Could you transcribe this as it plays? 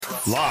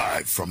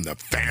Live from the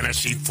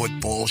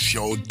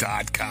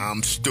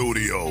FantasyFootballShow.com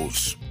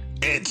studios,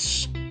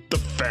 it's the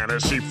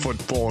Fantasy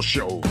Football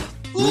Show.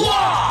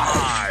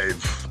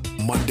 Live!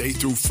 Monday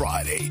through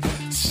Friday,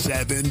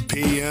 7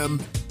 p.m.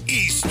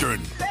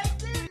 Eastern.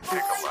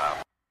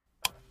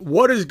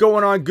 What is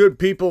going on, good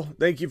people?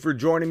 Thank you for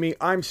joining me.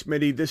 I'm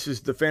Smitty. This is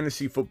the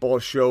Fantasy Football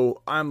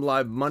Show. I'm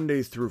live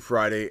Monday through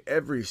Friday,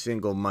 every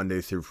single Monday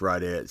through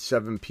Friday at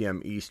 7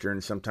 p.m. Eastern.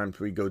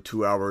 Sometimes we go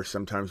 2 hours,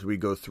 sometimes we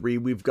go 3.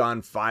 We've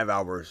gone 5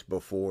 hours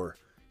before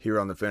here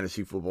on the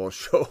Fantasy Football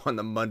Show on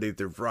the Monday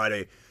through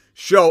Friday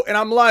show. And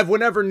I'm live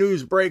whenever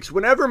news breaks.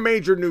 Whenever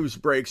major news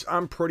breaks,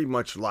 I'm pretty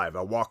much live.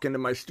 I walk into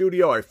my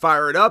studio, I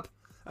fire it up,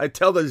 I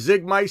tell the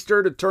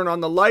Zigmeister to turn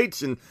on the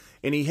lights, and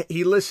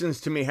he listens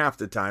to me half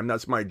the time.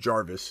 That's my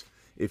Jarvis,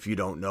 if you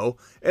don't know.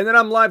 And then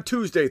I'm live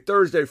Tuesday,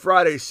 Thursday,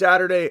 Friday,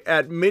 Saturday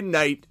at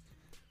midnight,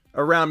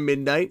 around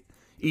midnight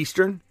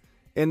Eastern.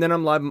 And then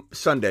I'm live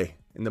Sunday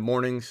in the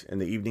mornings and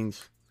the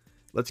evenings.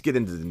 Let's get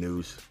into the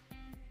news.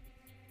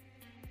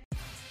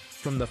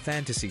 From the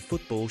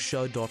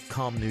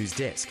FantasyFootballShow.com news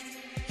desk,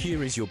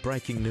 here is your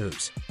breaking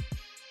news.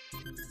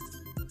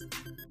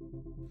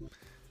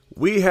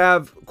 We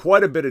have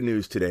quite a bit of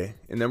news today,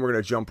 and then we're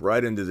going to jump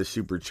right into the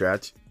Super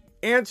Chats.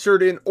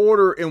 Answered in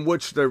order in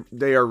which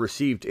they are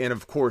received. And,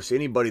 of course,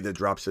 anybody that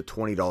drops a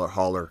 $20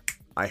 hauler,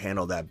 I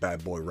handle that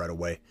bad boy right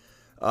away.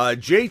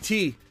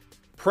 JT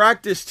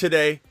practiced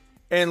today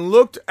and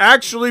looked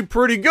actually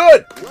pretty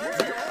good.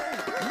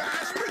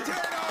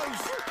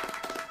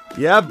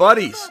 Yeah,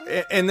 buddies.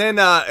 And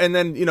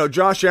then, you know,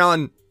 Josh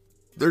Allen,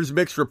 there's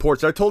mixed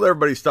reports. I told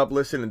everybody stop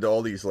listening to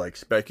all these, like,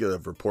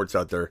 speculative reports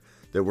out there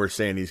that we're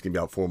saying he's going to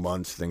be out 4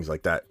 months, things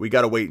like that. We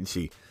got to wait and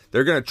see.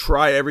 They're going to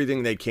try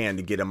everything they can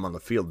to get him on the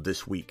field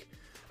this week.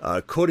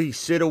 Could he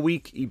sit a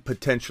week? He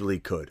potentially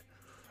could.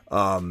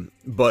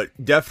 But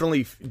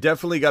definitely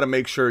got to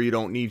make sure you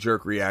don't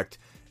knee-jerk react.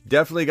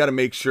 Definitely got to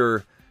make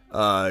sure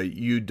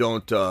you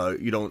don't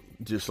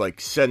just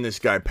like send this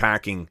guy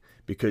packing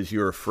because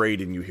you're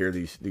afraid and you hear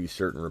these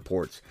certain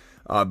reports.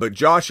 But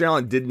Josh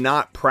Allen did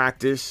not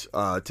practice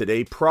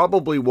today.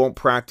 Probably won't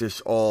practice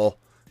all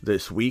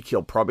this week.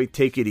 He'll probably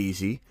take it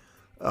easy.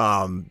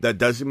 That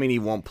doesn't mean he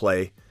won't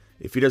play.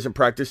 If he doesn't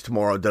practice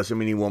tomorrow, it doesn't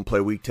mean he won't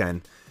play Week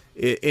 10.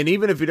 And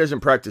even if he doesn't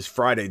practice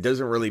Friday, it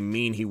doesn't really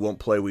mean he won't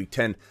play Week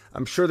 10.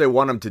 I'm sure they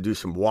want him to do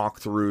some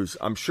walkthroughs.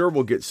 I'm sure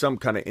we'll get some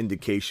kind of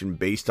indication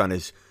based on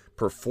his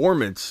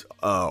performance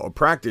or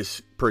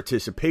practice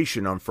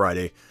participation on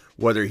Friday,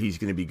 whether he's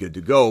going to be good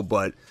to go.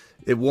 But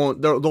it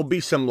won't. There'll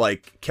be some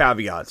like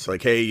caveats,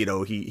 like, hey, you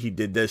know, he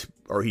did this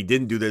or he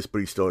didn't do this,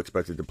 but he's still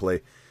expected to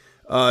play.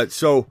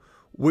 So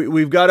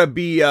we've got to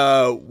be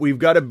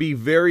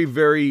very,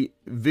 very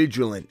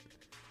vigilant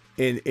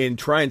and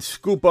try and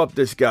scoop up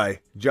this guy,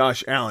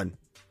 Josh Allen.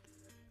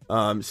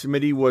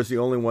 Smitty was the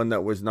only one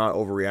that was not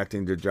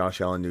overreacting to Josh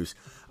Allen news.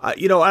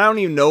 You know, I don't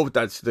even know if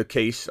that's the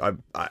case.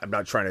 I'm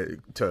not trying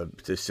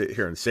to sit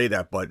here and say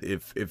that, but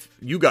if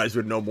you guys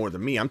would know more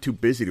than me, I'm too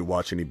busy to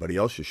watch anybody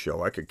else's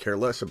show. I could care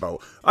less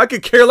about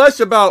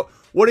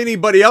what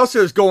anybody else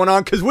is going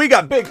on because we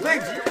got big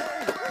things.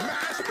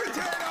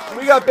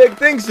 We got big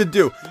things to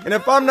do, and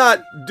if I'm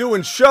not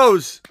doing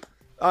shows,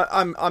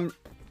 I'm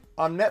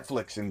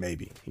Netflixing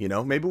maybe. You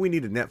know, maybe we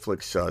need a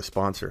Netflix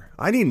sponsor.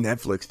 I need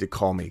Netflix to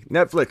call me.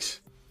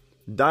 Netflix,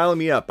 dial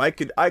me up. I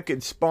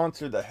could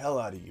sponsor the hell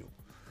out of you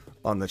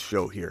on the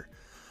show here.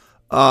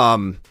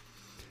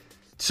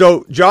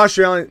 So Josh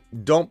Allen,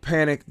 don't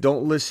panic.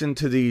 Don't listen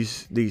to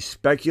these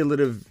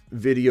speculative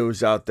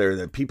videos out there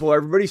that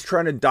everybody's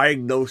trying to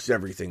diagnose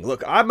everything.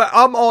 Look,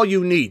 I'm all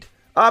you need.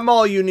 I'm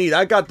all you need.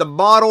 I got the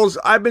models.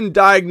 I've been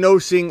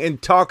diagnosing and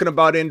talking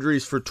about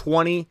injuries for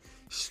 20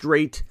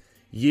 straight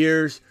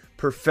years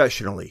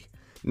professionally.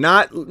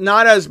 Not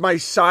as my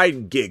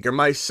side gig or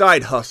my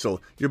side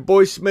hustle. Your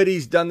boy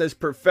Smitty's done this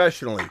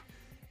professionally.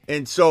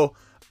 And so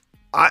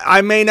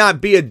I may not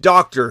be a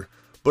doctor,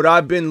 but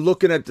I've been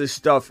looking at this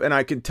stuff and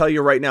I can tell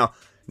you right now,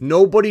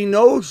 nobody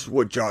knows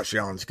what Josh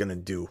Allen's going to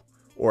do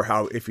or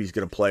if he's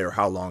going to play or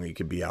how long he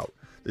could be out.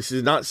 This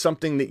is not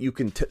something that you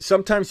can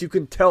sometimes you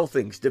can tell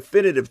things,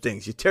 definitive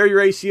things. You tear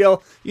your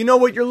ACL, you know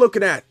what you're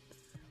looking at.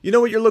 You know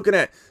what you're looking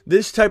at.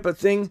 This type of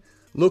thing,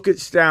 look at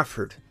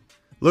Stafford.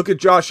 Look at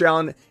Josh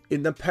Allen.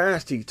 In the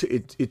past,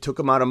 it took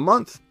him out a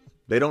month.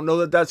 They don't know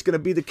that that's going to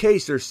be the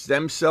case. There's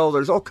stem cell.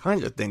 There's all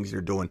kinds of things they're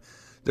doing.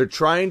 They're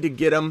trying to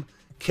get him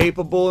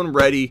capable and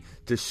ready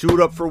to suit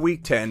up for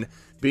Week 10.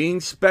 Being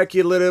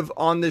speculative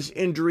on this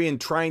injury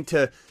and trying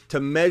to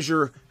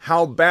measure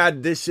how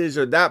bad this is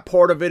or that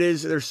part of it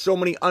is. There's so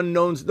many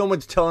unknowns. No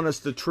one's telling us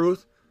the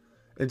truth.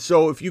 And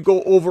so if you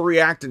go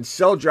overreact and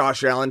sell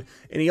Josh Allen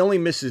and he only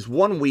misses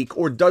 1 week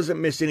or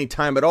doesn't miss any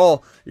time at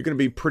all, you're going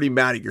to be pretty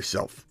mad at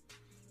yourself.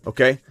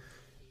 Okay?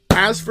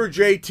 As for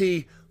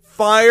JT,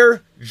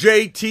 fire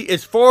JT.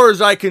 As far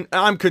as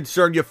I'm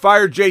concerned, you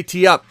fire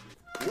JT up.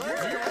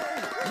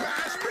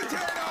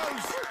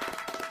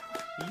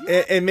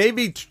 And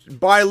maybe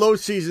buy low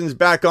seasons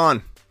back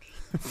on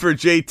for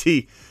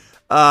JT.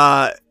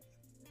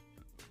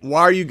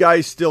 Why are you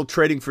guys still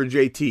trading for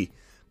JT?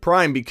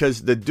 prime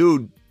because the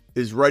dude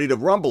is ready to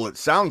rumble. It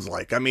sounds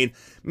like. I mean,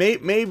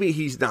 maybe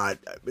he's not.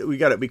 We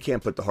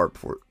can't put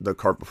the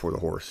cart before the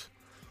horse.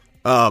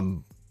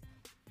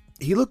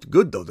 He looked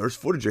good though. There's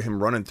footage of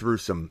him running through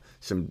some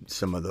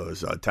of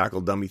those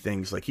tackle dummy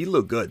things. Like he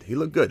looked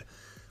good.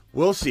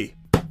 We'll see.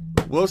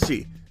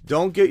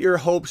 Don't get your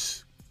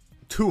hopes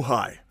too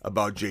high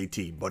about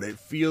JT, but it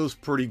feels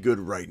pretty good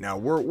right now.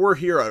 We're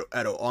here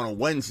on a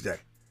Wednesday.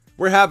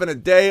 We're having a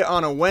day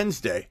on a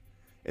Wednesday,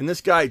 and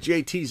this guy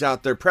JT's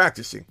out there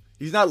practicing.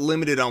 He's not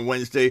limited on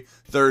Wednesday,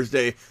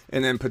 Thursday,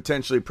 and then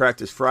potentially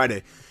practice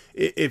Friday.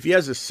 If he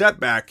has a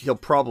setback, he'll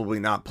probably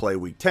not play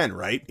week 10,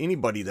 right?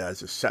 Anybody that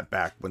has a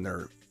setback when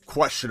they're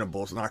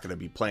questionable is not going to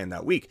be playing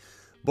that week.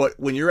 But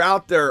when you're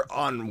out there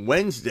on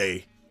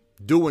Wednesday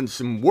doing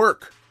some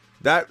work,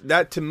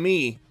 that to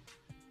me,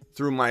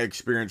 through my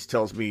experience,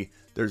 tells me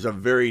there's a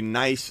very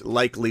nice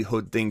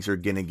likelihood things are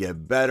going to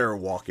get better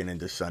walking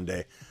into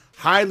Sunday.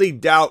 Highly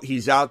doubt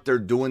he's out there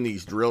doing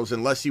these drills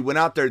unless he went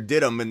out there,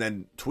 did them, and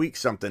then tweaked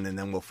something, and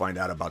then we'll find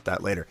out about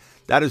that later.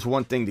 That is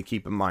one thing to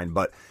keep in mind.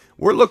 But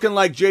we're looking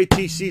like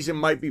JT season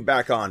might be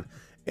back on.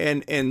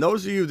 And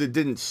those of you that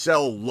didn't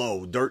sell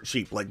low, dirt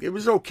cheap, like it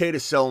was okay to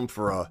sell him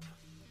for a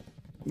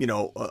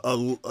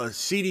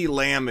CeeDee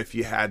Lamb if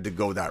you had to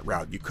go that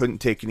route. You couldn't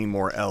take any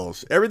more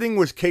L's. Everything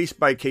was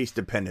case-by-case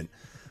dependent.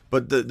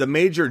 But the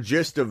major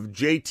gist of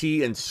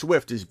JT and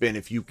Swift has been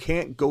if you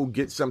can't go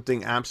get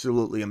something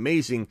absolutely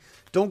amazing,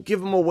 don't give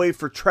them away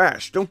for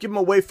trash. Don't give them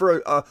away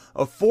for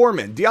a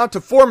Foreman.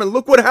 Deonta Foreman,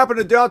 look what happened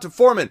to Deonta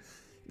Foreman.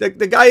 The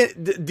guy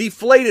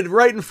deflated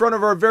right in front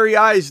of our very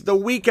eyes the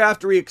week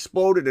after he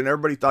exploded, and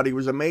everybody thought he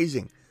was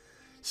amazing.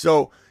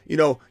 So,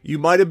 you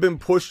might have been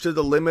pushed to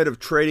the limit of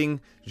trading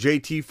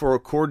JT for a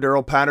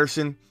Cordero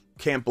Patterson.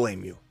 Can't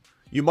blame you.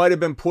 You might have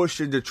been pushed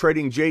into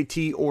trading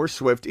JT or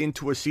Swift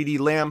into a CeeDee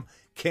Lamb.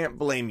 Can't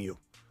blame you.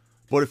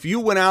 But if you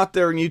went out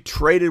there and you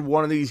traded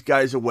one of these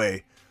guys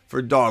away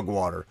for dog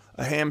water,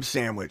 a ham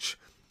sandwich,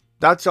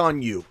 that's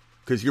on you.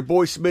 Because your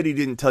boy Smitty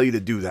didn't tell you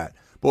to do that.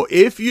 But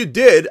if you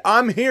did,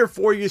 I'm here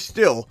for you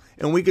still.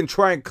 And we can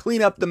try and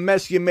clean up the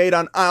mess you made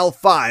on aisle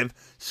 5.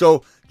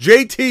 So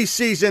JT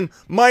season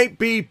might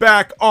be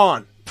back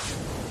on.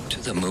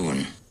 To the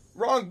moon.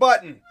 Wrong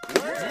button.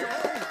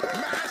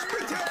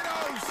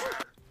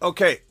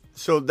 Okay,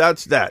 so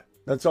that's that.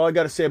 That's all I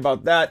got to say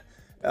about that.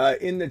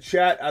 In the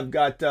chat, I've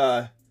got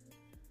a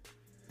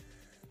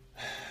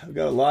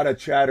lot of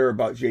chatter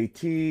about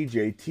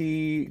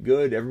JT,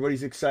 good.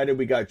 Everybody's excited.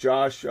 We got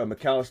Josh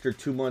McAllister,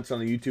 2 months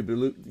on the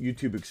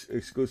YouTube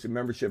exclusive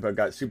membership. I've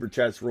got super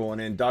chats rolling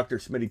in. Dr.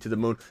 Smitty to the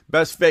moon.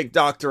 Best fake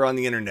doctor on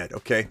the internet,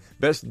 okay?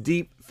 Best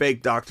deep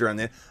fake doctor on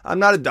the internet. I'm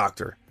not a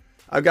doctor.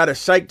 I've got a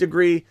psych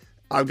degree.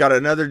 I've got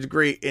another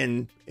degree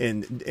in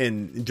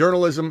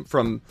journalism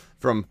from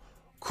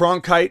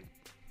Cronkite.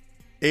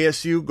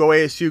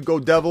 ASU, go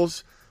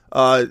Devils.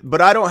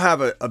 But I don't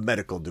have a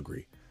medical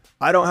degree.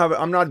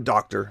 I'm not a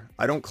doctor.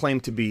 I don't claim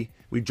to be.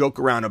 We joke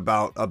around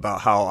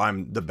about how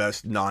I'm the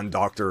best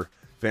non-doctor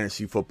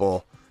fantasy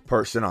football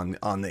person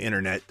on the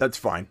internet. That's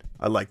fine.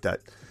 I like that.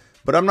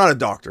 But I'm not a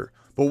doctor.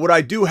 But what I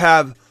do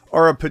have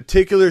are a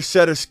particular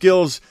set of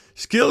skills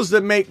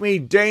that make me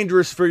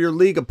dangerous for your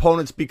league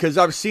opponents because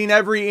I've seen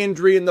every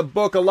injury in the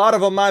book. A lot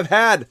of them I've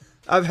had.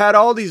 I've had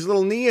all these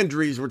little knee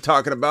injuries we're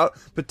talking about.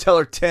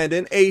 Patellar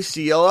tendon,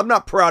 ACL. I'm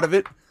not proud of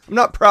it.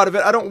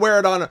 I don't wear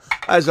it on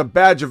as a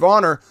badge of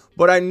honor,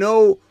 but I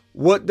know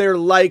what they're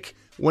like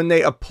when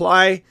they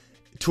apply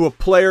to a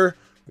player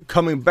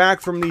coming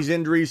back from these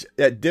injuries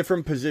at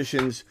different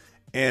positions,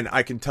 and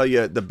I can tell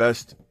you the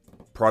best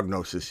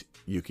prognosis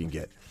you can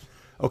get.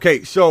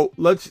 Okay, so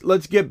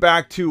let's get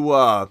back to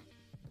all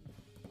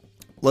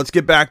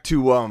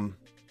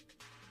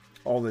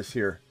this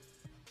here.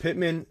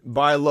 Pittman,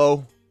 buy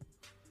low.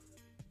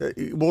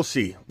 We'll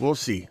see.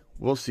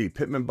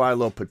 Pittman, buy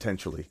low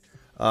potentially.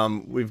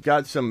 We've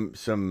got some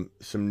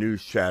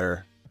news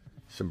chatter,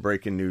 some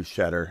breaking news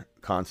chatter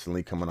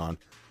constantly coming on.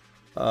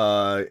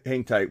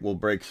 Hang tight. We'll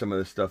break some of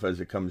this stuff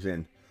as it comes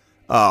in.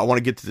 I want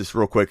to get to this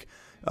real quick.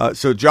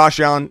 So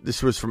Josh Allen,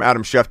 this was from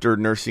Adam Schefter,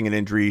 nursing an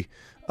injury,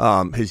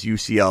 his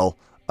UCL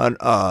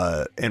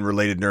and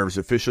related nerves,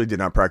 officially did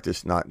not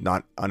practice,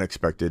 not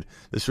unexpected.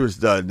 This was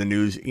the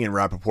news Ian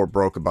Rappaport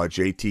broke about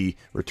JT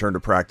return to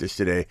practice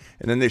today.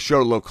 And then they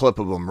showed a little clip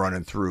of him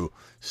running through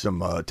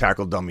some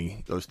tackle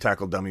dummy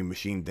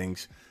machine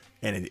things.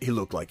 And he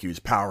looked like he was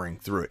powering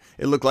through it.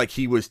 It looked like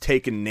he was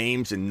taking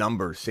names and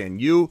numbers, saying,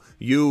 you,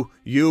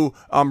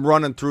 I'm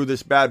running through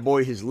this bad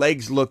boy. His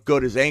legs look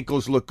good. His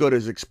ankles look good.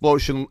 His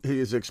explosion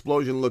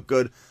looked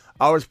good.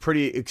 I was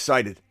pretty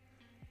excited.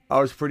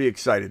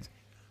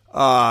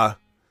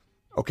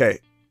 Okay.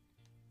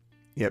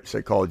 Yep,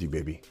 psychology,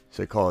 baby.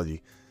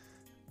 Psychology.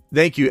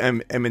 Thank you,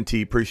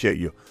 M&T. Appreciate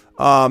you.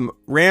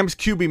 Rams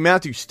QB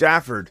Matthew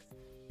Stafford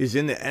is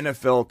in the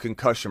NFL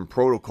concussion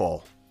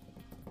protocol.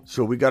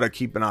 So we got to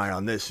keep an eye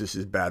on this. This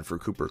is bad for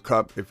Cooper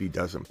Kupp if he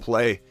doesn't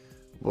play.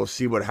 We'll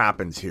see what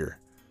happens here.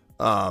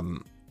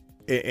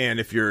 And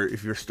if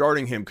you're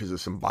starting him because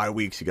of some bye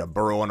weeks, you got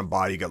Burrow on a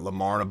bye, you got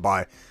Lamar on a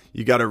bye,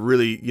 you got to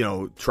really,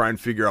 try and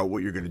figure out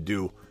what you're going to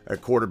do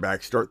at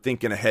quarterback. Start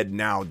thinking ahead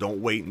now.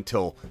 Don't wait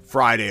until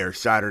Friday or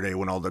Saturday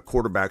when all the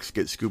quarterbacks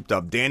get scooped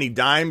up. Danny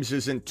Dimes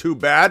isn't too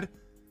bad.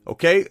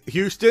 Okay,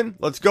 Houston,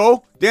 let's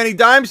go. Danny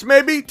Dimes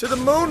maybe to the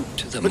moon.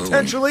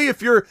 Potentially,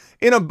 if you're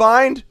in a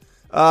bind.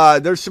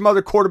 There's some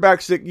other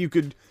quarterbacks that you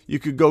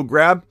could go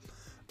grab.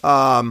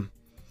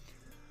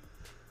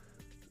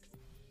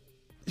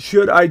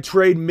 Should I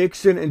trade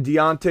Mixon and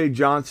Deontay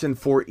Johnson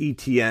for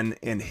ETN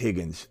and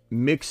Higgins?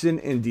 Mixon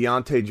and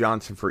Deontay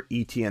Johnson for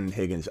ETN and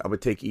Higgins. I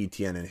would take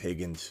ETN and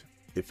Higgins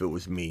if it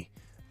was me,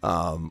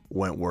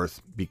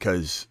 Wentworth,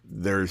 because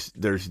there's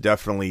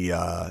definitely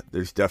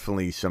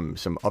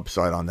some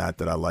upside on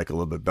that I like a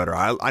little bit better.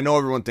 I know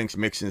everyone thinks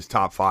Mixon's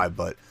top 5,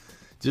 but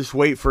just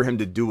wait for him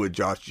to do what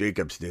Josh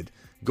Jacobs did.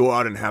 Go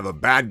out and have a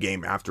bad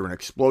game after an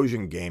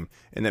explosion game,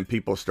 and then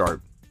people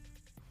start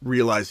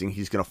realizing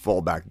he's going to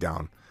fall back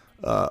down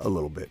a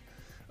little bit.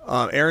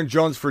 Aaron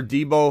Jones for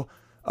Debo.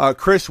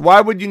 Chris,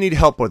 why would you need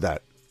help with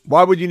that?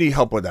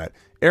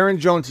 Aaron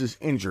Jones is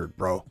injured,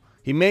 bro.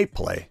 He may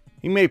play.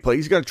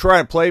 He's going to try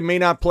and play, may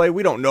not play.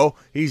 We don't know.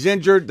 He's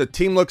injured. The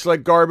team looks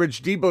like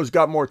garbage. Debo's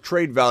got more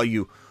trade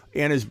value,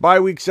 and his bye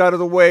week's out of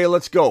the way.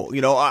 Let's go.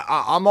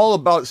 I'm all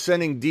about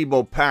sending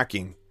Debo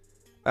packing,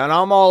 and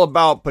I'm all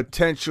about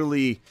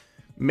potentially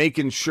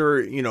making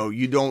sure,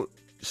 you don't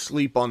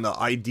sleep on the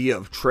idea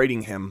of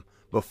trading him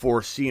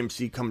before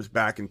CMC comes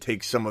back and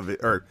takes some of it,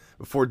 or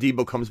before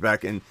Debo comes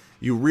back and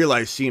you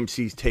realize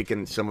CMC's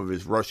taken some of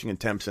his rushing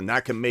attempts, and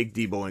that can make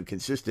Debo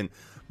inconsistent.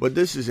 But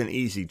this is an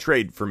easy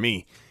trade for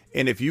me.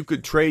 And if you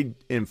could trade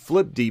and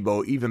flip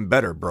Debo, even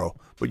better, bro.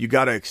 But you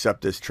got to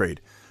accept this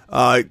trade.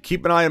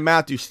 Keep an eye on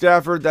Matthew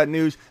Stafford, that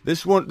news.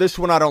 This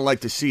one I don't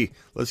like to see.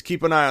 Let's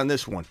keep an eye on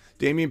this one.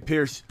 Dameon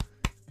Pierce,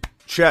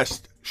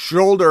 chest,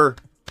 shoulder,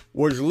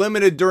 was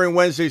limited during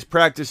Wednesday's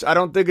practice. I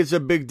don't think it's a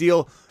big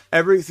deal.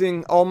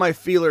 Everything, all my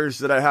feelers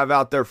that I have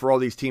out there for all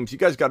these teams, you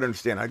guys got to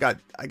understand, I got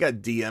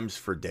DMs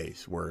for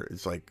days where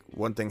it's like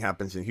one thing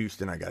happens in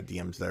Houston, I got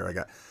DMs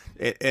there,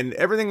 and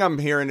everything I'm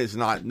hearing is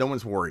no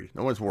one's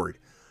worried.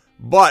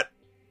 But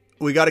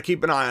we got to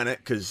keep an eye on it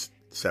because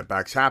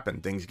setbacks happen.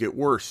 Things get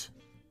worse.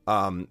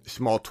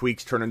 Small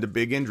tweaks turn into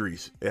big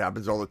injuries. It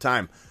happens all the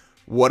time.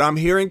 What I'm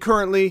hearing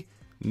currently,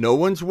 no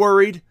one's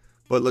worried,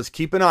 but let's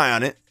keep an eye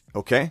on it,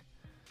 okay?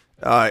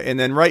 And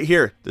then right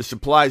here, this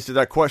applies to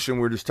that question we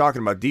were just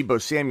talking about.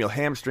 Debo Samuel,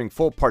 hamstring,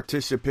 full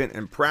participant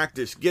in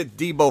practice. Get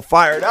Debo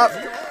fired up.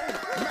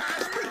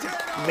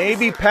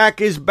 Maybe pack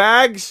his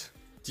bags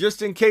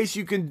just in case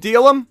you can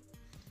deal him.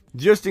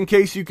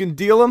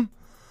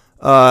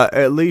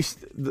 At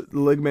least the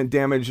ligament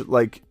damage,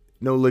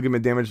 no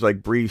ligament damage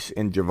like Brees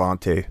and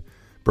Javonte.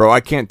 Bro,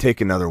 I can't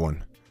take another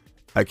one.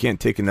 I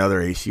can't take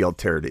another ACL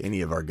tear to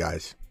any of our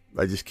guys.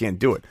 I just can't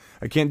do it.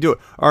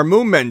 Our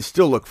Moon Men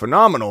still look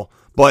phenomenal,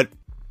 but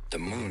the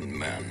Moon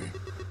Men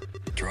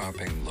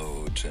dropping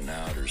loads in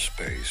outer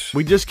space.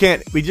 We just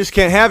can't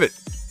have it.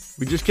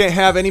 We just can't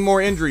have any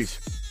more injuries.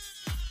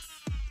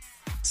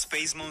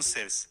 Space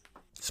monsters.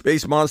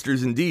 Space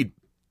monsters indeed.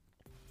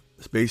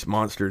 Space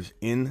monsters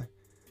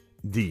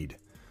indeed.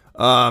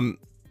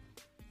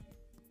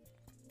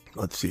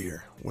 Let's see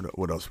here.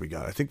 What else we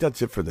got? I think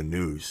that's it for the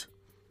news.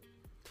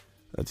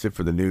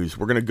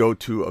 We're going to go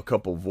to a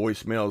couple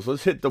voicemails.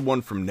 Let's hit the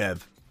one from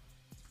Nev.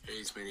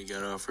 Hey, Smitty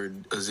got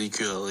offered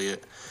Ezekiel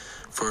Elliott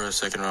for a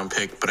second-round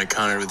pick, but I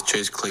countered with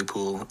Chase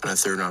Claypool and a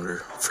third-rounder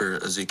for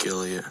Ezekiel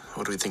Elliott.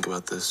 What do we think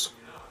about this?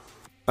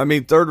 I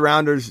mean,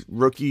 third-rounders,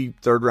 rookie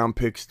third-round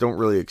picks don't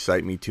really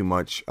excite me too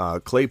much.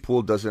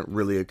 Claypool doesn't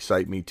really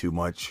excite me too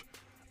much.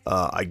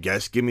 I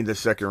guess give me the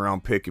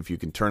second-round pick if you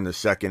can turn the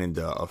second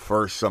into a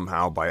first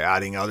somehow by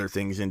adding other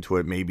things into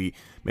it. Maybe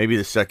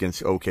the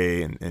second's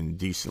okay and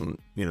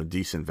decent,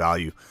 decent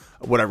value.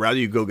 Would I rather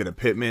you go get a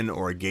Pittman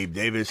or a Gabe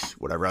Davis?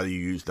 Would I rather you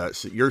use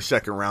your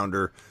second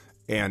rounder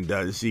and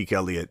Zeke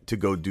Elliott to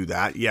go do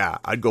that? Yeah,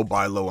 I'd go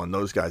buy low on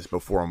those guys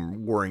before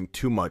I'm worrying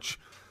too much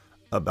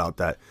about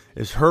that.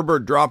 Is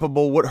Herbert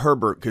droppable? What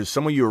Herbert? Because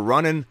some of you are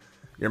running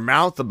your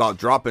mouth about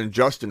dropping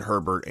Justin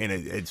Herbert, and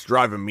it's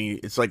driving me.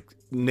 It's like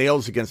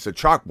nails against a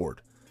chalkboard.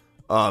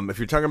 If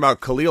you're talking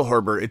about Khalil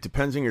Herbert, it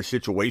depends on your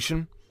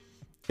situation.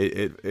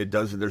 It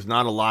does. There's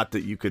not a lot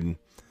that you can.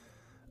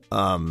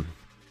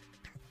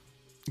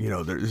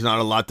 There's not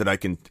a lot that I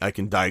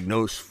can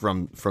diagnose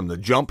from the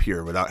jump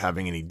here without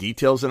having any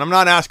details. And I'm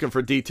not asking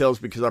for details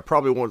because I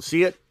probably won't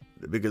see it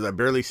because I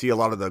barely see a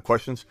lot of the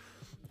questions.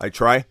 I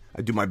try.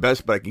 I do my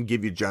best, but I can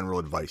give you general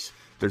advice.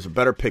 There's a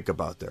better pickup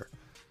out there.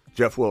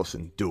 Jeff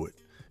Wilson, do it.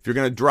 If you're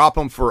going to drop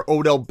him for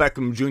Odell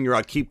Beckham Jr.,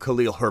 I'd keep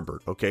Khalil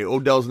Herbert. Okay,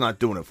 Odell's not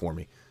doing it for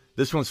me.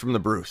 This one's from the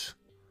Bruce.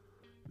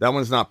 That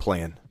one's not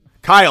playing.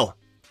 Kyle.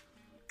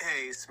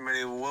 Hey,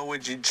 Smitty, what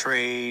would you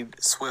trade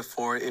Swift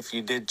for if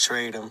you did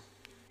trade him?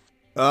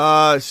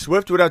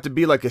 Swift would have to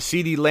be like a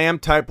CeeDee Lamb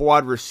type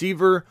wide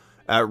receiver.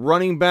 At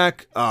running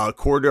back,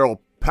 Cordell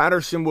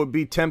Patterson would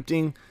be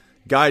tempting.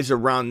 Guys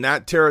around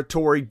that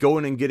territory,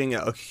 going and getting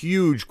a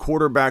huge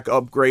quarterback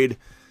upgrade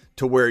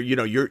to where, you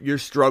know, you're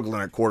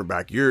struggling at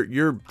quarterback.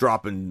 You're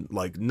dropping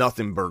like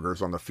nothing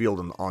burgers on the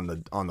field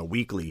on the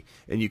weekly,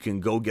 and you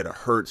can go get a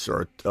Hurts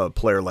or a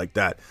player like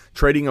that.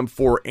 Trading him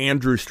for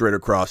Andrew straight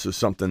across is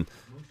something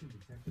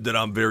that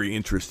I'm very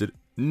interested.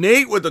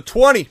 Nate with the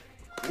 20.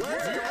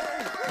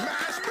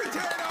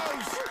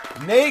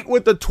 Nate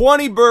with the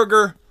 20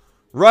 burger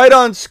right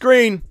on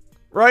screen,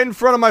 right in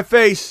front of my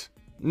face.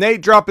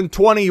 Nate dropping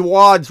 20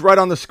 wads right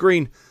on the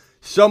screen.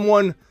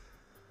 Somehow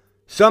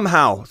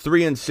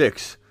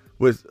 3-6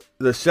 with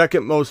the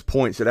second most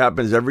points. It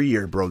happens every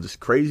year, bro. It's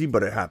crazy,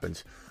 but it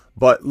happens.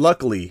 But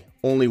luckily,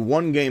 only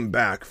one game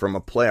back from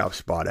a playoff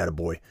spot,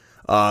 attaboy.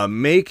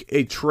 Make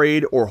a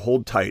trade or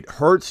hold tight.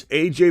 Hurts,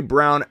 A.J.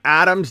 Brown,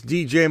 Adams,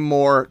 DJ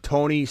Moore,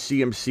 Tony,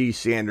 CMC,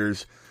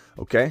 Sanders.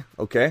 Okay.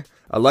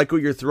 I like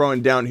what you're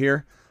throwing down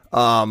here.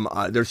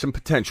 There's some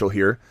potential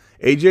here.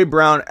 A.J.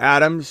 Brown,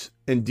 Adams,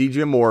 and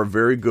DJ Moore are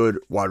very good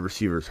wide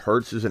receivers.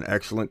 Hurts is an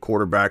excellent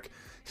quarterback.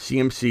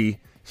 CMC,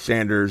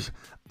 Sanders.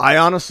 I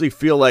honestly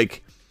feel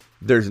like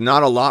there's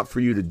not a lot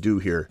for you to do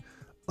here.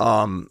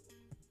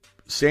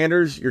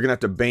 Sanders, you're going to have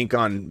to bank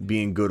on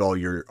being good all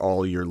year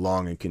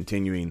long and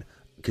continuing,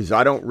 because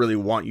I don't really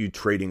want you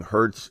trading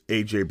Hurts,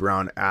 A.J.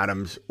 Brown,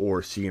 Adams,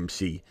 or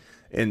CMC.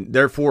 And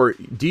therefore,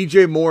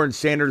 DJ Moore and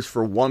Sanders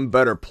for one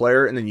better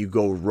player, and then you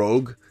go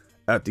rogue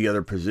at the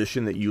other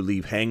position that you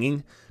leave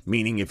hanging.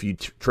 Meaning if you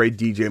trade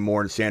DJ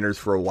Moore and Sanders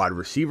for a wide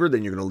receiver,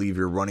 then you're going to leave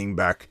your running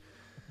back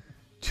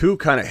two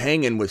kind of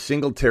hanging with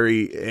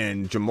Singletary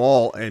and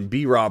Jamal and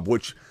B-Rob,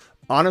 which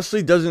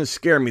honestly doesn't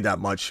scare me that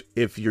much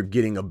if you're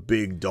getting a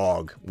big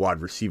dog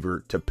wide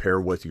receiver to pair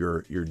with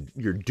your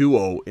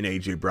duo in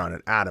A.J. Brown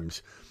and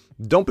Adams.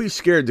 Don't be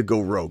scared to go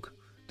rogue.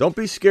 Don't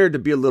be scared to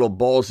be a little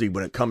ballsy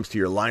when it comes to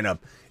your lineup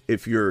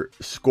if you're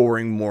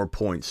scoring more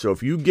points. So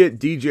if you get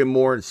DJ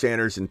Moore and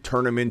Sanders and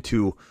turn them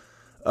into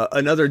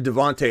another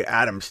Devontae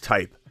Adams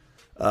type,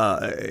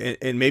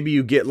 and maybe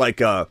you get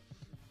like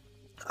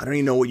I don't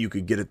even know what you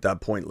could get at that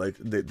point like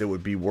that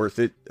would be worth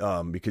it,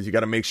 because you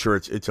got to make sure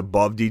it's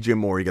above DJ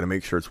Moore. You got to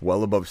make sure it's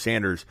well above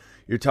Sanders.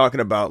 You're talking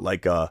about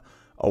like a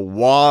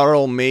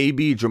Waddle,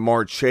 maybe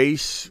Jamar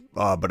Chase,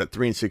 but at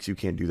 3-6 you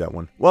can't do that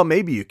one. Well,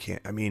 maybe you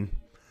can't. I mean,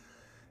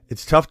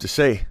 it's tough to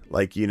say.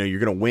 Like, you know, you're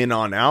going to win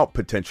on out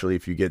potentially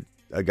if you get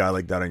a guy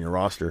like that on your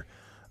roster.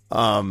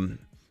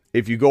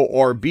 If you go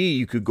RB,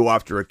 you could go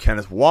after a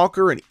Kenneth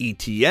Walker, an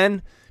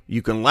ETN.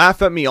 You can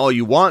laugh at me all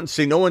you want and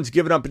say no one's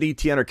giving up an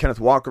ETN or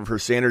Kenneth Walker for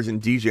Sanders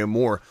and DJ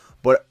Moore.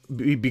 But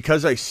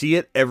because I see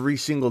it every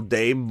single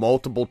day,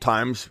 multiple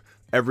times,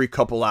 every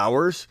couple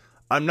hours,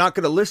 I'm not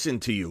going to listen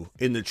to you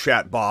in the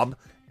chat, Bob.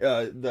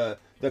 The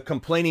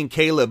complaining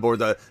Caleb or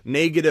the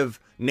negative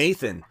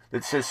Nathan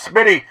that says,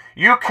 Smitty,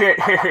 you can't,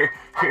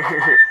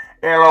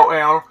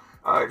 LOL,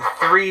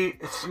 3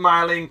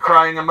 smiling,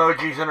 crying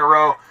emojis in a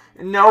row.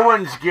 No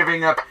one's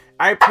giving up.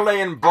 I play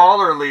in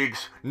baller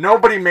leagues.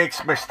 Nobody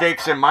makes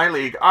mistakes in my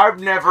league. I've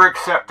never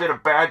accepted a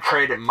bad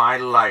trade in my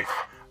life.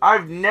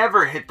 I've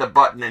never hit the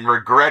button and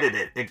regretted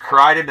it and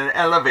cried in an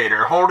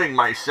elevator holding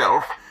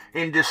myself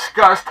in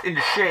disgust and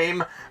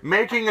shame,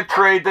 making a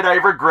trade that I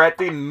regret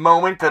the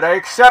moment that I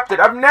accept it.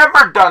 I've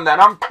never done that.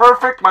 I'm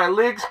perfect. My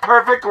league's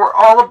perfect. We're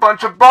all a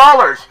bunch of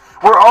ballers.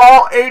 We're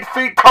all 8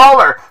 feet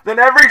taller than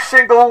every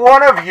single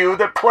one of you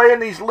that play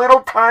in these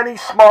little tiny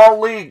small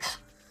leagues.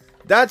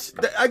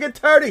 I get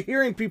tired of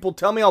hearing people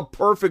tell me how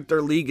perfect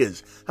their league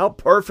is, how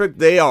perfect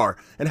they are,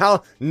 and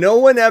how no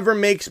one ever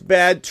makes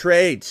bad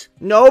trades.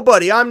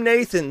 Nobody. I'm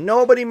Nathan.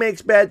 Nobody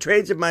makes bad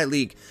trades in my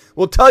league.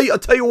 I'll tell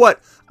you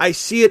what. I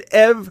see it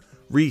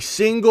every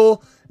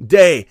single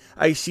day.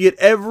 I see it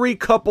every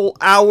couple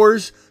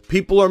hours.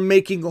 People are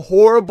making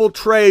horrible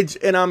trades,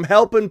 and I'm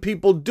helping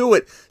people do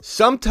it.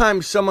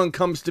 Sometimes someone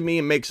comes to me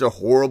and makes a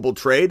horrible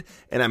trade,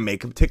 and I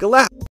make them take a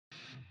lap.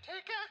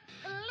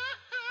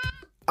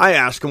 I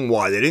ask them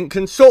why they didn't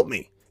consult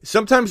me.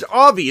 Sometimes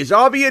is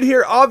Avi in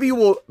here? Avi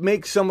will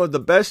make some of the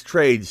best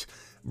trades,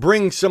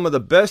 bring some of the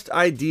best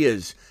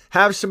ideas,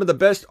 have some of the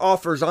best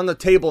offers on the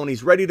table, and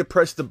he's ready to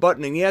press the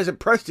button, and he hasn't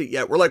pressed it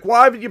yet. We're like,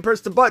 why haven't you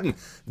pressed the button?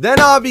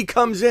 Then Avi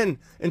comes in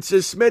and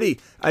says,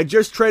 Smitty, I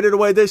just traded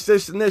away this,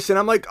 and this. And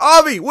I'm like,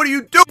 Avi, what are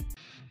you doing?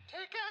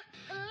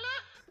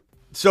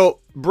 So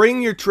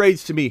bring your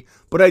trades to me,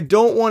 but I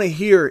don't want to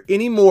hear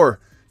any more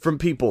from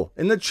people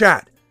in the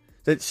chat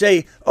that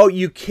say, oh,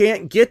 you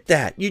can't get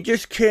that. You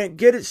just can't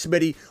get it,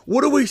 Smitty.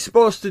 What are we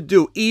supposed to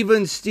do?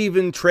 Even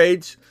Steven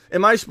trades?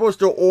 Am I supposed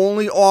to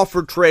only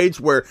offer trades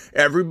where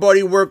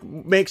everybody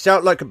makes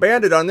out like a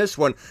bandit on this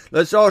one?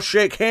 Let's all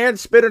shake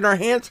hands, spit in our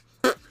hands,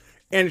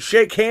 and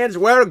shake hands.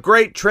 What a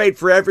great trade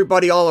for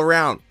everybody all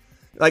around.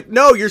 Like,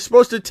 no, you're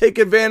supposed to take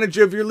advantage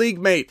of your league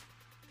mate.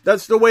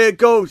 That's the way it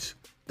goes.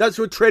 That's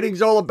what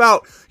trading's all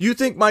about. You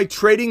think my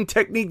trading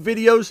technique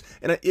videos,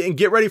 and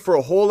get ready for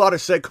a whole lot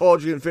of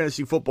psychology and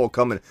fantasy football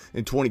coming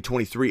in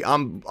 2023.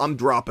 I'm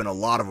dropping a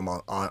lot of them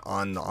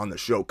on the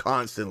show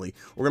constantly.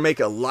 We're going to make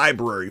a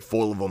library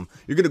full of them.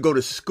 You're going to go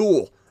to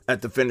school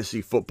at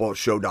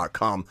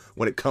thefantasyfootballshow.com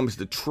when it comes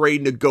to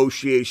trade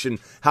negotiation,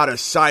 how to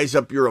size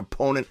up your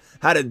opponent,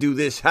 how to do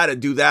this, how to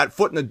do that,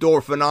 foot in the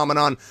door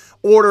phenomenon,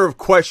 order of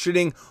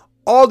questioning,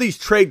 all these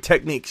trade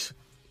techniques.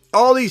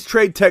 All these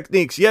trade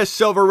techniques. Yes,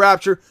 Silver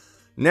Rapture,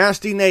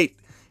 Nasty Nate.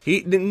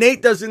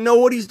 Nate doesn't know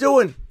what he's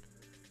doing.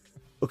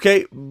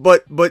 Okay,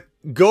 but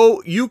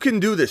go, you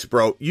can do this,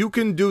 bro. You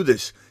can do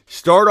this.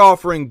 Start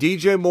offering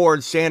DJ Moore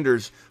and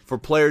Sanders for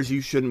players you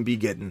shouldn't be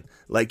getting,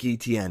 like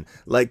ETN,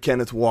 like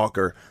Kenneth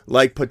Walker,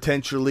 like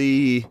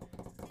potentially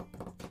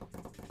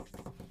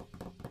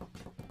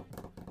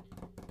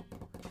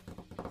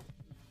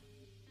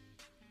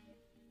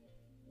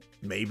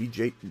maybe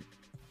JT.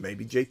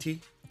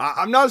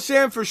 I'm not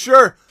saying for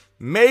sure.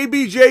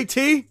 Maybe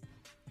JT.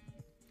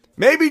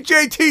 Maybe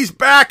JT's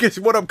back is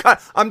what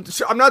I'm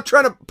not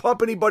trying to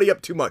pump anybody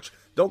up too much.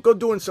 Don't go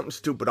doing something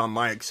stupid on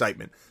my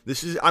excitement.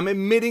 I'm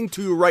admitting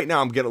to you right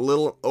now, I'm getting a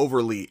little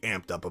overly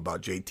amped up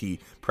about JT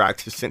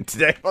practicing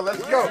today. Well,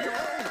 let's go.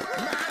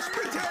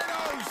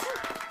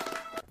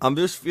 I'm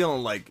just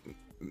feeling like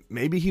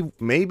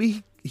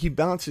maybe he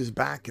bounces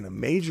back in a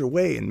major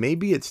way, and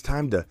maybe it's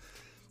time to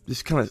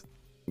just kind of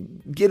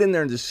get in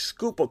there and just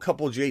scoop a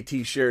couple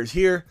JT shares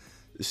here,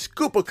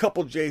 scoop a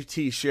couple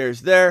JT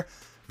shares there.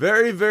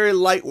 Very, very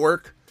light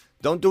work.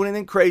 Don't do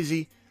anything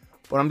crazy.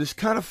 But I'm just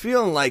kind of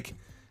feeling like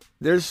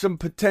there's some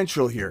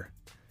potential here.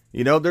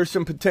 You know, there's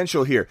some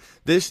potential here.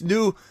 This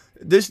new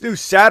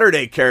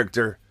Saturday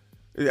character,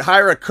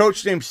 hire a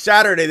coach named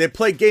Saturday. They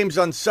play games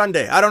on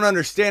Sunday. I don't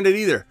understand it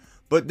either.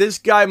 But this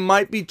guy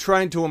might be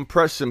trying to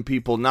impress some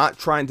people, not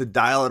trying to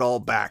dial it all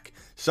back.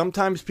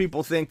 Sometimes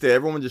people think that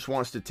everyone just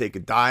wants to take a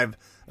dive.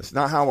 That's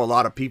not how a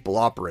lot of people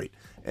operate.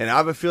 And I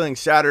have a feeling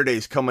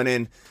Saturday's coming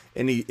in,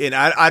 and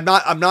I'm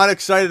not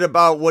excited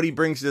about what he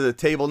brings to the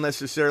table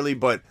necessarily,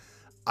 but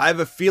I have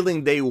a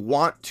feeling they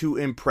want to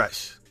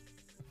impress.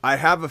 I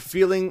have a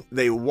feeling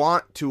they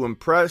want to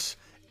impress,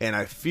 and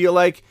I feel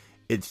like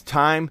it's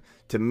time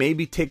to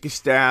maybe take a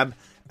stab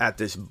at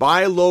this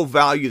buy low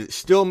value that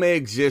still may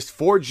exist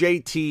for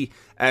JT,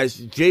 as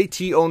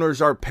JT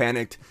owners are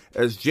panicked.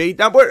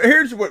 Now,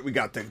 here's what we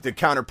got, the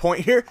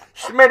counterpoint here.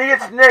 Smitty,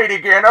 it's Nate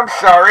again. I'm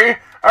sorry.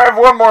 I have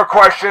one more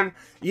question.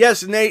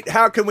 Yes, Nate,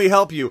 how can we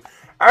help you?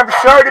 I'm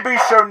sorry to be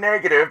so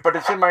negative, but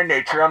it's in my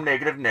nature. I'm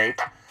Negative Nate.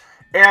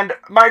 And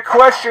my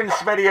question,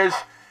 Smitty, is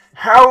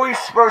how are we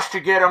supposed to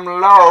get him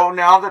low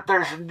now that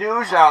there's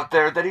news out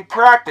there that he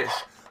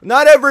practiced?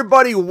 Not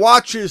everybody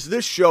watches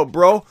this show,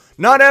 bro.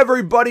 Not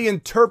everybody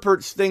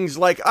interprets things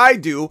like I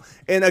do.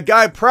 And a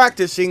guy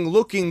practicing,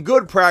 looking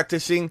good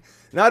practicing,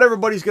 not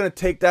everybody's going to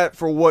take that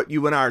for what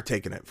you and I are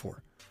taking it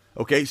for.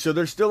 Okay, so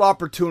there's still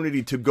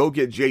opportunity to go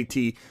get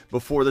JT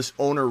before this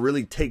owner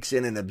really takes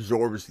in and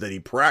absorbs that he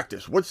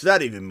practiced. What's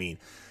that even mean?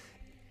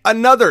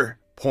 Another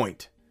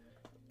point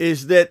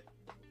is that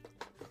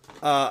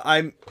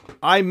I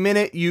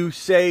minute you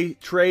say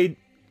trade,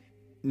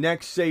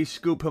 next say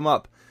scoop him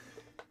up.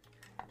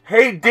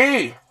 Hey,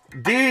 D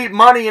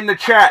money in the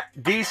chat.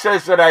 D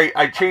says that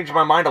I changed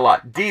my mind a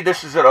lot. D,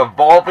 this is an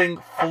evolving,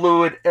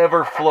 fluid,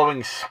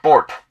 ever-flowing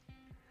sport.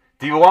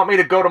 Do you want me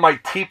to go to my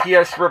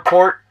TPS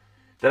report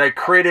that I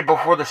created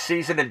before the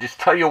season and just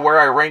tell you where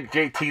I rank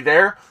JT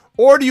there?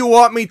 Or do you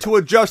want me to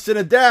adjust and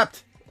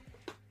adapt?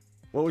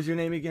 What was your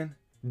name again?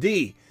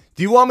 D.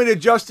 Do you want me to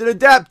adjust and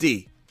adapt,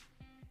 D?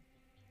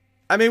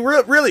 I mean,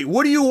 really,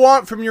 what do you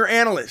want from your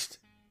analyst?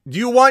 Do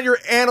you want your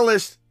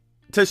analyst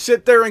to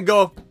sit there and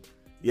go,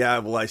 yeah,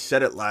 well, I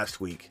said it last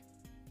week,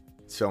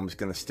 so I'm just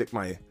going to stick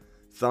my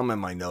thumb in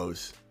my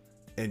nose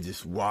and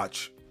just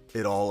watch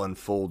it all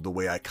unfold the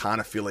way I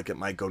kind of feel like it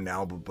might go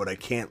now, but I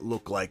can't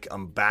look like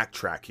I'm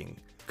backtracking.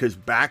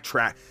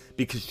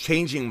 Because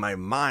changing my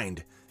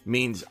mind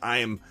means I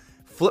am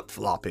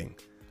flip-flopping.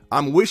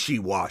 I'm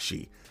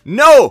wishy-washy.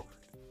 No!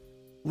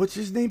 What's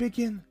his name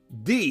again?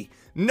 D.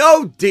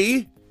 No,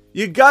 D!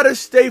 You gotta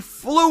stay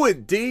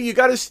fluid, D. You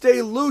gotta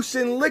stay loose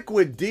and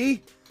liquid,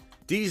 D.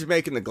 D's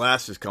making the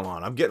glasses come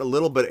on. I'm getting a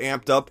little bit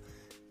amped up,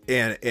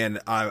 and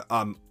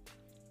I'm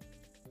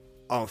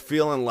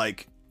feeling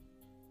like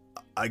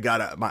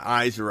my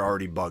eyes are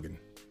already bugging.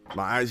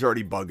 My eyes are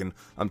already bugging.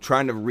 I'm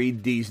trying to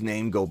read D's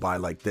name go by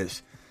like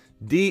this.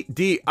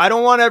 D, I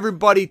don't want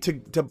everybody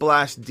to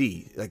blast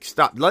D. Like,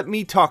 stop. Let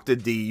me talk to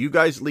D. You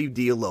guys leave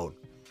D alone.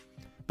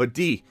 But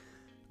D,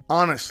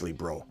 honestly,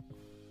 bro,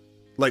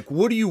 like,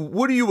 what are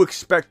you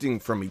expecting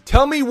from me?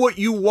 Tell me what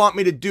you want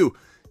me to do.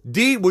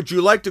 D, would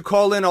you like to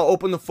call in? I'll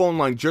open the phone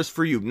line just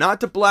for you.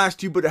 Not to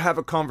blast you, but to have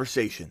a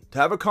conversation.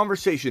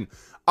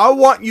 I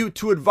want you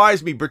to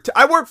advise me.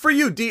 I work for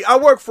you, D. I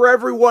work for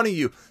every one of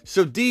you.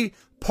 So, D,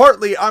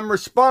 partly I'm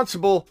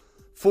responsible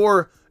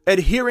for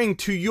adhering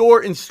to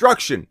your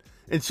instruction.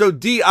 And so,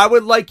 D, I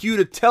would like you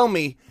to tell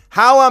me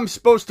how I'm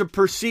supposed to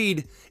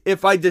proceed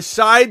if I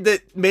decide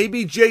that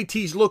maybe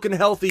JT's looking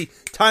healthy,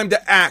 time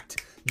to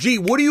act. G,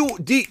 what do you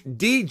want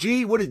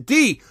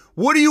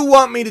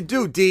me to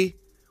do, D?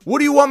 What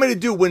do you want me to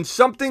do? When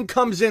something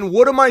comes in,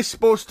 what am I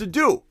supposed to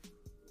do?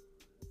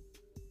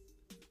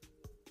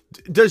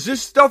 Does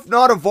this stuff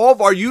not evolve?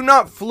 Are you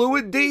not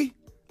fluid, D?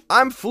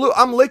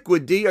 I'm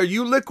liquid, D. Are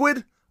you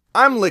liquid?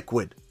 I'm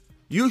liquid.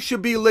 You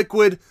should be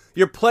liquid.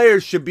 Your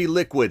players should be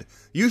liquid.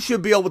 You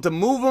should be able to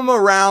move them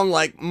around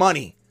like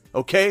money,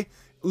 okay?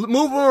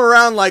 Move them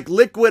around like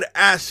liquid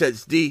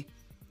assets, D.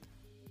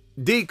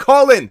 D,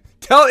 call in.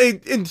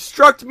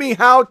 Instruct me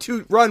how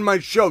to run my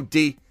show,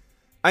 D.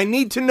 I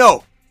need to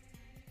know.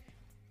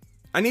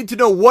 I need to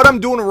know what I'm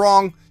doing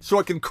wrong so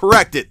I can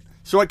correct it,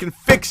 so I can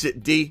fix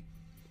it, D.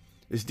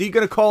 Is D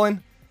going to call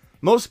in?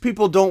 Most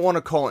people don't want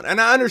to call in.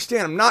 And I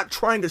understand. I'm not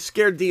trying to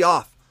scare D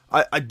off.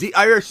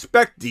 I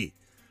respect D.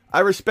 I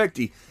respect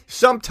D.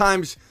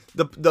 Sometimes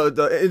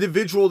the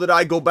individual that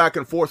I go back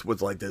and forth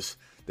with like this,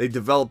 we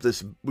develop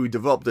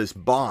this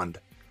bond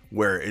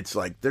where it's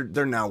like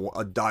they're now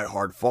a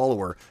diehard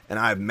follower and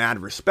I have mad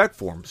respect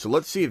for him. So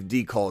let's see if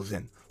D calls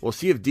in. We'll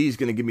see if D's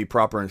going to give me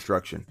proper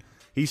instruction.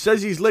 He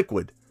says he's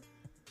liquid.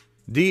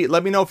 D,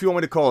 let me know if you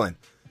want me to call in.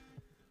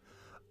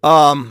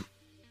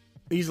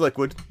 He's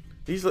liquid.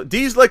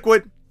 D's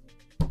liquid.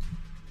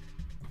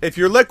 If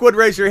you're liquid,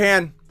 raise your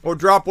hand or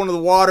drop one of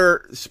the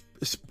water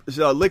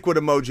liquid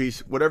emojis,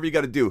 whatever you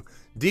got to do.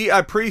 D, I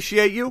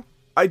appreciate you.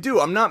 I do.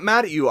 I'm not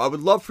mad at you. I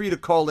would love for you to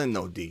call in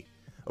though, D.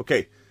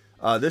 Okay.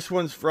 This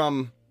one's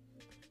from,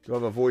 do I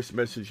have a voice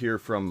message here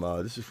from,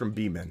 this is from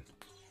B-Men.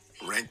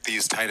 Rank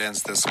these tight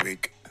ends this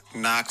week.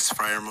 Knox,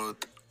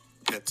 Freiermuth,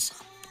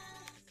 Pitts.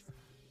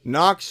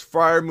 Knox,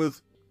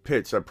 Freiermuth,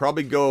 Pitts. I'd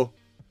probably go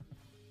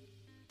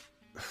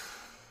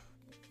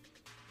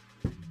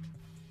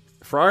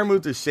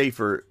Freiermuth is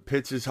safer.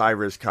 Pitts is high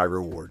risk, high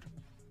reward.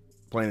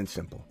 Plain and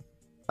simple.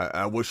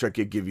 I wish I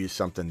could give you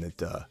something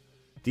that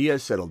D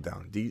has settled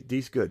down.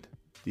 D's good.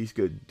 D's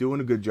good.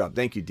 Doing a good job.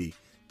 Thank you, D.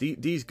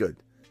 D's good.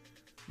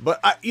 But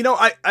I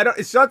don't.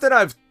 It's not that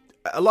I've.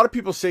 A lot of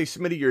people say,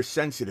 Smitty, you're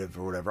sensitive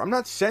or whatever. I'm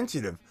not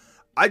sensitive.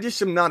 I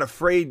just am not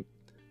afraid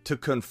to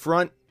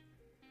confront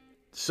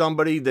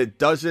somebody that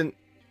doesn't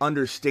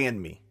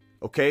understand me.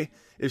 Okay?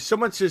 If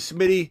someone says,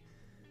 Smitty,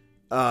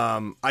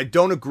 I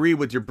don't agree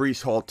with your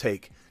Breece Hall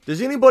take.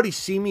 Does anybody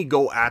see me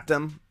go at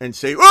them and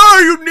say, oh,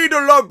 you need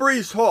to love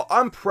Breece Hall?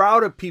 I'm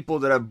proud of people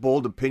that have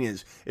bold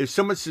opinions. If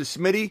someone says,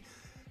 Smitty,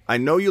 I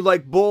know you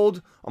like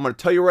bold. I'm going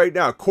to tell you right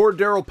now,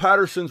 Cordero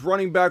Patterson's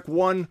running back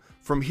 1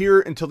 from here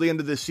until the end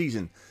of this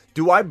season.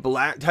 Do I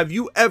blast? Have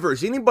you ever,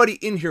 has anybody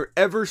in here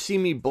ever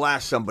seen me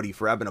blast somebody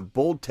for having a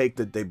bold take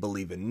that they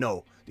believe in?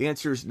 No. The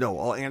answer is no.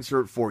 I'll answer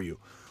it for you.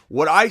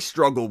 What I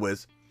struggle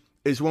with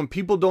is when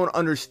people don't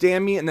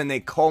understand me and then they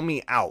call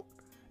me out.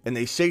 And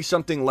they say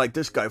something like,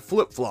 this guy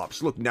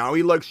flip-flops. Look, now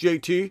he likes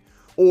JT.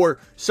 Or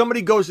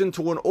somebody goes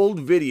into an old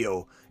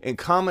video and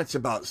comments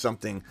about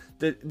something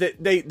that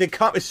they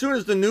as soon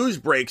as the news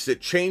breaks,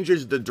 it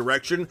changes the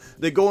direction.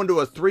 They go into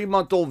a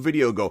 3-month-old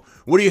video, go,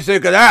 what do you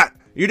think of that?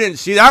 You didn't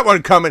see that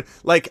one coming.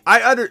 Like,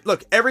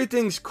 look,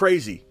 everything's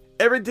crazy.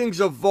 Everything's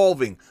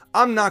evolving.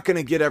 I'm not going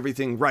to get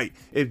everything right.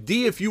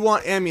 If you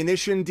want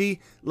ammunition, D,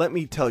 let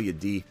me tell you,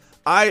 D.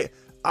 Let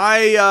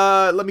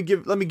me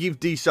give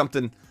D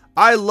something.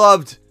 I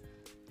loved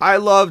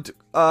Clyde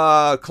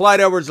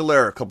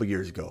Edwards-Helaire a couple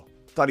years ago.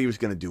 Thought he was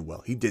going to do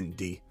well. He didn't,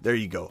 D. There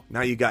you go.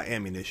 Now you got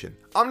ammunition.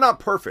 I'm not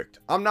perfect.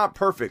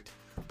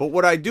 But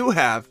what I do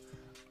have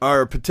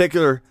are a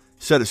particular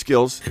set of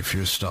skills. If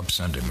you stop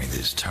sending me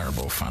these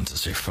terrible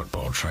fantasy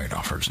football trade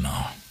offers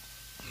now,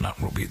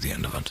 that will be the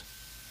end of it.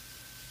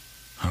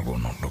 I will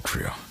not look for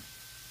you.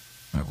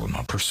 I will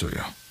not pursue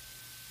you.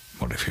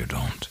 But if you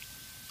don't,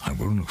 I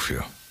will look for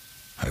you.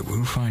 I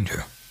will find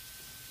you.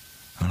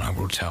 And I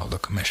will tell the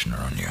commissioner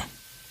on you.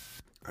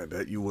 I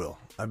bet you will.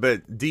 I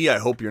bet, D, I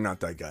hope you're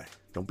not that guy.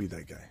 Don't be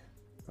that guy.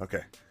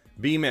 Okay.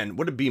 B-Man.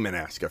 What did B-Man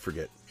ask? I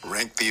forget.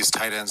 Rank these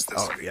tight ends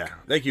this week. Oh, yeah.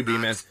 Thank you,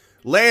 B-Man.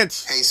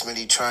 Lance. Hey,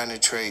 Smitty, trying to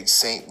trade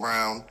St.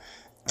 Brown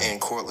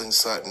and Cortland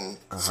Sutton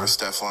for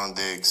Stephon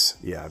Diggs.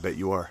 Yeah, I bet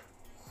you are.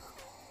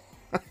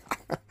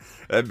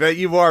 I bet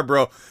you are,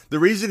 bro. The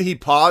reason he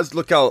paused,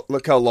 look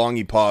how long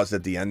he paused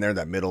at the end there,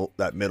 that middle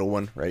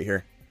one right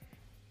here.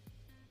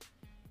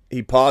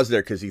 He paused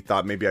there because he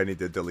thought maybe I need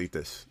to delete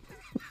this.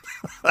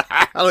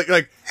 like,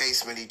 hey,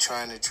 Smitty,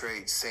 trying to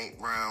trade St.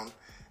 Brown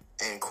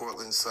and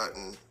Cortland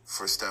Sutton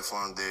for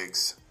Stephon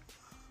Diggs.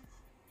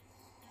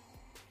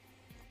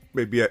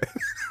 Maybe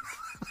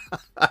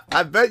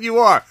I bet you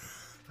are.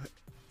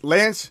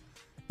 Lance,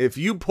 if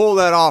you pull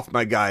that off,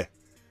 my guy,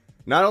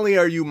 not only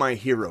are you my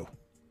hero,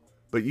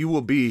 but you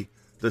will be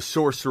the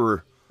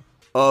sorcerer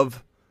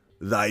of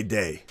thy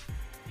day.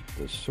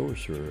 The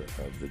sorcerer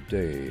of the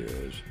day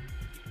is...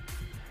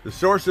 The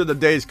sorcerer of the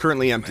day is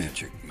currently empty.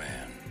 Magic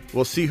Man.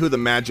 We'll see who the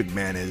magic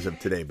man is of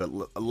today. But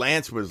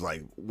Lance was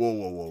like,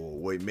 whoa,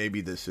 wait,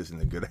 maybe this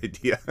isn't a good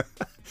idea.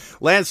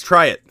 Lance,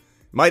 try it.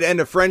 Might end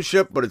a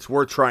friendship, but it's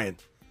worth trying.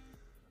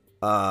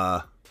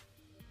 What's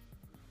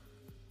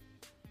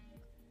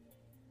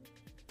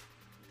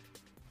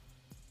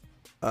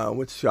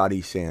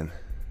Shadi saying?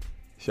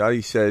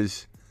 Shadi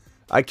says,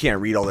 I can't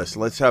read all this.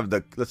 Let's have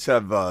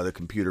the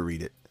computer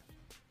read it.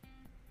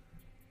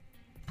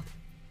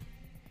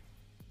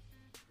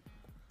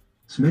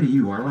 Smitty,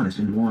 you are honest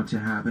and want to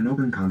have an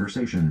open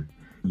conversation.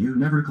 You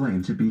never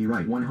claim to be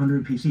right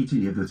 100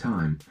 PCT of the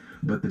time,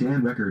 but the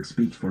damn record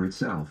speaks for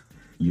itself.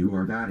 You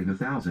are batting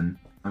 1,000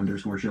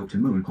 _show to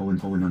moon :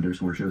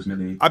 _shows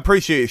minute. I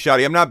appreciate you,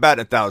 Shotty. I'm not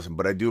batting 1,000,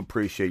 but I do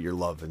appreciate your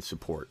love and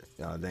support.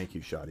 Thank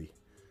you, Shotty.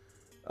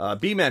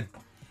 B-Man.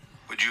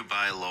 Would you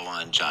buy low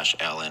on Josh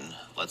Allen,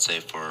 let's say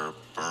for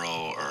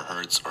Burrow or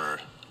Hurts, or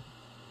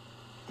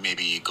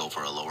maybe go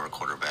for a lower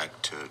quarterback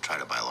to try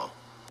to buy low?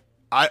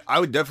 I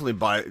would definitely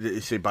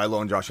buy low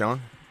on Josh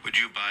Allen? Would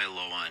you buy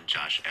low on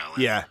Josh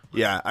Allen?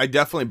 Yeah. I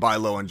definitely buy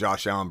low on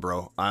Josh Allen,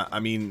 bro. I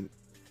mean,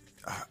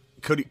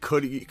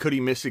 could he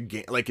miss a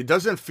game? Like, it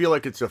doesn't feel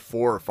like it's a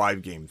 4 or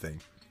 5 game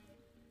thing.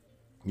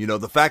 You know,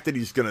 the fact that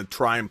he's gonna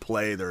try and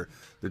play,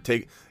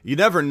 you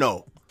never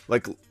know.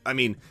 Like, I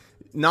mean,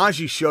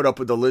 Najee showed up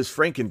with the Liz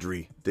Frank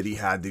injury that he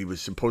had that he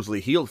was supposedly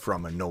healed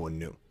from, and no one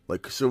knew.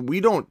 Like, so we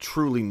don't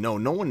truly know.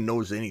 No one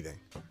knows anything.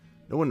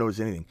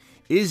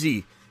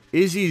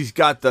 Izzy's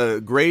got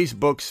the Gray's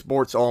Book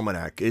Sports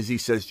Almanac. Izzy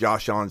says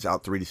Josh Allen's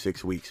out 3 to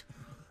 6 weeks.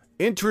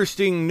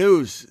 Interesting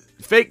news.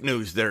 Fake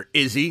news there,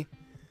 Izzy.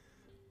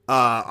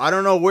 I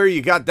don't know where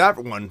you got that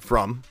one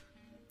from.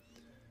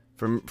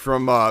 From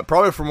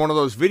probably from one of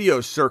those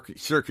videos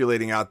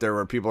circulating out there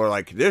where people are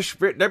like,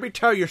 let me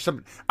tell you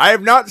something. I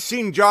have not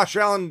seen Josh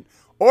Allen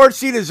or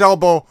seen his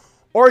elbow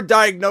or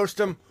diagnosed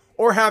him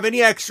or have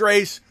any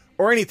x-rays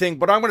or anything,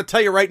 but I'm going to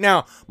tell you right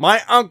now,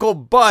 my Uncle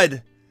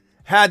Bud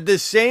had the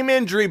same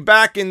injury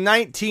back in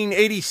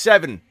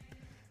 1987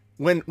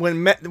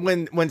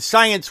 when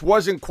science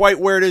wasn't quite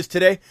where it is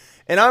today,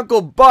 and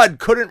Uncle Bud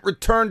couldn't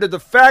return to the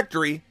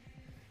factory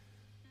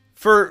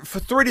for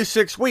 3 to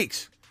 6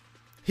 weeks.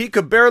 He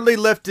could barely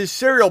lift his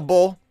cereal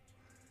bowl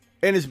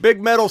and his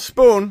big metal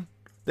spoon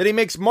that he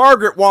makes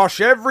Margaret wash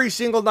every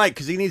single night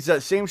because he needs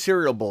that same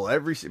cereal bowl.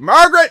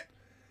 Margaret,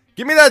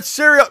 give me that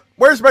cereal.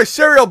 Where's my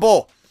cereal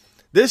bowl?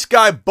 This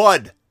guy,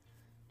 Bud,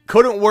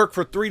 couldn't work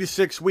for 3 to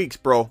 6 weeks,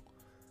 bro.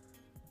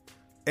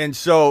 And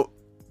so,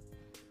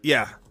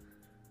 yeah.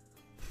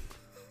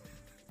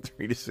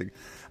 3 to 6.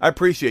 I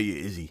appreciate you,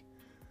 Izzy.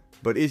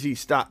 But Izzy,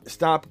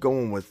 stop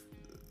going with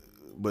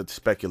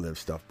speculative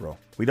stuff, bro.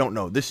 We don't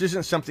know. This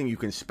isn't something you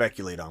can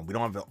speculate on. We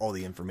don't have all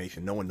the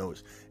information. No one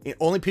knows.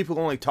 Only people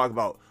only talk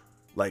about,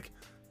 like,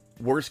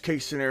 worst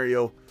case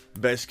scenario,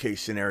 best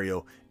case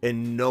scenario,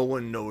 and no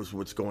one knows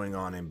what's going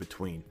on in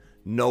between.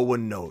 No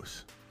one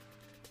knows.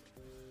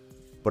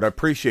 But I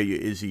appreciate you,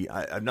 Izzy.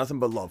 I have nothing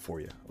but love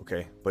for you,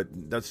 okay? But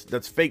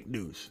that's fake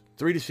news.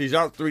 He's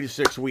out 3 to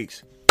 6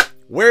 weeks.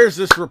 Where's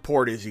this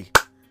report, Izzy?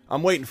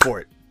 I'm waiting for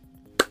it.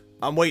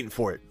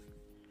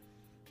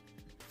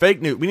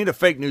 Fake news. We need a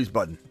fake news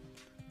button.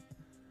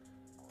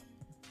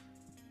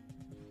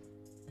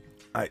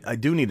 I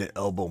do need an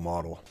elbow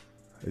model.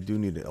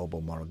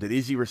 Did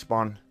Izzy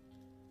respond?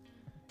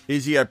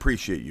 Izzy, I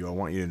appreciate you. I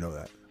want you to know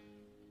that.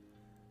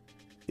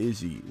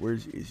 Izzy,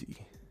 where's Izzy?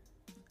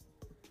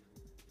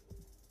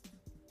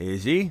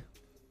 Izzy?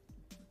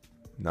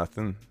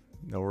 Nothing.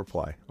 No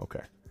reply.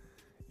 Okay.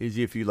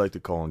 Izzy, if you'd like to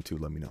call in too,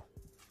 let me know.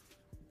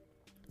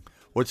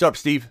 What's up,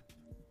 Steve?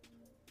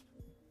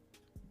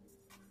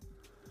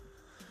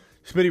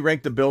 Smitty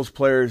rank the Bills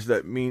players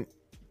that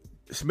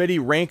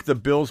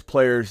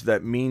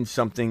mean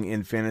something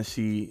in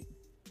fantasy.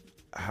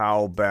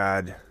 How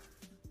bad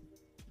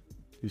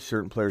do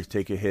certain players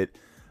take a hit?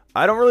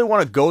 I don't really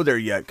want to go there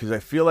yet because I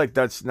feel like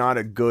that's not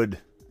a good.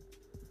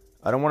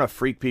 I don't want to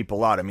freak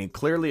people out. I mean,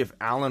 clearly, if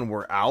Allen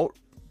were out,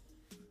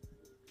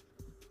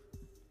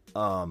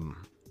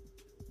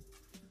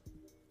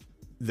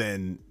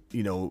 then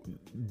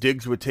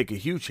Diggs would take a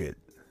huge hit.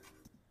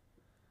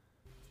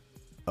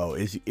 Oh,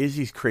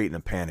 Izzy's creating a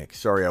panic.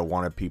 Sorry, I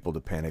wanted people to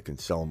panic and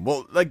sell him.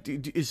 Well, like,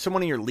 is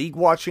someone in your league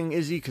watching,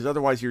 Izzy? Because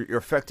otherwise you're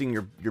affecting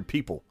your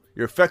people.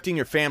 You're affecting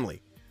your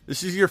family.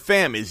 This is your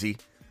fam, Izzy.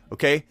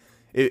 Okay?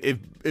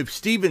 If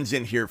Steven's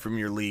in here from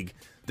your league,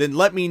 then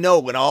let me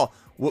know and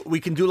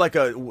we can do like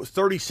a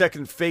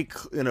 30-second fake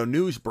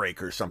news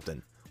break or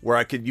something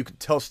where you could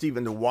tell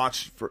Steven to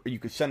watch you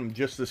could send him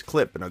just this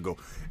clip and I'll go,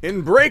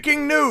 in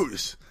breaking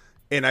news,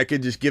 and I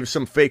could just give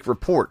some fake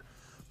report.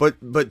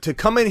 But to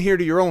come in here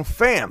to your own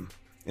fam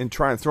and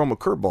try and throw him a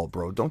curveball,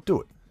 bro, don't do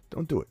it.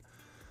 Don't do it.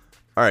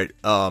 All right,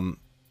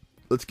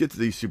 let's get to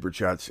these super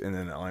chats and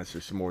then I'll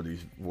answer some more of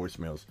these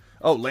voicemails.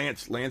 Oh,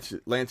 Lance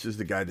is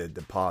the guy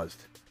that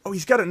paused. Oh,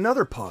 he's got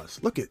another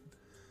pause. Look at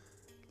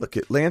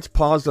Lance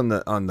paused on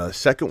the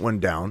second one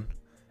down,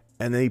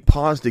 and then he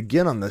paused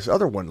again on this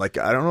other one. Like,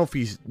 I don't know if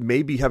he's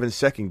maybe having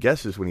second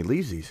guesses when he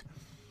leaves these.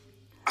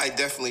 I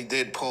definitely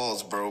did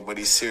pause, bro, but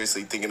he's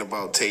seriously thinking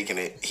about taking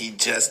it. He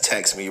just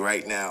texted me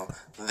right now.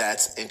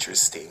 That's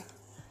interesting.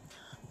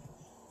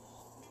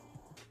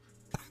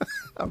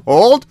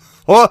 Hold.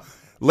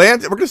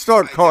 Lance, we're going to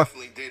start calling. I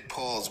definitely did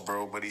pause,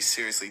 bro, but he's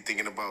seriously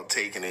thinking about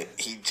taking it.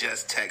 He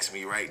just texted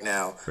me right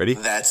now. Ready?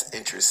 That's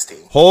interesting.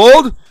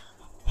 Hold.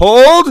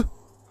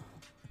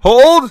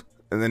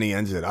 And then he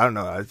ends it. I don't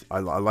know. I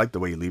like the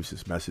way he leaves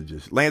his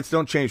messages. Lance,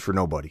 don't change for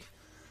nobody.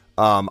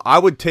 I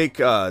would take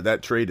that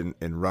trade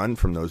and run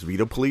from those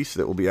veto police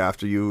that will be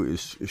after you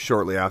is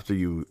shortly after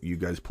you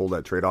guys pull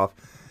that trade off.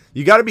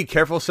 You got to be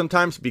careful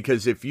sometimes,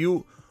 because if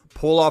you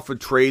pull off a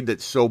trade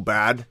that's so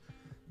bad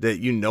that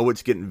you know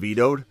it's getting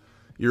vetoed,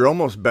 you're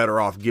almost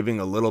better off giving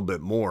a little bit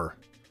more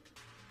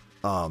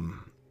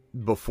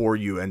before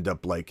you end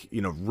up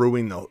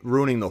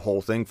ruining the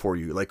whole thing for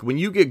you. Like when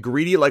you get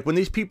greedy, like when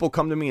these people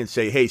come to me and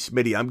say, "Hey,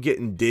 Smitty, I'm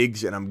getting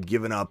Diggs and I'm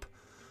giving up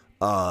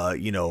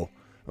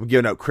I'm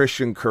giving up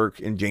Christian Kirk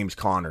and James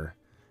Conner."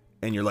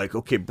 And you're like,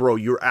 "Okay, bro,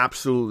 you're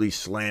absolutely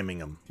slamming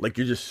them. Like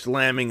you're just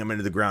slamming them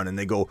into the ground." And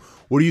they go,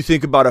 "What do you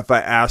think about if I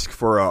ask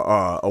for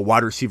a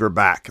wide receiver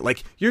back?"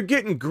 Like you're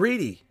getting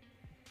greedy.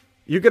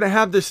 You're going to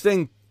have this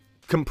thing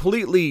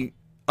completely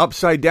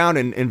upside down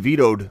and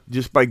vetoed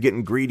just by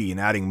getting greedy and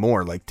adding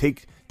more. Like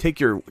take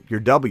your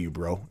W,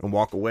 bro, and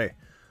walk away.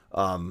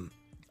 I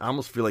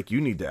almost feel like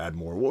you need to add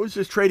more. What was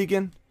this trade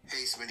again?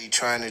 Hey, Smitty,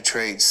 trying to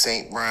trade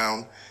St.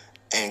 Brown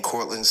and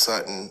Cortland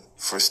Sutton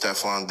for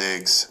Stephon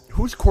Diggs.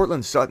 Who's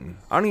Cortland Sutton?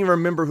 I don't even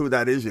remember who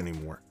that is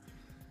anymore.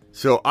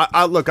 So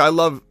I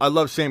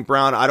love St.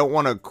 Brown. I don't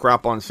want to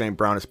crap on St.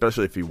 Brown,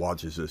 especially if he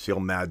watches this. He'll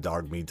mad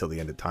dog me till the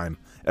end of time.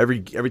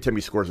 Every time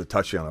he scores a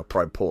touchdown, I'll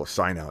probably pull a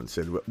sign out and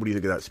say, "What do you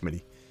think of that,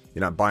 Smitty?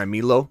 You're not buying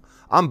me low?"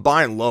 I'm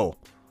buying low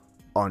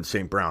on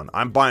St. Brown.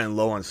 I'm buying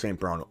low on St.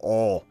 Brown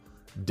all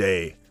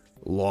day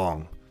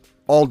long.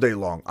 All day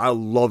long. I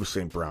love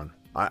St. Brown.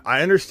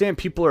 I understand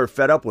people are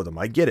fed up with him.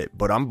 I get it,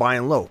 but I'm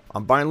buying low.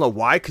 I'm buying low.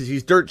 Why? Because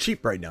he's dirt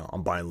cheap right now.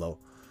 I'm buying low.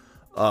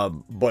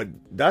 But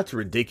that's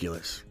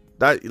ridiculous.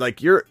 That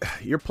you're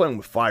playing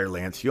with fire,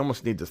 Lance. You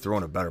almost need to throw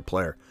in a better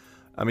player.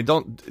 I mean,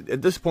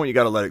 at this point you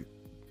got to let it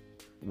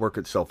work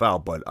itself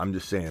out. But I'm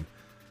just saying.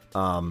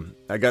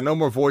 I got no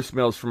more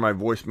voicemails from my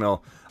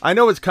voicemail. I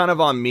know it's kind of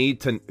on me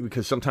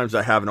because sometimes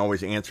I haven't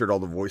always answered all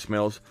the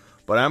voicemails,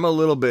 but I'm a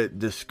little bit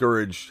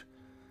discouraged.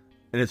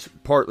 And it's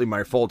partly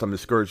my fault. I'm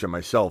discouraged at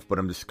myself, but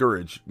I'm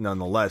discouraged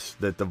nonetheless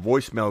that the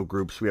voicemail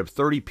groups, we have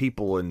 30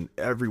 people in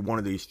every one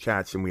of these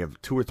chats and we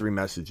have 2 or 3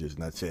 messages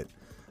and that's it.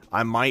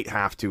 I might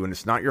have to, and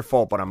it's not your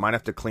fault, but I might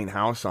have to clean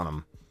house on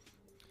them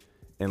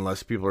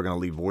unless people are going to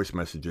leave voice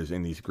messages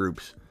in these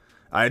groups.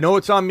 I know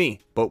it's on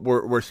me, but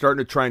we're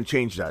starting to try and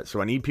change that.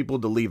 So I need people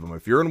to leave them.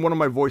 If you're in one of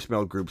my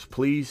voicemail groups,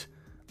 please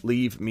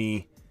leave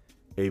me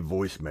a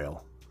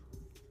voicemail.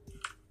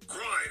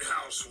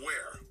 Grindhouse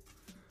wear.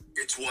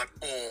 It's what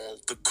all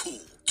the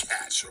cool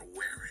cats are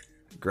wearing.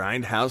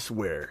 Grindhouse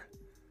wear.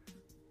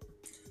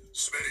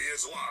 Smitty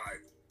is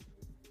live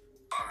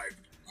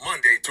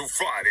Monday through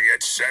Friday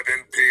at 7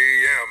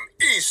 p.m.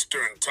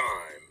 Eastern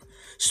Time.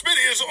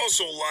 Smitty is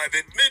also live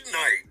at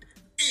midnight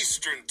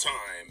Eastern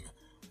Time.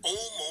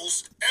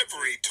 Almost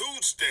every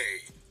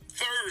Tuesday,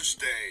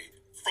 Thursday,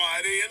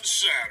 Friday, and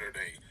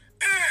Saturday.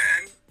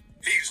 And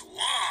he's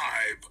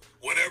live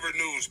whenever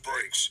news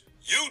breaks.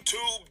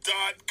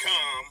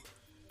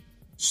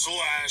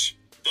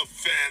 YouTube.com/The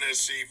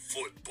Fantasy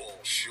Football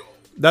Show.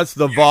 That's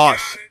the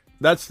Voss.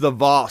 That's the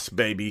Voss,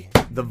 baby.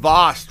 The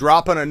Voss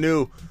dropping a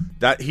new.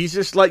 That he's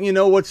just letting you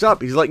know what's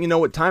up. He's letting you know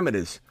what time it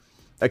is.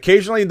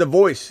 Occasionally, the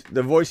voice,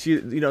 the voice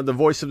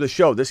of the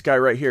show. This guy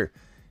right here,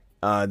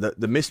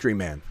 the mystery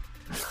man.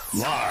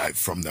 Live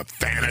from the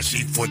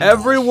Fantasy Football.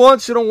 Every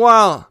once in a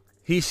while,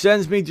 he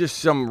sends me just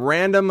some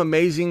random,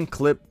 amazing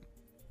clip.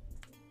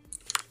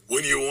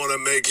 When you want to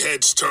make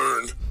heads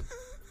turn,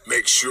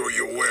 make sure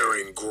you're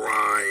wearing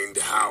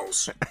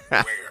Grindhouse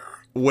wear.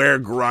 Wear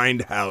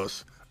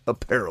Grindhouse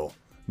apparel.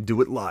 Do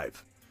it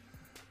live.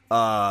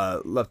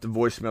 Left a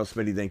voicemail,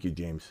 Smitty. Thank you,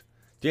 James.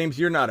 James,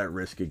 you're not at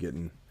risk of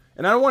getting...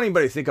 And I don't want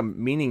anybody to think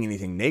I'm meaning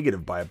anything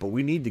negative by it, but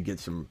we need to get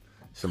some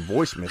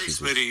voice messages.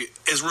 Hey, Smitty,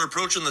 as we're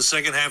approaching the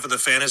second half of the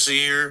fantasy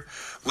year,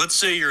 let's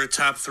say you're a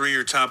top 3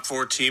 or top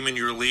 4 team in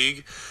your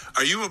league.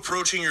 Are you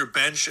approaching your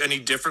bench any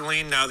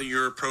differently now that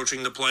you're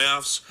approaching the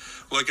playoffs?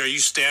 Like, are you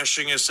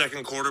stashing a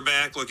second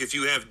quarterback? Like, if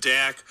you have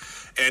Dak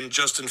and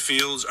Justin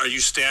Fields, are you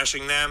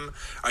stashing them?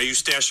 Are you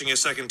stashing a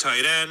second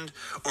tight end?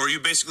 Or are you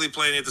basically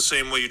playing it the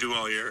same way you do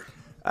all year?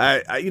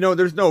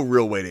 There's no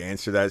real way to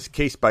answer that. It's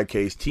case by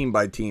case, team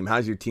by team.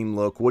 How's your team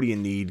look? What do you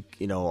need?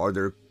 Are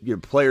there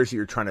players that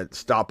you're trying to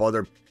stop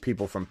other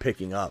people from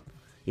picking up?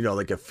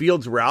 Like if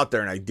Fields were out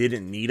there and I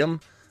didn't need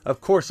him,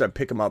 of course I'd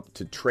pick him up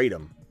to trade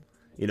him.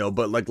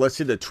 But like let's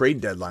say the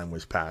trade deadline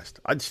was passed,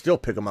 I'd still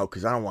pick him up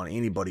because I don't want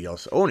anybody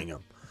else owning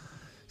him.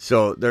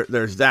 So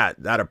there's that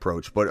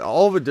approach. But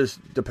all of it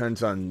just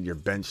depends on your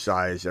bench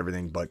size,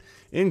 everything. But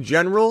in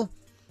general,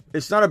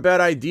 it's not a bad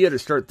idea to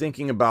start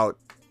thinking about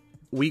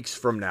weeks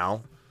from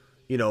now,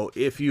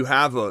 if you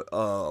have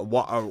a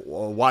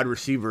wide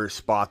receiver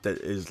spot that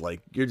is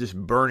like you're just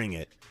burning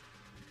it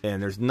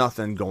and there's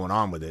nothing going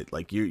on with it,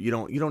 like you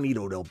don't need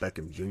Odell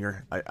Beckham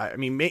Jr. I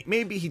mean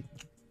maybe he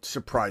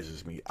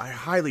surprises me. I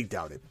highly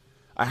doubt it.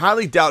 I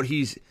highly doubt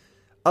he's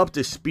up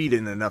to speed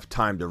in enough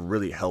time to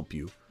really help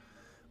you.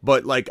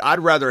 But like I'd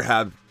rather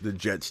have the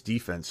Jets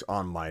defense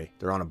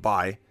they're on a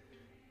bye.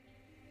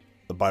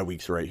 The bye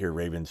weeks right here,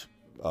 Ravens,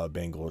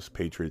 Bengals,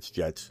 Patriots,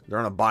 Jets. They're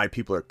on a bye.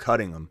 People are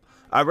cutting them.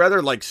 I'd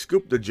rather like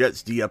scoop the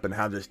Jets D up and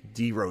have this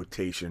D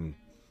rotation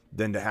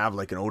than to have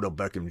like an Odell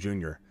Beckham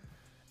Jr.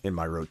 in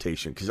my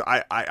rotation. Because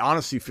I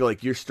honestly feel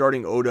like you're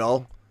starting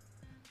Odell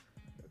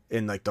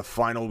in like the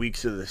final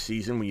weeks of the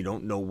season when you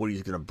don't know what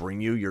he's going to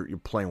bring you, you're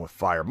playing with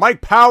fire. Mike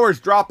Powers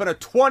dropping a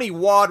 20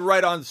 wad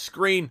right on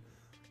screen.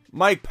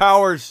 Mike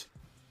Powers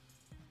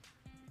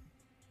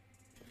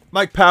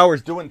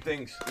doing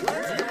things.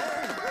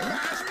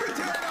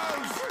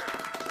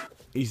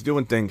 He's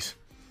doing things.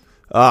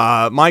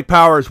 Mike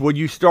Powers, would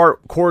you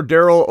start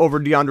Cordero over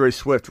DeAndre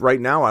Swift?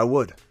 Right now, I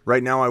would.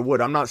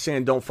 I'm not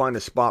saying don't find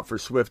a spot for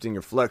Swift in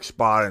your flex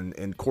spot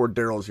and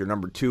Cordero's your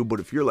number 2,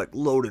 but if you're like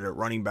loaded at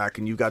running back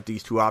and you got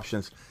these two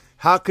options,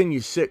 how can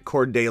you sit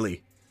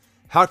Cordaly?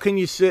 How can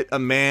you sit a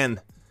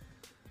man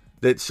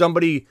that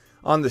somebody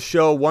on the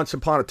show once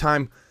upon a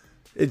time,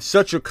 it's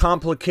such a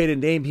complicated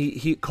name,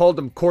 he called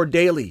him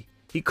Cordaly.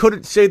 He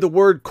couldn't say the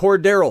word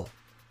Cordero.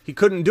 He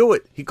couldn't do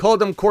it. He called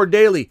him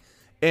Cordaly.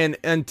 And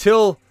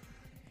until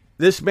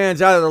this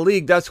man's out of the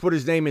league, that's what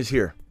his name is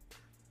here.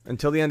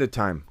 Until the end of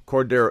time.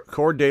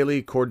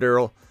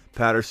 Cordero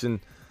Patterson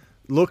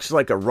looks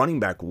like a running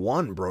back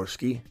 1,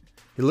 broski.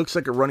 He looks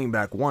like a running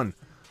back 1.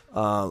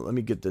 Let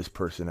me get this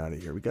person out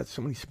of here. We got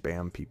so many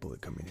spam people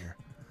that come in here.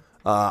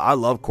 I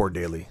love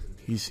Cordaly.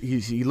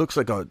 He looks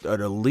like an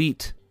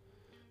elite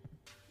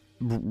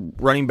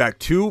running back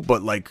 2,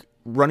 but like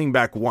running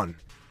back 1,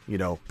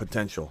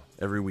 potential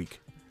every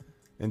week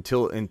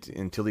until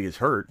he gets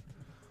hurt.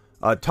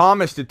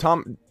 Thomas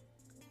dropped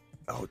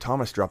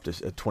a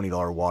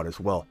 $20 wad as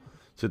well.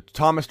 So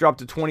Thomas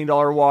dropped a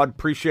 $20 wad.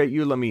 Appreciate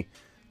you. Let me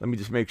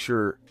just make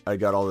sure I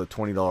got all the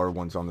 $20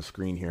 ones on the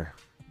screen here.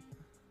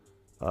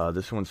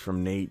 This one's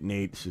from Nate.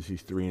 Nate says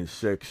he's 3 and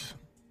 6.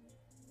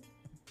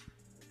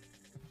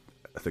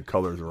 The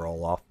colors are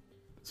all off,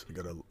 so I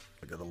gotta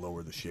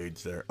lower the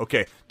shades there.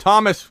 Okay,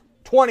 Thomas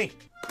 20.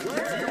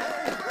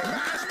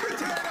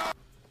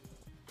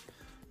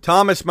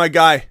 Thomas, my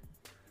guy.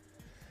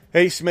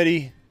 Hey,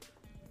 Smitty.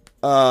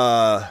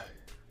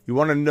 You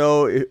want to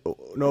know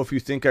if you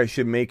think I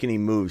should make any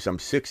moves? I'm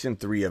 6 and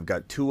 3. I've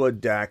got Tua,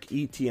 Dak,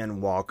 ETN,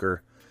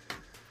 Walker.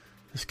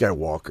 This guy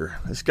Walker.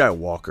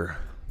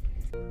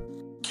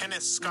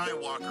 Kenneth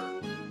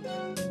Skywalker.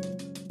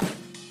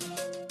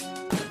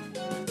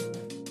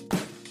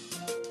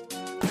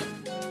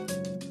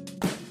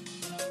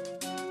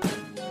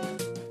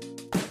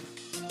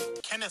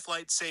 Kenneth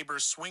Lightsaber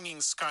Swinging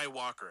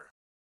Skywalker.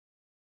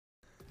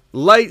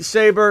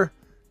 Lightsaber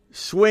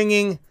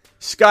swinging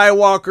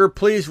Skywalker,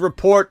 please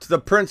report to the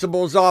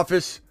principal's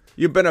office.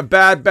 You've been a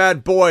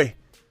bad boy,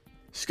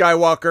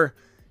 Skywalker.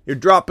 You're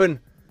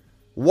dropping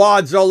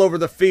wads all over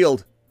the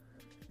field.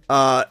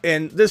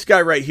 And this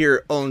guy right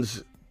here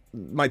owns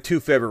my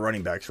 2 favorite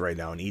running backs right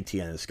now, in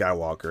ETN and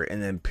Skywalker.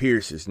 And then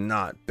Pierce is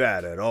not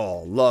bad at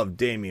all. Love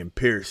Damian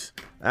Pierce.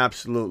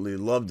 Absolutely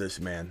love this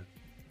man.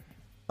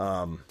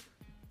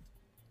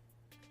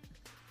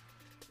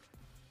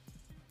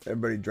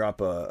 Everybody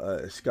drop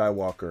a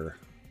Skywalker.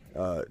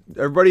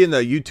 Everybody in the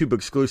YouTube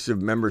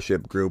exclusive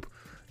membership group,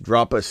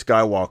 drop a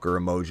Skywalker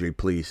emoji,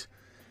 please.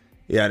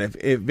 Yeah, and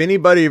if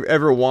anybody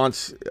ever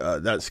wants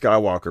that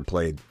Skywalker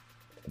played,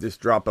 just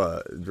drop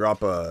a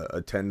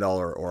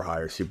 $10 or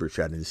higher super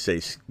chat and say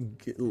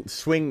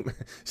swing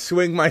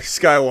my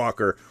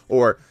Skywalker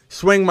or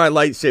swing my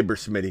lightsaber,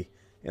 Smitty,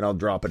 and I'll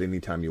drop it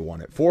anytime you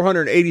want it.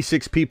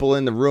 486 people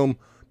in the room.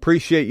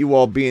 Appreciate you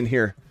all being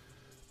here.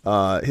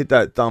 Hit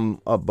that thumb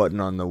up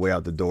button on the way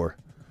out the door.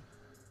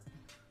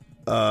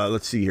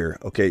 Let's see here.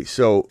 Okay,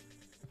 so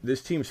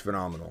this team's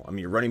phenomenal. I mean,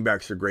 your running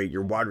backs are great.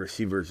 Your wide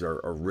receivers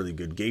are really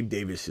good. Gabe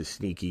Davis is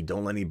sneaky.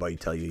 Don't let anybody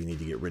tell you need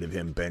to get rid of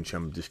him, bench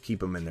him. Just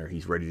keep him in there.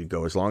 He's ready to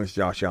go. As long as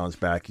Josh Allen's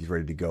back, he's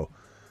ready to go.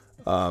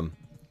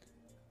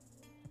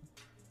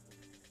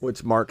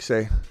 What's Mark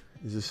say?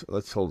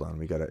 Let's hold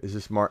on.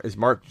 Is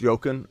Mark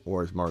joking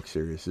or is Mark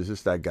serious? Is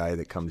this that guy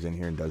that comes in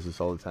here and does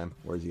this all the time?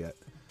 Where's he at?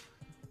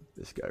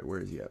 This guy, where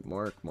is he at?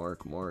 Mark.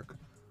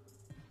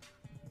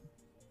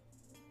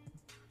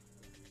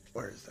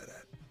 Where is that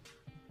at?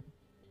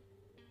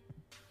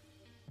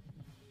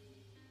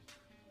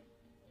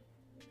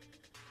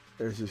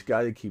 There's this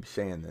guy that keeps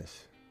saying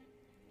this.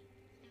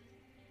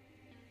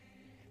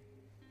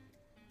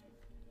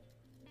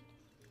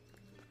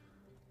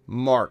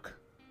 Mark,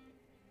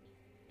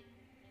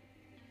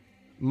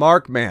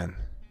 man.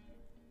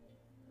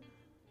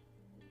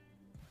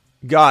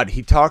 God,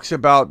 he talks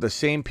about the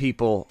same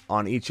people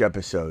on each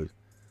episode.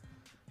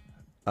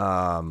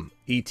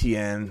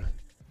 ETN,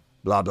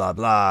 blah, blah,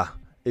 blah.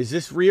 Is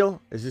this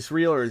real?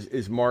 Or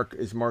is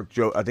Mark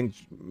joke? I think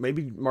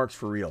maybe Mark's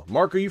for real.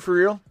 Mark, are you for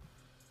real?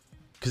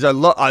 Because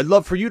I'd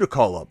love for you to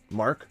call up,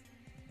 Mark.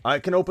 I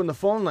can open the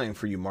phone line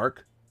for you,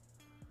 Mark.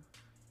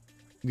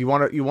 You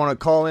want to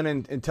call in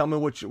and tell me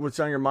what's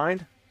on your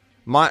mind?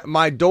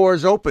 My door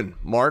is open,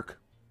 Mark.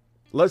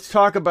 Let's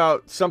talk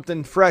about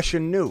something fresh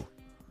and new.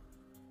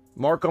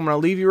 Mark, I'm going to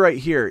leave you right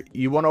here.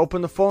 You want to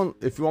open the phone?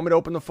 If you want me to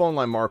open the phone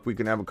line, Mark, we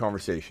can have a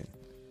conversation.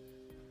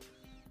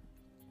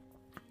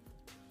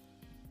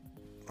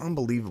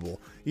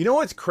 Unbelievable. You know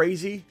what's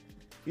crazy?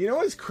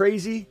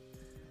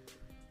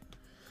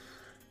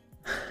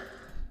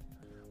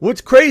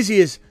 What's crazy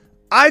is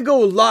I go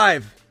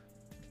live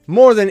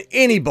more than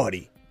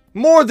anybody.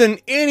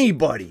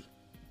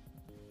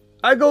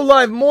 I go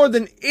live more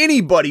than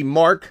anybody,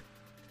 Mark.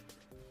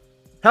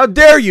 How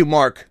dare you,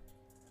 Mark?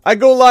 I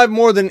go live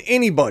more than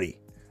anybody.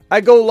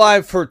 I go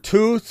live for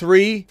 2,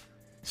 3.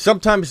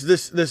 Sometimes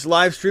this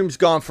live stream's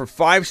gone for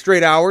 5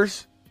 straight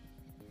hours.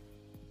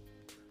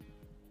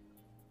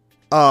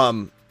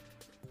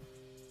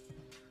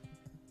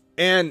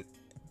 And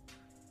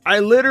I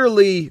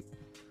literally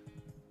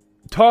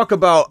talk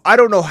about, I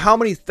don't know how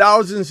many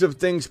thousands of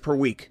things per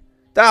week.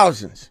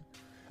 Thousands.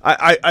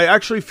 I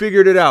actually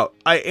figured it out.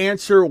 I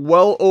answer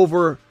well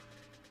over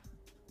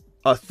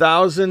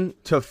 1,000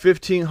 to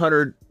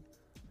 1,500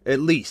 at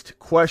least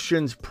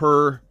questions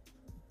per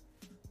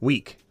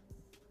week.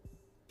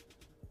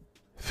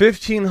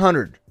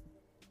 1,500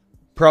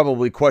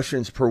 probably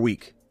questions per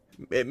week.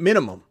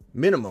 Minimum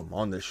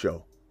on this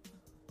show.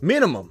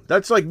 Minimum.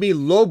 That's like me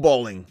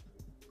lowballing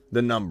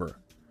the number.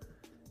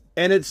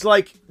 And it's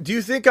like, do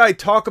you think I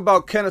talk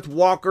about Kenneth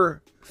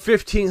Walker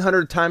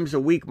 1,500 times a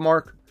week,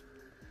 Mark?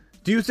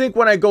 Do you think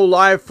when I go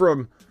live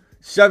from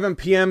 7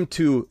 p.m.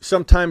 to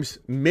sometimes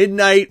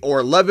midnight or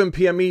 11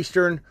 p.m.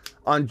 Eastern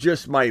on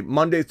just my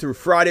Monday through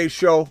Friday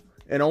show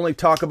and only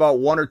talk about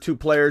 1 or 2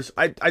 players?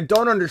 I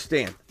don't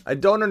understand. I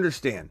don't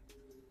understand.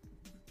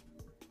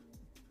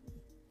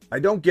 I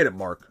don't get it,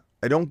 Mark.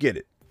 I don't get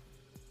it.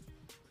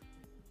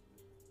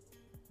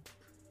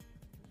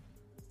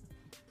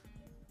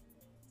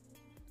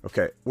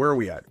 Okay, where are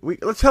we at?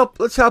 Let's help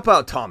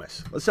out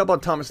Thomas. Let's help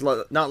out Thomas.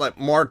 Not let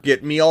Mark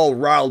get me all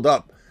riled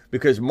up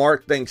because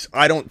Mark thinks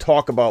I don't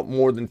talk about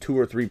more than 2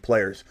 or 3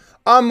 players.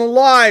 I'm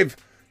live.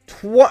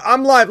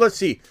 Let's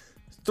see,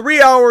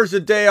 3 hours a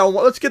day.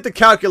 Let's get the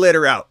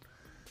calculator out.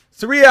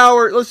 3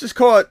 hours. Let's just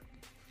call it.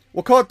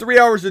 We'll call it 3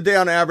 hours a day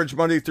on average,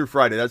 Monday through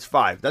Friday. That's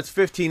 5. That's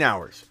 15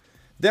 hours.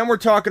 Then we're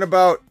talking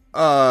about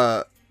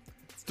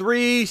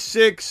 3,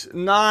 6,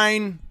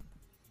 9.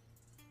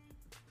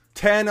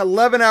 10,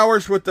 11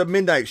 hours with the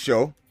midnight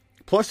show,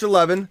 plus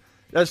 11.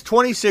 That's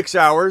 26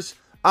 hours.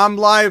 I'm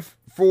live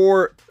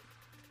for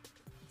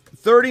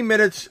 30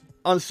 minutes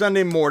on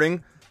Sunday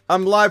morning.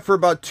 I'm live for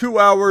about 2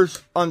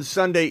 hours on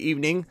Sunday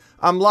evening.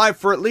 I'm live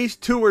for at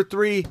least 2 or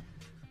 3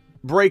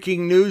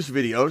 breaking news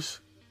videos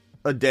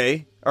a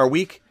day or a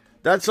week.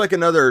 That's like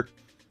another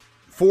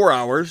 4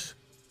 hours.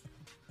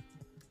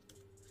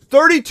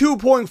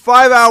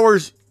 32.5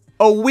 hours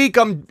a week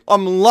I'm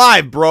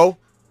live, bro.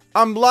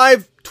 I'm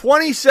live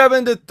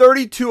 27 to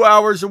 32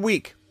 hours a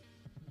week,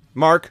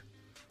 Mark.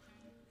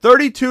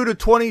 27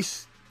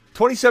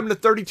 to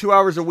 32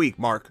 hours a week,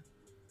 Mark.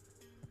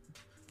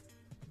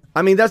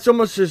 I mean, that's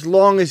almost as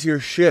long as your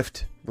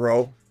shift,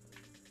 bro.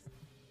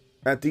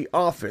 At the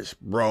office,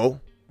 bro.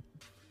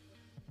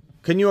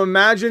 Can you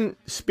imagine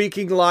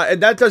speaking live?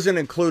 And that doesn't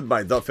include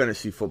my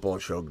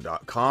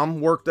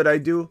thefantasyfootballshow.com work that I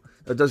do.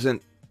 That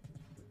doesn't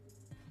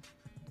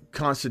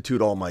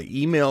constitute all my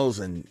emails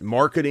and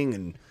marketing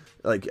and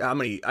like how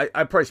many, I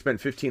probably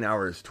spend 15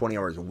 hours, 20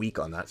 hours a week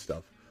on that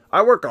stuff.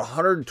 I work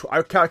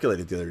I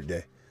calculated the other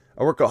day.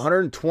 I work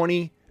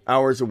 120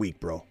 hours a week,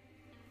 bro.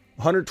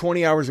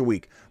 120 hours a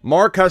week.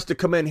 Mark has to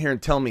come in here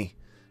and tell me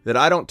that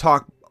I don't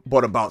talk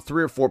but about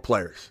 3 or 4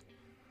 players.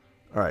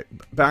 All right,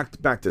 back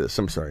to this.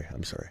 I'm sorry.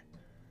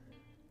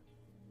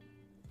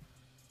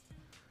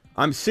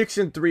 I'm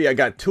 6-3. I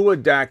got Tua,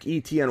 Dak,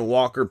 ETN,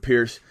 Walker,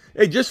 Pierce.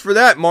 Hey, just for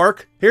that,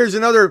 Mark, here's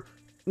another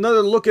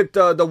look at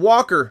the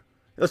Walker.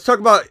 Let's talk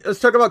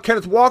about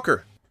Kenneth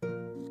Walker.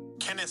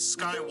 Kenneth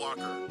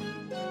Skywalker.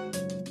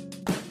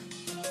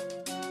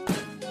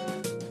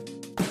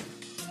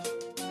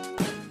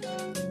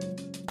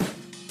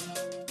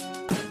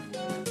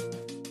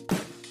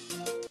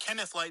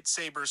 Kenneth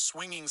lightsaber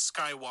swinging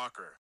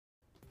Skywalker.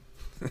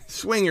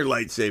 Swing your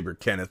lightsaber,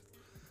 Kenneth.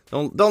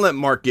 Don't let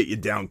Mark get you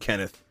down,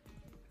 Kenneth.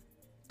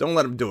 Don't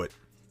let him do it.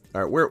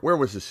 All right, where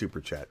was the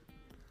super chat?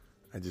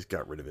 I just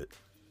got rid of it.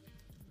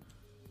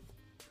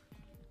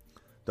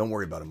 Don't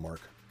worry about him,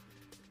 Mark.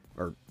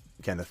 Or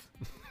Kenneth.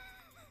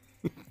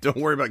 Don't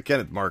worry about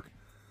Kenneth, Mark.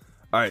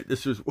 All right,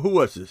 who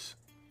was this?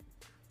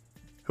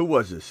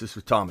 This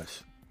was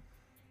Thomas.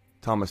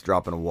 Thomas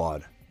dropping a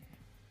wad.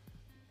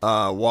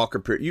 Walker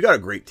Pierce. You got a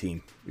great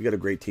team.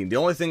 The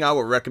only thing I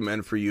would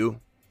recommend for you,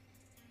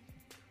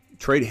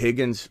 trade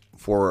Higgins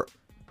for...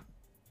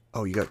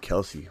 Oh, you got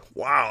Kelsey.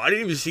 Wow, I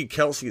didn't even see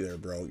Kelsey there,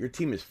 bro. Your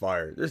team is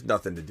fired. There's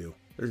nothing to do.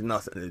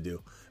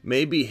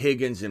 Maybe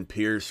Higgins and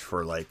Pierce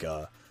for like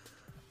a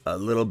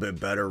little bit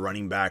better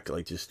running back.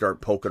 Like just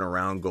start poking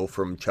around, go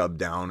from Chubb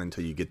down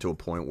until you get to a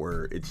point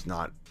where it's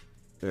not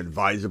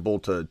advisable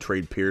to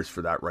trade Pierce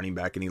for that running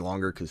back any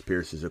longer because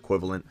Pierce is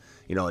equivalent.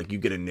 You know, like you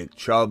get a Nick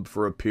Chubb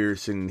for a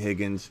Pierce and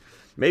Higgins.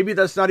 Maybe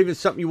that's not even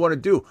something you want to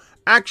do.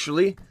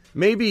 Actually,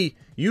 maybe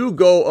you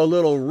go a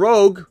little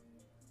rogue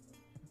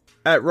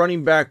at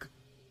running back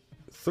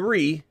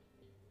 3,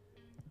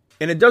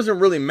 and it doesn't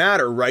really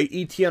matter, right?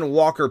 ETN,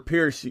 Walker,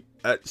 Pierce,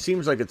 it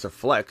seems like it's a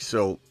flex,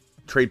 so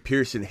trade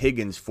Pierce and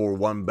Higgins for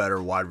one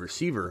better wide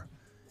receiver,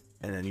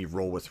 and then you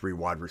roll with 3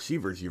 wide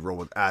receivers. You roll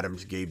with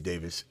Adams, Gabe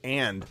Davis,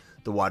 and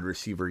the wide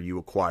receiver you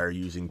acquire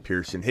using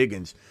Pierce and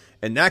Higgins,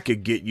 and that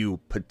could get you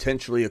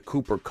potentially a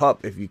Cooper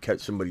Kupp if you catch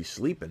somebody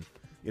sleeping.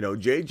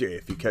 JJ,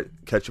 if you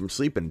catch him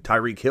sleeping,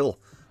 Tyreek Hill,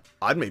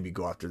 I'd maybe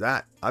go after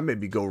that. I'd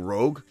maybe go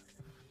rogue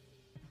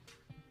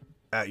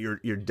at your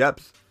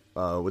depth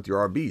with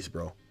your RBs,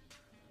 bro.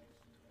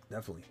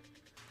 Definitely.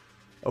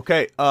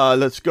 Okay,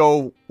 let's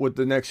go with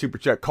the next super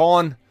chat.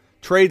 Colin,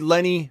 trade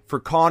Lenny for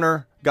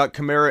Connor, got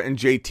Kamara and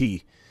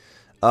JT.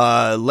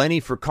 Lenny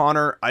for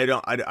Connor, I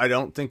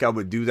don't think I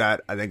would do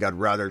that. I think I'd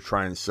rather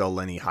try and sell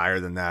Lenny higher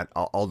than that,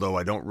 although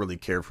I don't really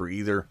care for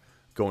either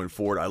going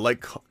forward. I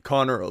like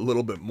Connor a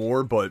little bit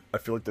more, but I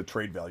feel like the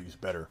trade value is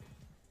better.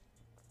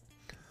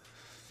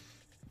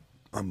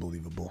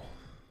 Unbelievable.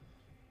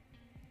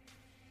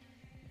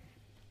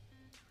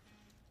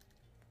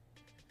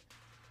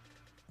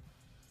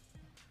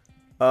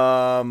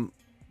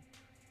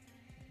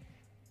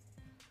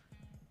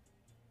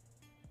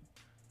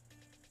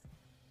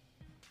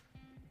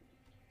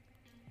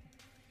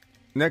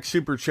 Next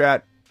super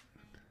chat.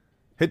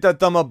 Hit that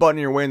thumb up button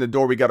on your way in the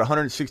door. We got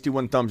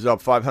 161 thumbs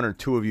up,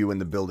 502 of you in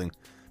the building.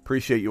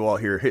 Appreciate you all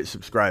here. Hit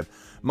subscribe.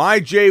 My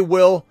J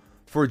Will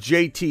for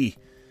JT.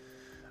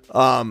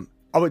 I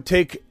would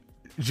take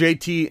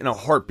JT in a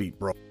heartbeat,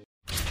 bro.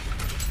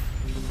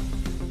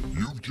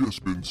 You've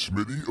just been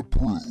Smitty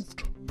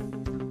approved.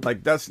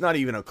 Like, that's not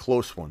even a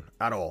close one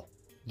at all.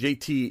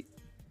 JT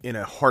in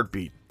a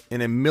heartbeat.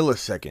 In a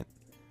millisecond.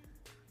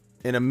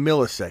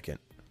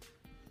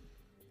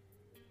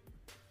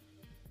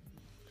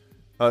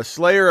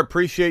 Slayer,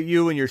 appreciate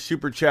you and your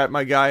super chat,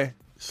 my guy.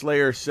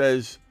 Slayer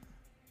says...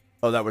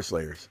 Oh, that was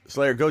Slayer's.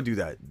 Slayer, go do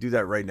that. Do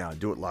that right now.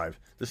 Do it live.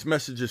 This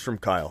message is from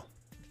Kyle.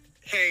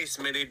 Hey,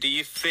 Smitty, do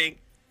you think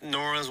New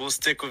Orleans will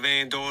stick with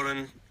Van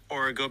Dorn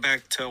or go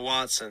back to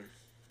Watson?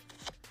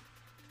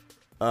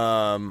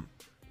 Hey,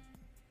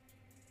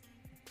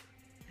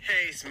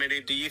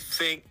 Smitty, do you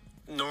think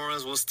New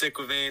Orleans will stick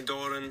with Van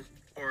Dorn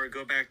or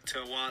go back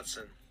to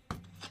Watson?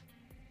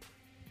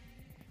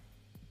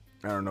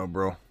 I don't know,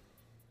 bro.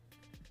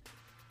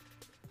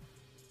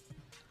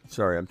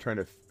 Sorry, I'm trying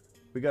to...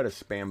 We got a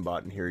spam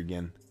bot in here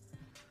again.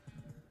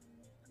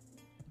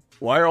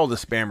 Why are all the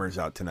spammers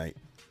out tonight?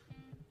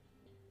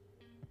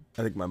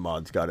 I think my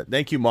mods got it.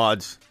 Thank you,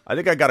 mods. I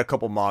think I got a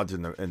couple mods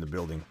in the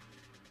building.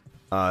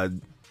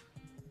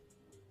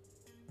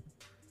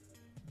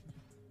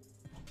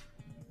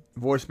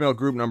 Voicemail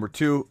group number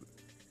 2.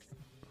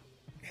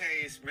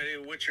 Hey,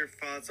 Smitty, what's your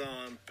thoughts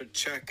on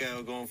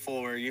Pacheco going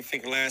forward? You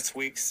think last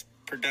week's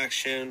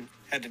production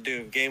had to do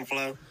with game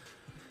flow?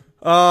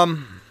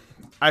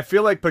 I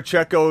feel like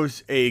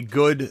Pacheco's a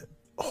good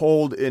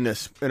hold in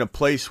a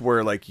place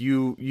where like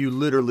you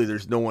literally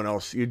there's no one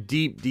else. You're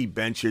deep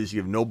benches.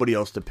 You have nobody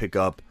else to pick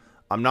up.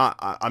 I'm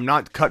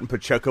not cutting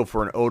Pacheco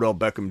for an Odell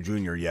Beckham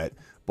Jr. yet.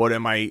 But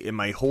am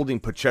I holding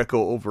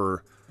Pacheco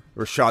over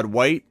Rashad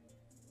White?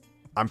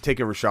 I'm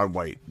taking Rashad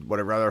White. Would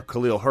I rather have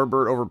Khalil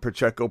Herbert over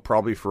Pacheco?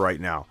 Probably for right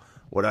now.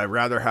 Would I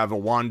rather have a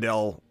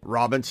Wan'Dale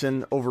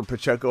Robinson over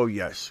Pacheco?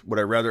 Yes. Would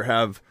I rather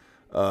have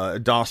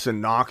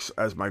Dawson Knox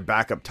as my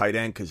backup tight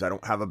end because I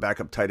don't have a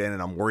backup tight end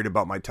and I'm worried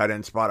about my tight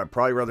end spot? I'd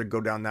probably rather go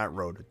down that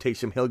road.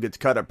 Taysom Hill gets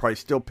cut. I'd probably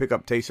still pick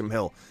up Taysom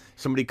Hill.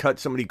 Somebody cut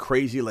somebody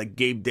crazy like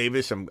Gabe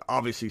Davis. I'm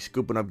obviously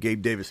scooping up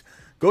Gabe Davis.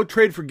 Go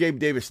trade for Gabe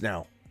Davis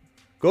now.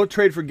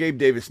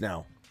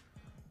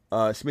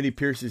 Smitty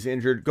Pierce is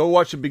injured. Go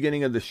watch the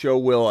beginning of the show,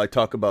 Will. I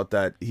talk about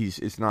that.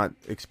 It's not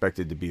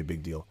expected to be a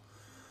big deal.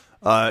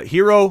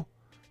 Hero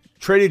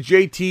traded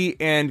JT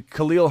and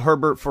Khalil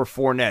Herbert for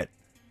Fournette.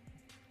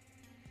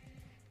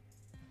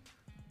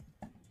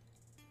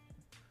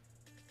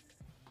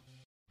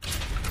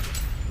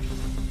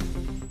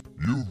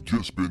 You've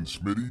just been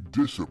Smitty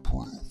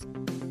disapproved.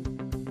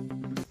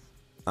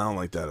 I don't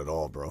like that at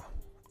all, bro.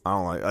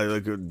 I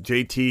like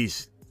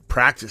JT's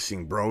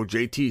practicing, bro.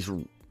 JT's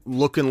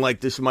looking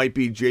like this might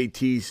be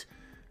JT's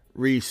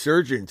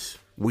resurgence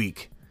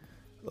week.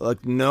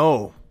 Like,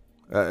 no,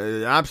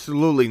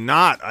 absolutely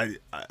not.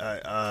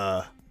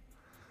 I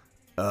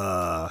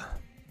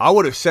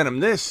would have sent him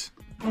this.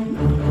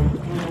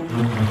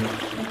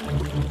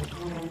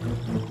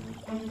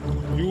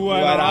 You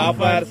are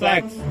offer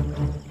sex.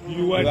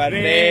 You are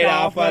made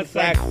offer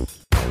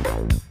sex.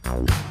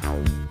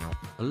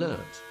 Alert.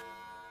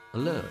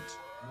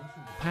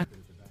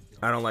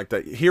 I don't like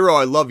that. Hero,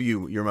 I love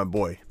you. You're my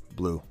boy,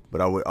 Blue. But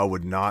I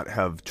would not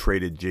have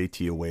traded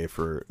JT away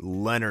for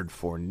Leonard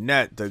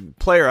Fournette, the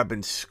player I've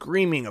been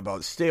screaming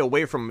about. Stay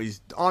away from him.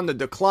 He's on the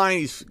decline.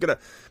 He's going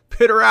to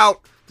pitter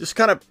out. Just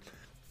kind of,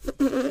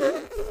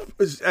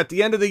 at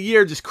the end of the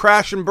year, just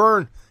crash and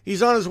burn.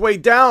 He's on his way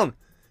down.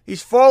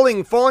 He's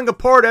falling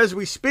apart as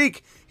we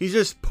speak. He's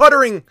just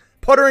puttering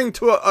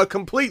to a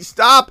complete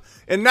stop.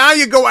 And now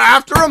you go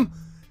after him?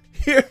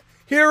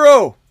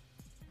 Hero.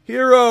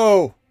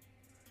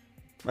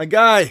 My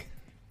guy.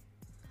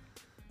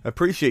 I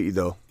appreciate you,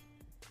 though.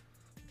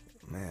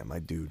 Man, my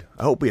dude.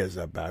 I hope he has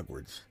that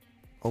backwards.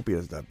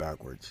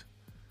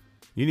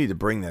 You need to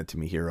bring that to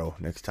me, Hero,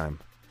 next time.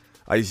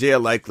 Isaiah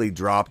likely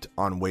dropped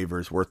on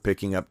waivers, worth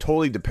picking up.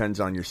 Totally depends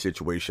on your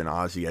situation,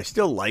 Ozzy. I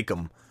still like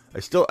him.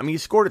 He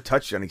scored a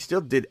touchdown. He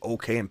still did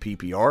okay in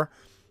PPR.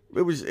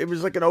 it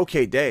was like an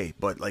okay day,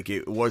 but like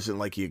it wasn't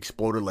like he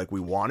exploded like we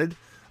wanted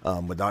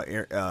without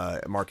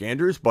Mark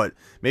Andrews. But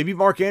maybe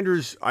Mark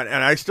Andrews, and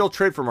I still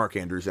trade for Mark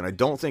Andrews, and I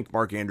don't think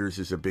Mark Andrews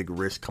is a big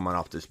risk coming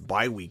off this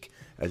bye week.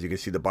 As you can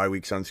see, the bye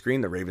week's on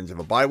screen. The Ravens have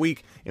a bye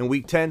week in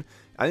week 10.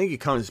 I think he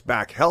comes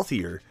back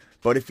healthier,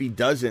 but if he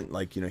doesn't,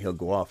 like, he'll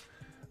go off.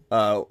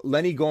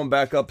 Lenny going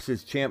back up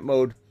says champ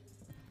mode.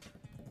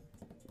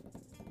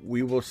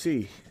 We will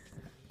see.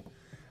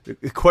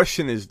 The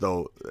question is,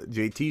 though,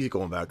 JT's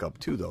going back up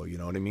too, though. You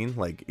know what I mean?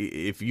 Like,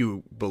 if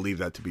you believe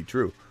that to be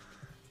true.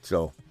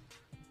 So,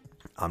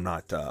 I'm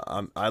not.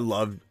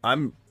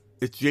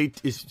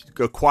 It's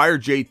acquire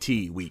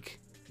JT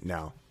week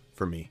now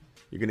for me.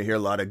 You're gonna hear a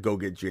lot of go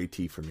get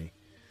JT from me.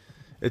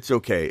 It's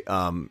okay.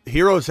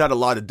 Hero's had a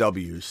lot of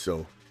W's,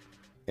 so,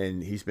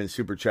 and he's been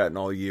super chatting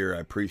all year. I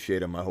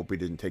appreciate him. I hope he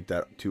didn't take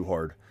that too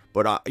hard.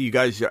 But you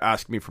guys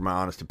ask me for my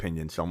honest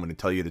opinion, so I'm going to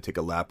tell you to take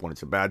a lap when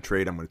it's a bad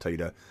trade. I'm going to tell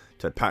you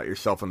to pat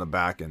yourself on the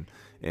back and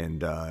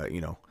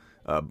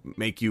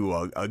make you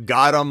a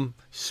Gotham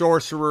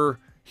sorcerer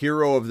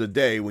hero of the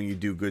day when you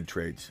do good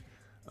trades.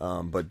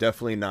 But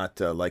definitely not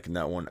liking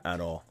that one at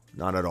all.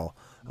 Not at all.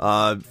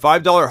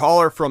 $5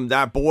 hauler from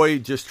that boy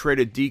just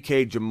traded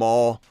DK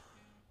Jamal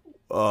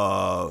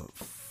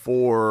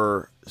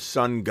for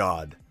Sun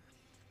God.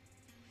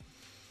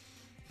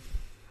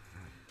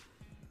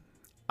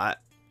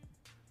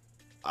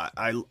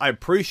 I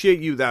appreciate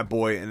you, that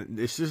boy, and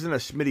this isn't a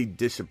Smitty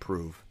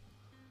disapprove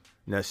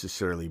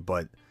necessarily,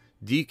 but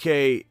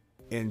DK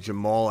and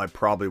Jamal, I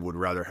probably would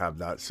rather have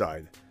that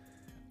side.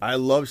 I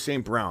love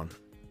St. Brown.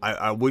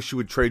 I wish you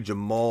would trade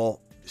Jamal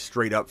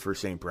straight up for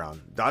St.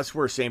 Brown. That's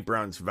where St.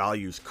 Brown's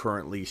value is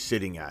currently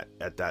sitting at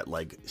that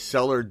like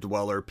cellar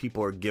dweller.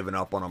 People are giving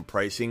up on him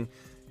pricing.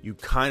 You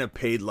kind of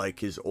paid like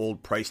his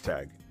old price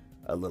tag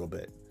a little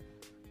bit.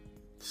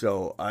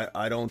 So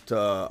I don't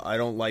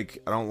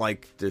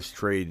like this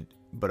trade,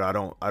 but I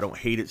don't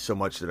hate it so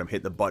much that I'm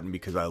hitting the button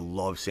because I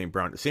love St.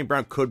 Brown. St.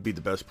 Brown could be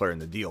the best player in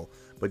the deal,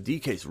 but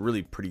DK's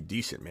really pretty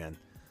decent, man.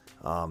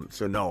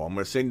 So no, I'm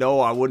gonna say no.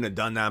 I wouldn't have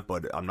done that,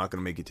 but I'm not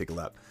gonna make you take a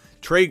lap.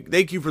 Trade.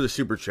 Thank you for the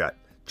super chat.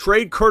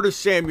 Trade Curtis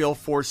Samuel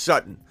for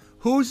Sutton.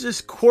 Who's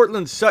this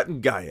Cortland Sutton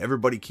guy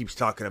everybody keeps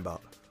talking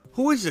about?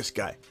 Who is this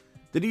guy?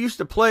 Did he used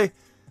to play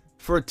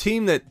for a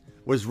team that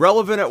was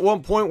relevant at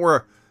one point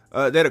where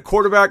they had a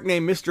quarterback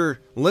named Mr.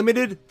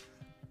 Limited?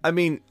 I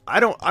mean,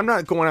 I'm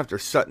not going after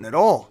Sutton at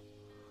all.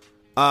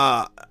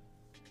 I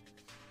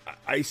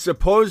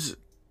suppose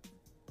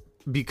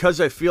because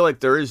I feel like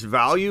there is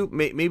value,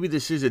 maybe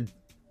this is a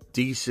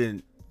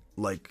decent,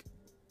 like,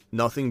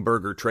 nothing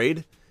burger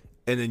trade,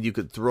 and then you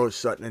could throw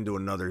Sutton into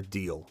another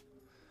deal.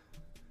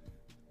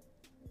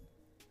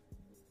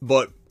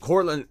 But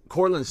Cortland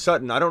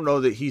Sutton, I don't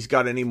know that he's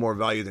got any more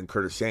value than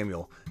Curtis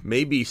Samuel.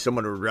 Maybe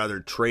someone would rather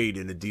trade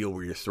in a deal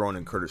where you're throwing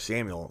in Curtis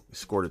Samuel. He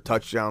scored a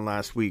touchdown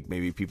last week.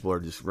 Maybe people are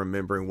just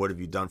remembering, what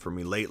have you done for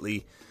me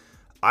lately?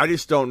 I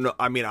just don't know.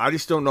 I mean, I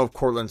just don't know if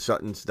Cortland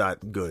Sutton's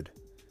that good.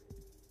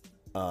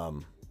 I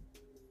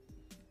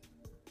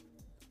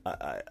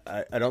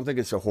don't think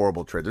it's a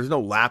horrible trade. There's no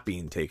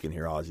lapping taken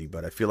here, Ozzy,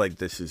 but I feel like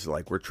this is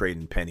like we're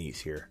trading pennies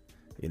here.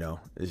 You know,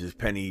 is this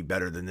penny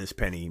better than this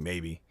penny?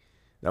 Maybe.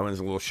 That one's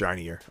a little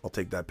shinier. I'll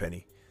take that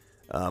penny.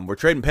 We're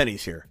trading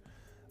pennies here.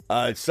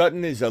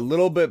 Sutton is a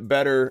little bit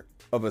better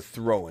of a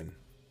throw-in.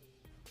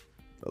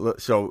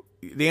 So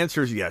the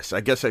answer is yes.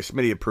 I guess I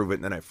Smitty approve it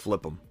and then I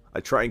flip him. I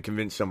try and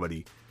convince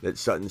somebody that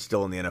Sutton's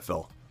still in the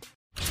NFL.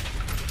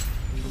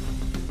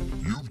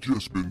 You've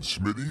just been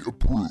Smitty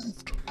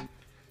approved.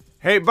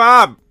 Hey,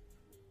 Bob.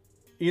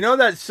 You know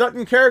that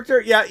Sutton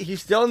character? Yeah,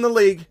 he's still in the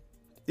league.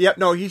 Yep,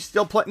 no, he's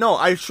still playing. No,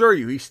 I assure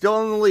you, he's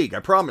still in the league. I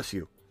promise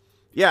you.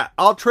 Yeah,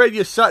 I'll trade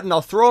you Sutton.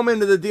 I'll throw him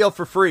into the deal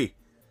for free.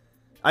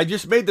 I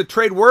just made the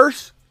trade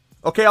worse.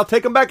 Okay, I'll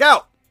take him back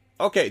out.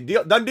 Okay,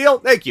 deal, done deal?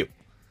 Thank you.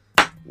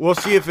 We'll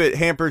see if it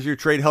hampers your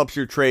trade, helps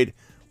your trade.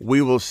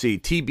 We will see.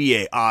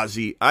 TBA,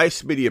 Ozzy. I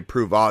Smitty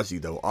approve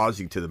Ozzy, though.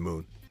 Ozzy to the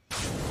moon.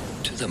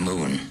 To the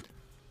moon.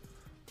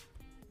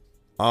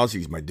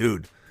 Ozzy's my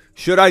dude.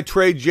 Should I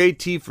trade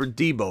JT for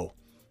Debo?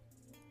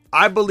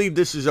 I believe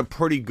this is a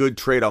pretty good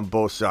trade on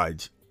both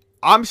sides.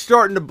 I'm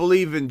starting to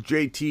believe in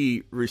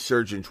JT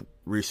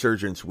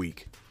resurgence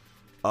week.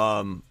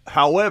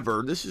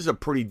 However, this is a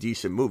pretty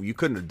decent move. You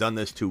couldn't have done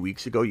this 2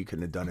 weeks ago. You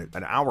couldn't have done it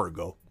an hour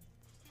ago.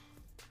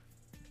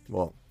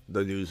 Well,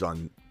 the news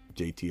on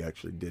JT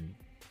actually did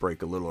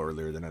break a little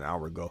earlier than an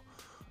hour ago.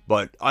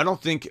 But I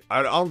don't think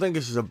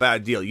this is a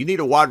bad deal. You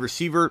need a wide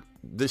receiver.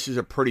 This is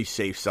a pretty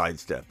safe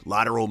sidestep.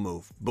 Lateral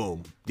move.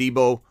 Boom.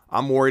 Debo,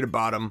 I'm worried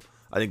about him.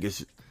 I think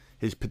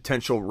his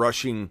potential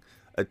rushing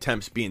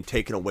attempts being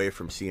taken away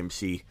from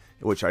CMC,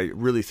 which I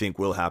really think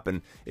will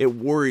happen. It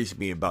worries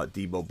me about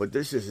Debo, but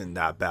this isn't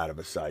that bad of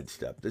a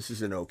sidestep. This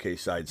is an okay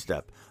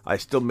sidestep. I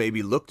still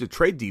maybe look to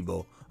trade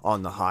Debo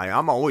on the high.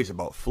 I'm always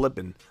about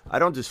flipping. I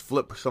don't just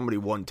flip somebody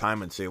one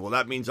time and say, well,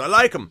 that means I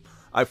like him.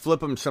 I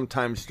flip him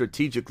sometimes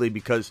strategically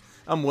because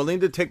I'm willing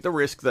to take the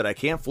risk that I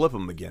can't flip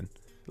him again.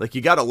 Like,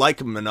 you got to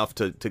like him enough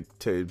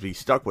to be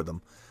stuck with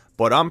him.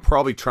 But I'm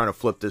probably trying to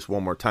flip this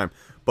one more time.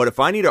 But if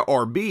I need an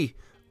RB,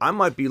 I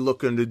might be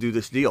looking to do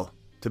this deal,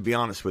 to be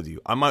honest with you.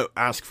 I might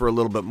ask for a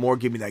little bit more.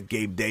 Give me that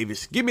Gabe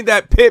Davis. Give me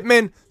that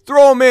Pittman.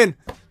 Throw him in.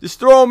 Just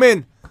throw him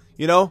in,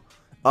 you know.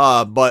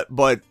 But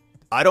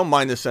I don't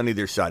mind this on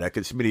either side. I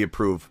could Smitty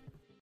approve.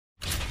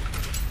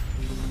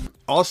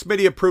 I'll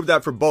Smitty approve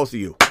that for both of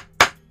you.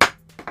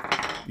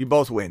 You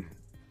both win.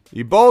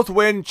 You both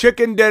win.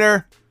 Chicken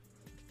dinner.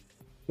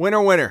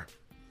 Winner, winner.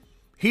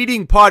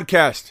 Heating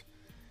podcast.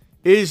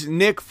 Is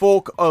Nick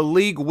Folk a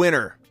league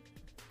winner?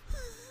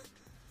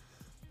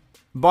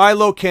 Buy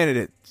low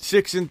candidate.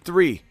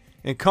 6-3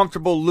 and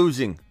comfortable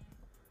losing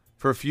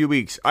for a few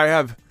weeks. I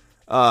have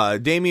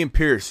Damian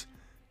Pierce,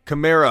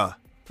 Kamara,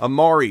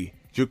 Amari,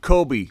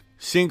 Jacoby,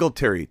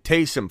 Singletary,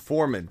 Taysom,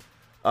 Foreman.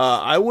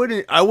 I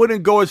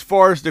wouldn't go as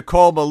far as to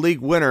call him a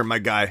league winner, my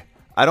guy.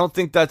 I don't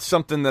think that's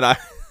something that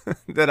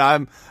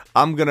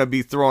I'm gonna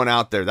be throwing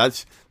out there.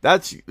 That's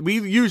we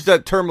use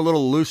that term a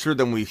little looser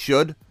than we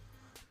should.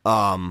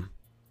 But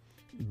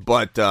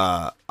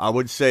I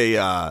would say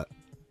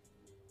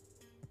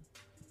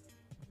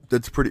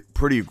that's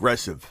pretty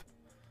aggressive.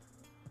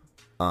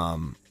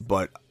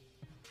 But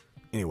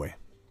anyway,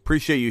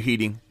 appreciate you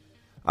heating.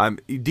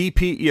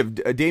 DP, you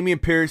have Damian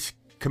Pierce,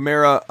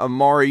 Kamara,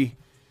 Amari.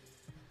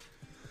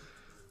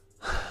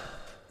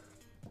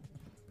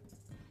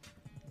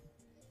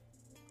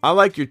 I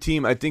like your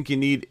team. I think you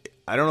need,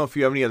 I don't know if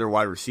you have any other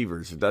wide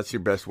receivers. If that's your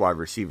best wide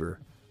receiver,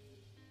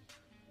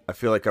 I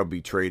feel like I'll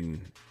be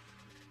trading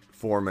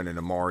Foreman and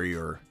Amari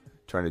or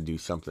trying to do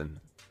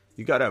something.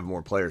 You got to have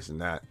more players than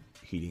that,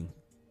 heating.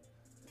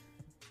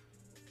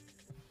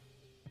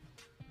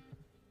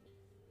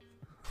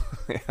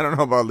 I don't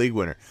know about league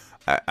winner.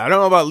 I don't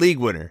know about league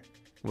winner.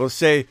 We'll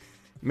say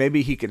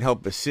maybe he can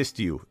help assist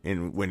you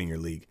in winning your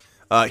league.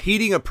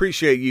 Heating,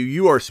 appreciate you.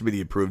 You are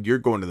Smitty approved. You're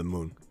going to the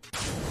moon.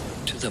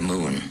 To the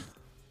moon.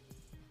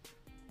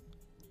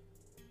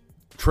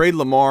 Trade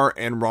Lamar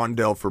and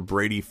Rondell for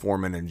Brady,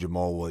 Foreman, and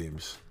Jamal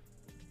Williams.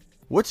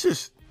 What's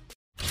this?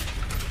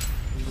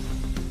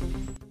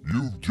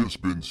 You've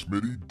just been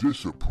Smitty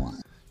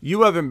disapproved.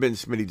 You haven't been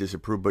Smitty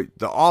disapproved, but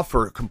the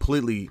offer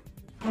completely...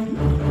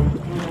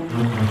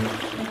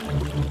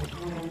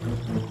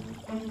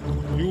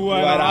 You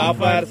are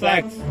offer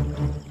sex.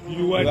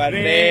 You are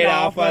trade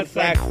offer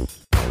sex.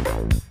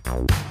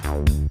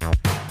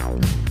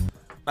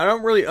 I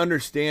don't really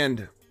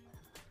understand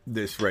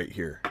this right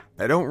here.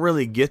 I don't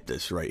really get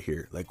this right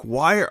here. Like,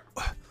 why are...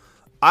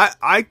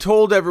 I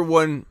told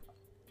everyone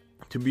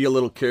to be a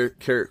little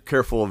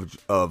careful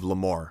of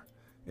Lamar.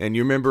 And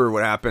you remember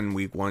what happened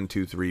week 1,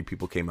 2, 3.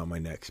 People came on my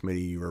neck.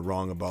 Smitty, you were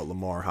wrong about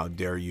Lamar. How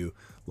dare you?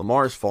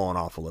 Lamar's fallen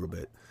off a little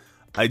bit.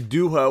 I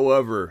do,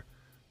 however,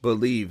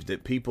 believe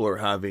that people are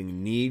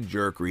having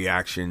knee-jerk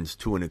reactions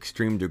to an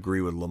extreme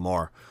degree with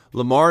Lamar.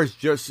 Lamar is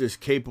just as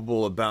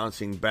capable of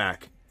bouncing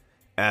back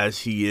as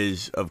he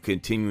is of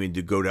continuing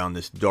to go down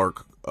this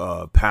dark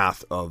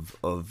path of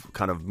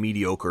kind of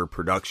mediocre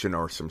production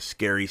or some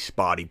scary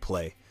spotty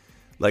play.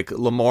 Like,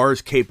 Lamar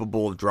is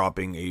capable of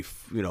dropping a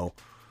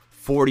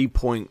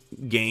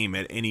 40-point game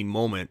at any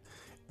moment.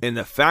 And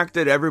the fact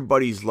that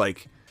everybody's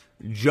like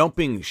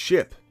jumping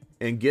ship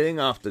and getting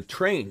off the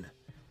train,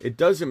 it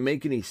doesn't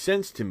make any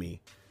sense to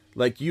me.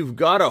 Like, you've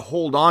got to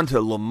hold on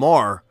to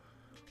Lamar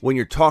when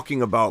you're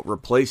talking about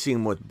replacing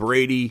him with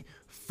Brady,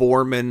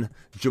 Foreman,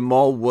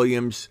 Jamal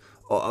Williams.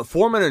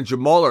 Foreman and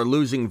Jamal are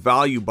losing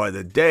value by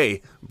the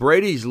day.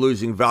 Brady's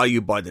losing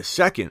value by the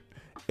second.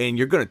 And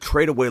you're going to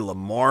trade away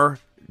Lamar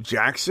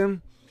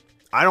Jackson?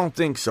 I don't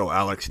think so,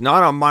 Alex.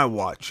 Not on my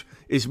watch.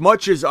 As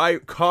much as I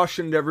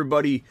cautioned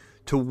everybody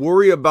to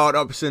worry about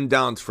ups and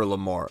downs for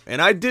Lamar,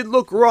 and I did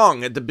look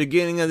wrong at the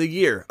beginning of the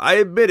year. I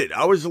admit it.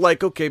 I was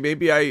like, okay,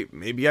 maybe I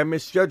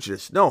misjudged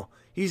this. No,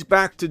 he's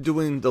back to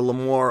doing the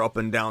Lamar up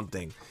and down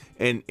thing,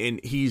 and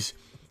he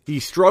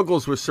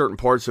struggles with certain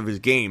parts of his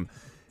game.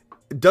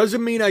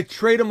 Doesn't mean I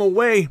trade him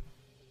away.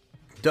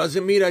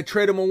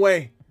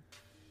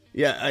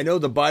 Yeah, I know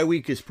the bye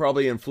week is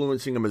probably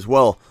influencing him as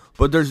well,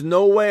 but there's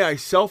no way I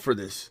sell for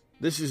this.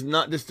 This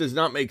does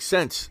not make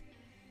sense.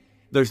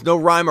 There's no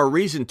rhyme or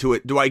reason to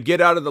it. Do I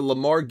get out of the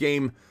Lamar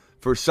game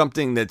for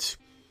something that's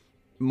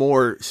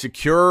more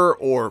secure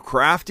or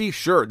crafty?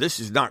 Sure. This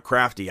is not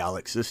crafty,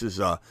 Alex. This is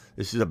a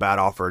bad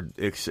offer.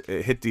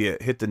 Hit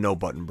the no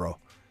button, bro.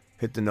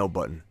 Hit the no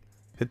button.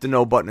 Hit the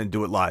no button and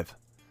do it live.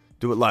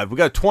 Do it live. We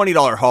got a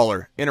 $20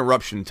 hauler.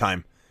 Interruption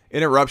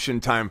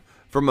time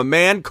from a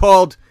man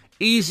called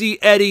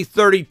Easy Eddie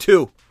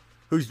 32,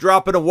 who's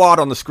dropping a wad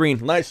on the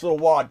screen. Nice little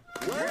wad.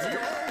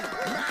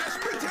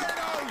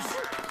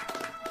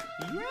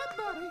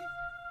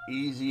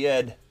 Easy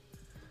Ed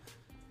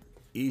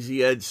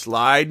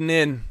sliding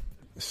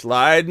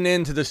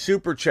into the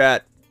super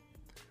chat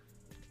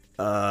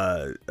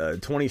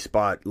 20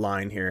 spot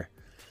line here.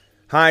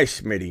 Hi,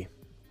 Smitty.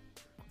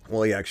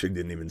 Well, he actually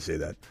didn't even say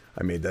that.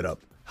 I made that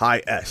up.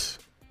 Hi, S.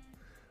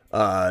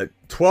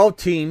 12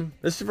 team.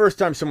 This is the first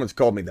time someone's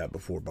called me that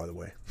before, by the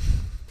way.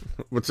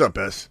 What's up,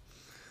 S?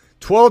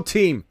 12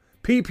 team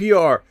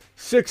PPR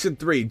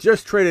 6-3.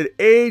 Just traded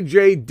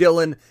A.J.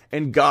 Dillon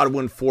and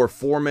Godwin for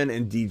Foreman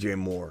and DJ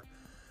Moore.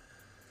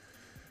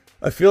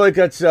 I feel like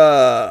that's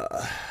I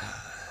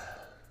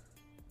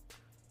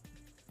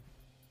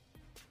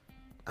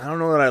don't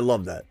know that I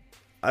love that.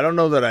 I don't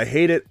know that I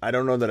hate it. I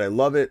don't know that I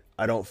love it.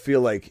 I don't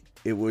feel like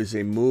it was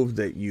a move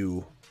that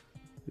you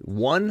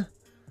won,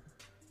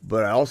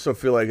 but I also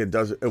feel like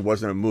it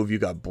wasn't a move you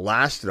got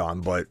blasted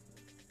on, but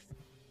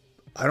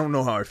I don't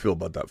know how I feel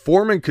about that.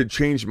 Foreman could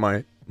change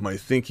my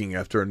thinking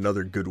after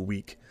another good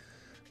week.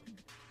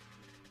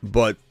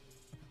 But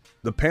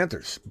the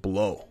Panthers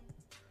blow.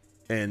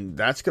 And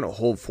that's going to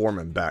hold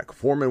Foreman back.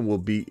 Foreman will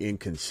be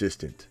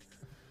inconsistent.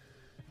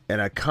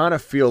 And I kind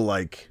of feel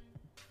like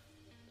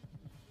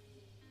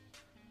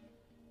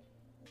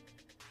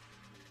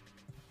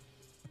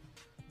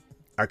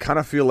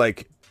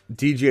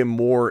DJ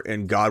Moore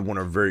and Godwin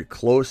are very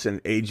close,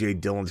 and A.J.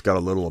 Dillon's got a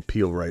little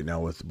appeal right now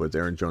with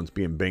Aaron Jones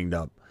being banged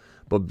up.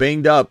 But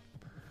banged up,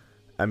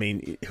 I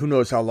mean, who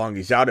knows how long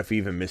he's out if he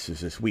even misses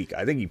this week.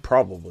 I think he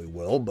probably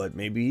will, but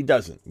maybe he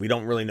doesn't. We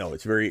don't really know.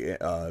 It's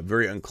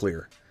very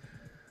unclear.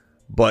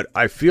 But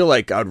I feel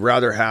like I'd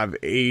rather have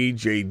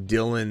A.J.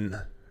 Dillon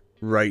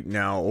right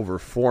now over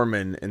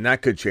Foreman, and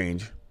that could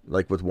change,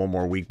 like with one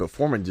more week. But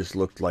Foreman just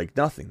looked like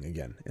nothing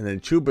again. And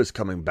then Chuba's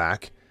coming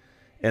back,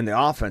 and the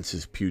offense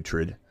is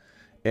putrid.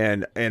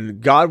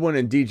 And Godwin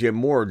and DJ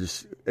Moore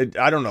just,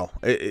 I don't know.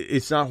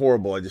 It's not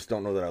horrible. I just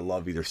don't know that I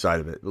love either side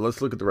of it. But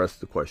let's look at the rest of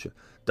the question.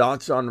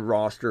 Thoughts on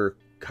roster,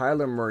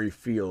 Kyler Murray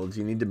Fields.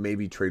 You need to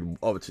maybe trade.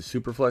 Oh, it's a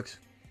super flex?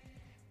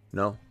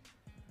 No?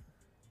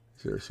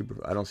 Is there a super?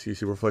 I don't see a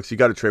super flex. You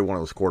got to trade one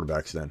of those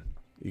quarterbacks then.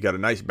 You got a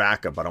nice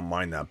backup. I don't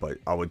mind that, but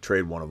I would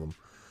trade one of them.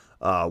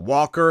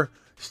 Walker,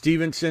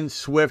 Stevenson,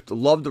 Swift.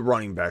 Love the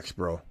running backs,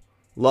 bro.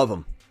 Love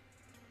them.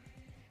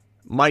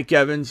 Mike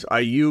Evans,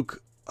 Ayuk,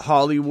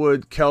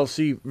 Hollywood,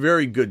 Kelsey,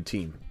 very good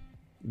team.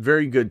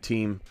 Very good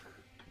team.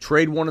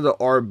 Trade one of the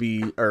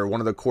RB or one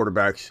of the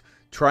quarterbacks.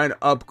 Try and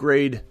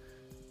upgrade,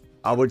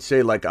 I would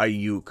say like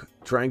Ayuk.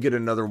 Try and get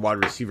another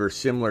wide receiver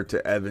similar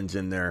to Evans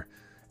in there.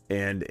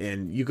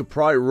 And you could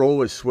probably roll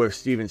with Swift,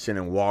 Stevenson,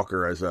 and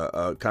Walker as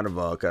a kind of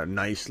a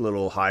nice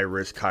little high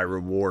risk, high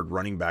reward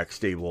running back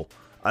stable.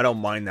 I don't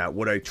mind that.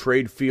 Would I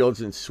trade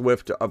Fields and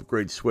Swift to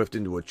upgrade Swift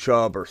into a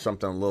Chubb or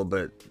something a little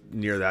bit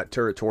near that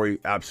territory?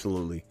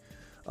 Absolutely.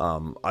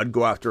 I'd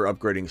go after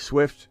upgrading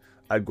Swift.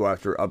 I'd go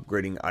after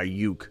upgrading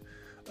Ayuk.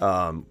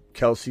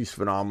 Kelsey's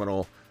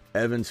phenomenal.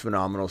 Evans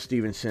phenomenal.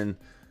 Stevenson,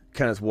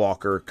 Kenneth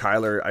Walker.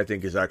 Kyler, I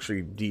think, is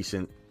actually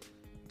decent.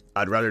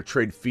 I'd rather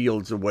trade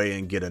Fields away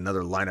and get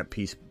another lineup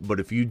piece.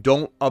 But if you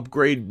don't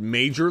upgrade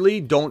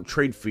majorly, don't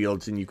trade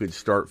Fields, and you could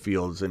start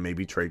Fields and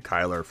maybe trade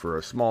Kyler for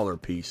a smaller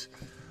piece.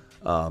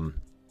 To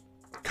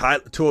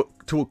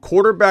a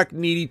quarterback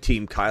needy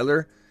team,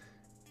 Kyler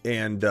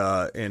and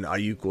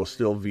Ayuk will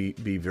still be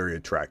very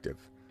attractive.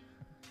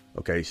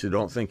 Okay, so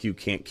don't think you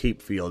can't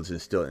keep Fields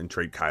and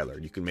trade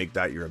Kyler. You can make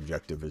that your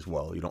objective as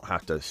well. You don't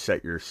have to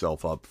set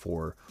yourself up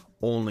for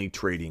only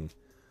trading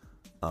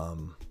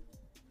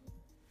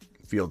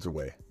Fields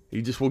away.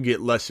 You just will get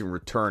less in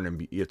return,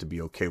 and you have to be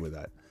okay with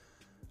that.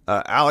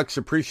 Alex,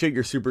 appreciate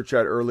your super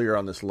chat earlier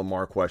on this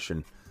Lamar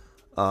question.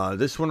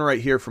 This one right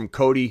here from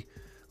Cody.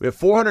 We have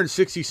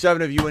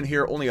 467 of you in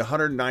here, only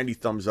 190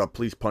 thumbs up.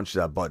 Please punch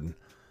that button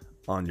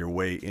on your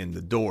way in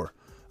the door.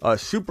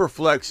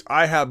 Superflex,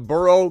 I have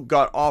Burrow,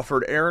 got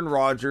offered Aaron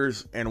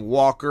Rodgers and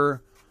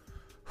Walker.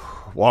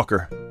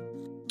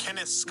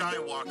 Kenneth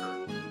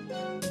Skywalker.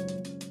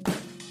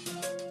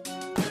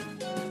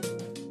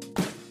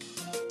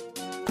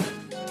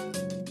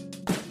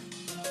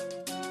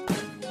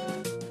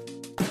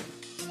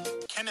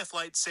 Kenneth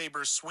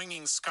Lightsaber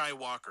Swinging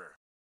Skywalker.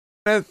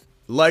 Kenneth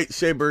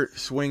Lightsaber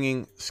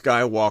Swinging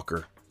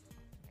Skywalker,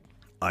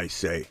 I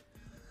say.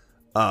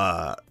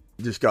 I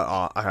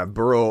have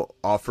Burrow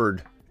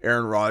offered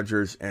Aaron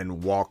Rodgers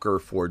and Walker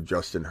for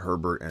Justin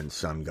Herbert and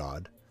Sun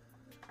God.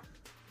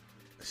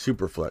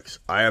 Superflex,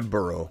 I have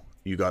Burrow.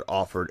 You got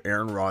offered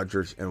Aaron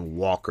Rodgers and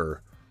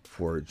Walker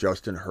for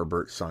Justin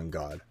Herbert, Sun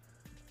God.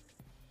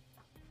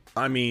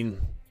 I mean,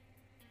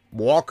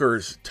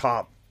 Walker's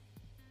top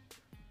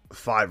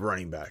 5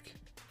 running back.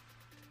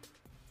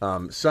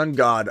 Sun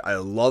God, I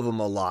love him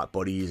a lot,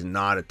 but he's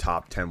not a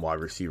top 10 wide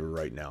receiver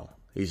right now.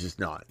 He's just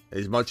not.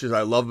 As much as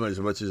I love him,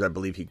 as much as I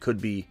believe he could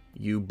be,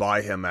 you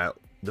buy him at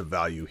the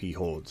value he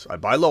holds. I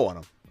buy low on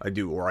him. I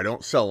do. Or I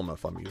don't sell him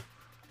if I'm you.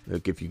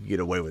 Like if you can get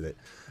away with it.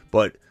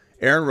 But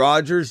Aaron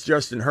Rodgers,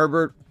 Justin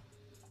Herbert,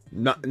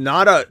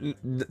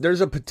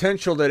 there's a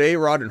potential that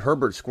A-Rod and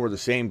Herbert score the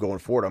same going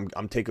forward.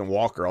 I'm taking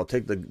Walker. I'll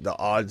take the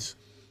odds.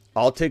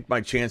 I'll take my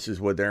chances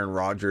with Aaron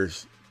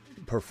Rodgers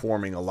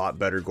performing a lot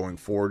better going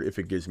forward if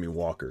it gives me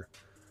Walker.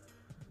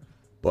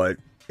 But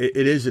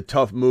it is a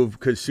tough move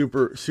because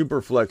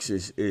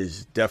Superflex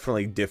is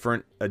definitely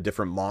a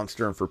different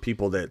monster. And for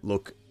people that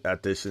look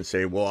at this and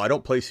say, well, I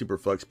don't play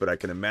Superflex, but I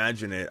can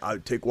imagine it, I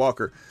would take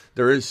Walker.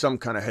 There is some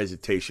kind of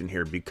hesitation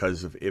here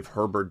because of if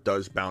Herbert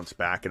does bounce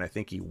back, and I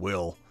think he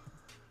will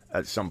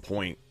at some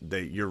point,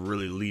 that you're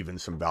really leaving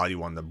some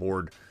value on the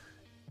board.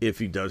 if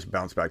he does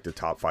bounce back to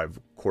top 5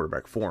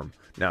 quarterback form.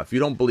 Now, if you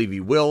don't believe he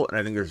will, and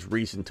I think there's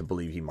reason to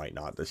believe he might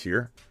not this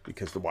year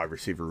because the wide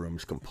receiver room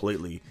is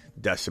completely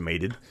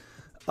decimated.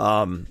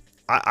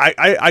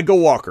 I go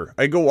Walker.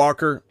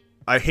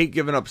 I hate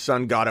giving up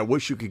Sun God. I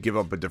wish you could give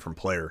up a different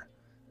player.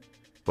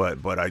 But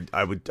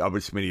I would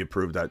Smitty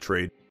approve that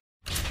trade.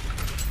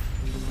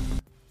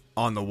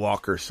 On the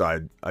Walker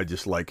side, I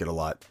just like it a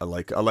lot. I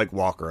like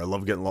Walker. I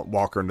love getting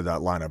Walker into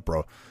that lineup,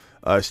 bro.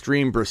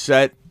 Stream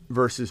Brissett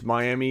versus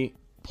Miami.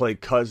 Play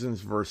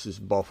Cousins versus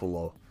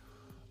Buffalo.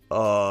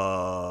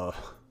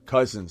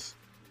 Cousins.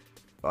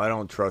 I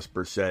don't trust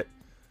Brissett.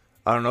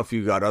 I don't know if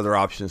you got other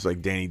options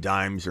like Danny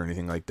Dimes or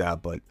anything like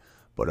that, but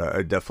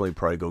I'd definitely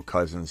probably go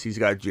Cousins. He's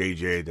got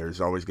JJ.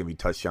 There's always going to be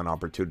touchdown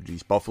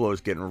opportunities.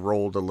 Buffalo's getting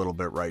rolled a little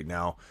bit right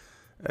now.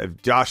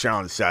 If Josh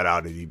Allen sat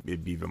out,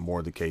 it'd be even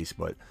more the case,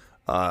 but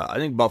I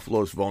think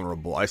Buffalo's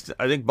vulnerable. I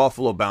think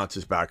Buffalo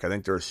bounces back. I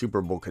think they're a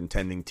Super Bowl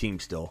contending team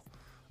still.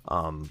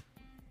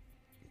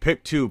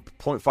 Pick 2,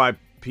 0.5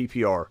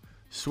 PPR.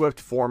 Swift,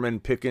 Foreman,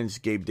 Pickens,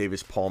 Gabe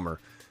Davis, Palmer.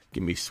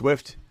 Give me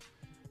Swift.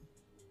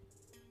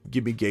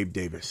 Give me Gabe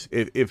Davis.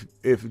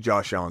 If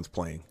Josh Allen's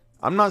playing,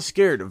 I'm not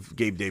scared of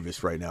Gabe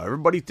Davis right now.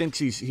 Everybody thinks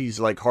he's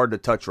like hard to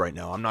touch right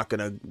now. I'm not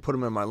gonna put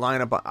him in my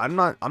lineup.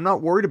 I'm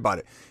not worried about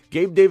it.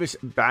 Gabe Davis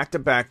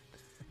back-to-back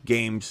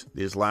games,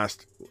 his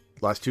last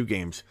 2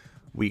 games,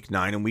 week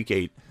 9 and week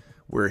 8,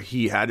 where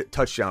he had a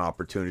touchdown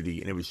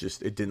opportunity and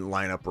it didn't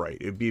line up right.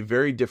 It'd be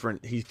very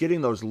different. He's getting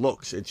those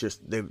looks. It's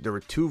just there were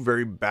 2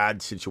 very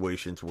bad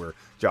situations where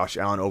Josh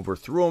Allen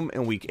overthrew him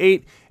in week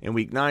 8 and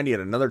week 9. He had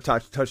another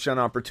touchdown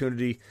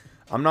opportunity.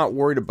 I'm not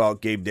worried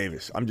about Gabe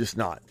Davis. I'm just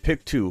not.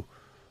 Pick 2.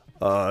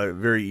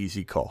 Very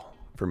easy call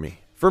for me.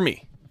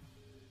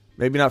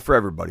 Maybe not for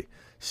everybody.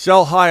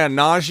 Sell high on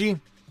Najee.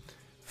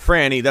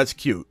 Franny, that's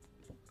cute.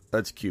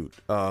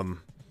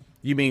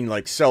 You mean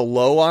like sell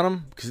low on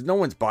him? Because no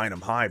one's buying him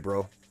high,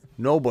 bro.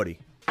 Nobody's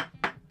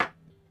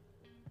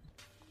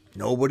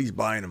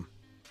buying him,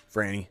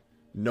 Franny.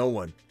 No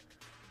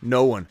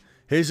one.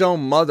 His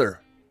own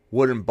mother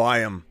wouldn't buy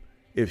him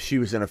if she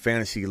was in a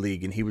fantasy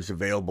league and he was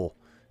available.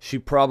 She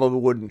probably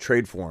wouldn't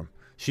trade for him.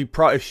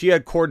 If she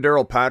had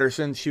Cordero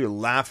Patterson, she would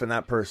laugh in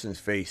that person's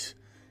face.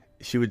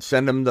 She would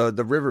send him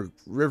the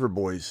River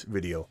Boys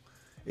video.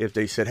 If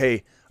they said,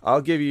 hey,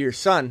 I'll give you your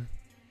son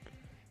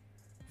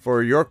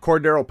for your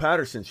Cordero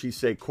Patterson, she'd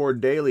say,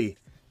 Cord Daily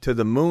to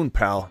the moon,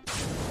 pal.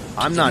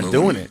 I'm not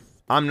doing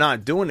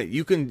it.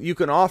 You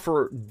can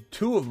offer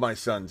 2 of my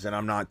sons, and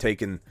I'm not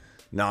taking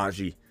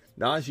Najee.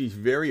 Najee's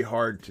very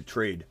hard to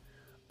trade.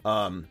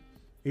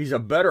 He's a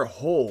better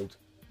hold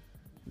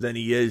than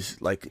he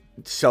is like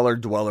cellar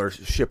dwellers,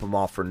 ship him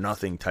off for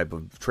nothing type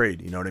of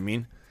trade. You know what I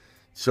mean?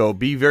 So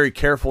be very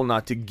careful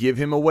not to give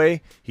him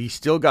away. He's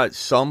still got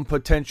some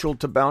potential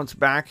to bounce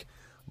back,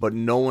 but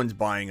no one's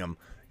buying him.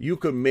 You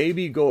could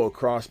maybe go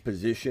across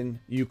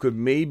position. You could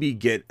maybe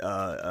get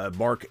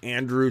Mark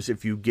Andrews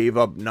if you gave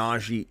up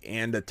Najee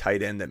and a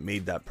tight end that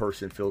made that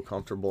person feel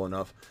comfortable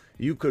enough.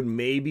 You could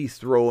maybe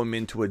throw him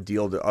into a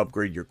deal to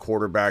upgrade your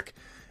quarterback.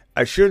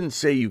 I shouldn't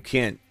say you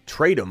can't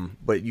trade him,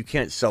 but you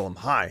can't sell him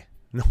high.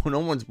 No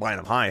one's buying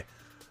him high.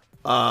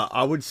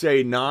 I would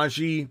say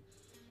Najee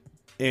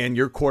and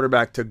your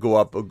quarterback to go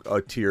up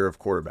a tier of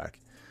quarterback.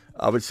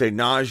 I would say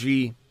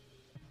Najee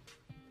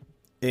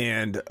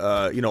and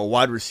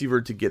wide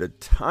receiver to get a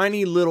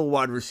tiny little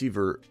wide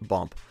receiver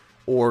bump,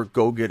 or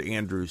go get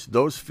Andrews.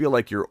 Those feel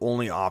like your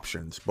only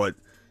options, but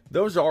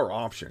those are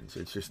options.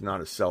 It's just not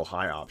a sell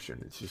high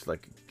option.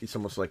 It's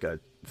almost like a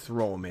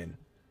throw them in.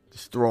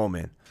 Just throw them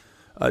in.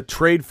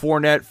 Trade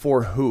Fournette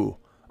for who?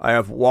 I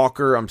have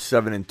Walker. I'm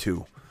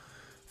 7-2.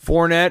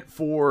 Fournette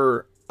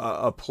for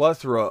a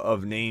plethora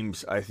of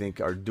names I think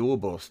are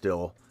doable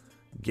still.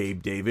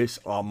 Gabe Davis,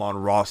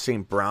 Amon-Ra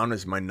St. Brown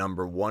is my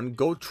number 1.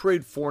 Go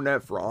trade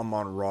Fournette for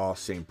Amon-Ra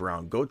St.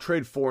 Brown. Go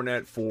trade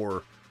Fournette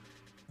for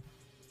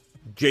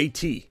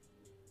JT.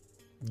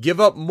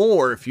 Give up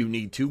more if you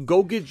need to.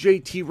 Go get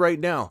JT right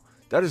now.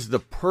 That is the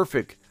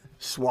perfect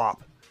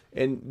swap.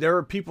 And there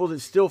are people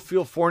that still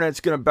feel Fournette's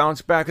going to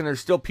bounce back, and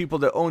there's still people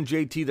that own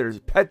JT that are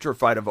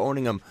petrified of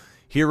owning him.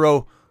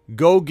 Hero,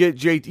 go get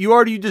JT.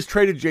 You just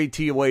traded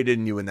JT away,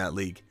 didn't you, in that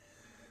league?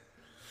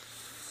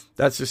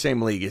 That's the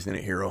same league, isn't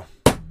it, Hero?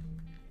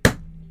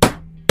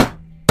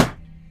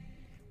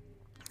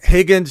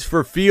 Higgins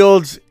for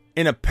Fields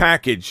in a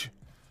package.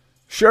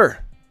 Sure.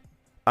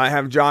 I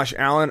have Josh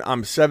Allen.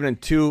 I'm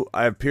 7-2.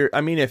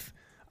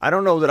 I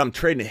don't know that I'm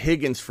trading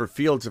Higgins for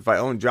Fields if I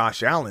own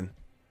Josh Allen.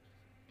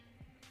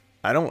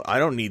 I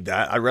don't need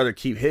that. I'd rather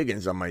keep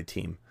Higgins on my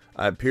team.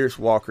 I have Pierce,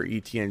 Walker,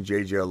 ETN,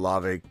 JJ,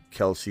 Olave,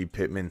 Kelsey,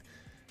 Pittman.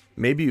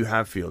 Maybe you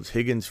have Fields.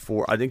 Higgins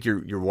for. I think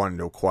you're wanting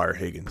to acquire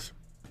Higgins.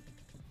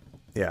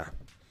 Yeah.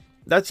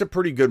 That's a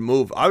pretty good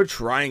move. I would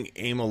try and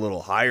aim a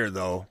little higher,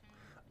 though.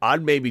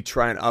 I'd maybe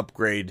try and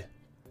upgrade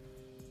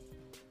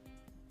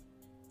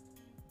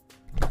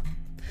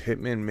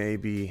Pittman,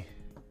 maybe.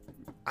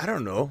 I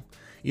don't know.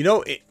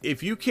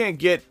 If you can't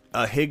get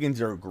a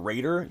Higgins or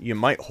greater, you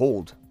might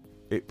hold.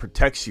 it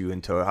protects you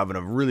into having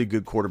a really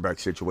good quarterback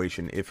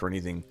situation. If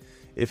anything,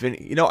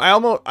 I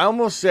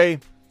almost say,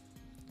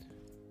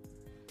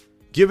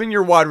 given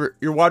your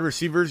wide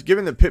receivers,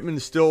 given that Pittman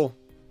still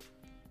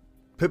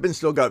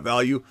got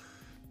value,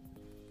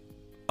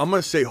 I'm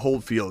gonna say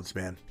hold Fields,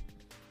 man.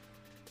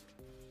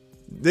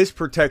 This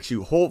protects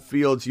you. Hold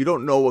Fields. You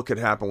don't know what could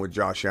happen with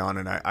Josh Allen,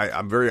 and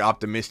I'm very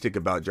optimistic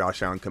about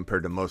Josh Allen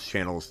compared to most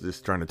channels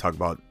just trying to talk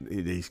about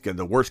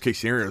the worst case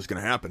scenario is going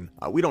to happen.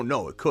 We don't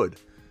know. It could.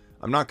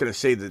 I'm not going to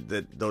say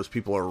that those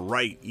people are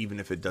right,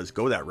 even if it does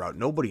go that route.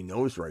 Nobody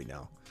knows right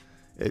now.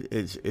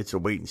 It's a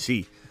wait and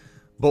see.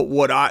 But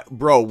would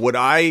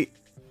I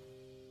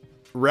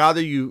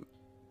rather you?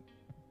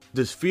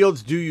 Does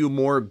Fields do you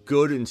more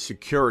good in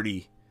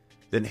security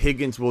than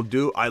Higgins will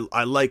do?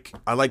 I like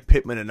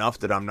Pittman enough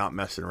that I'm not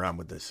messing around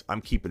with this.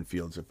 I'm keeping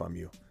Fields if I'm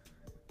you.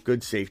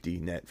 Good safety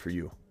net for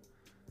you.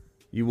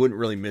 You wouldn't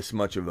really miss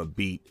much of a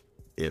beat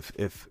if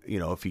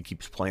he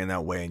keeps playing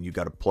that way and you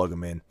got to plug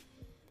him in.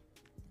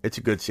 It's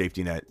a good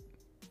safety net.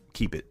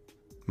 Keep it.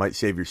 Might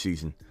save your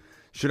season.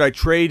 Should I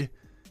trade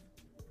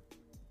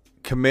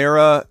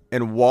Kamara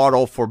and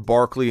Waddle for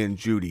Barkley and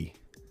Judy?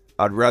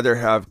 I'd rather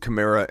have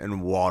Kamara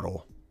and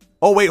Waddle.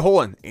 Oh, wait,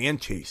 hold on.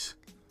 And Chase.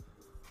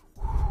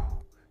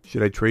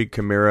 Should I trade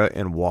Kamara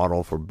and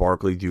Waddle for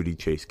Barkley, Judy,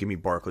 Chase? Give me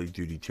Barkley,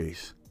 Judy,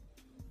 Chase.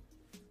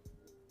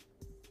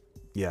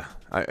 Yeah,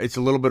 it's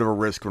a little bit of a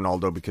risk,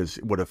 Ronaldo, because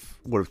what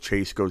if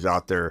Chase goes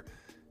out there,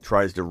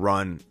 tries to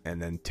run, and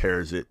then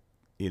tears it,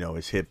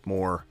 his hip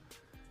more,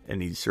 and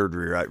needs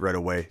surgery right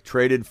away?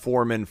 Traded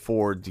Foreman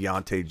for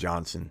Deontay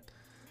Johnson.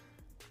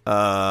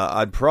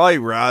 I'd probably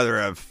rather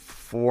have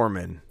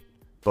Foreman,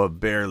 but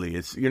barely.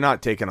 You're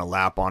not taking a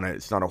lap on it.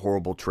 It's not a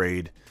horrible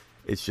trade.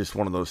 It's just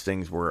one of those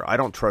things where I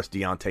don't trust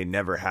Deontay,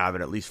 never have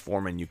it. At least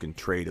Foreman you can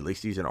trade. At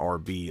least he's an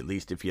RB. At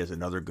least if he has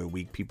another good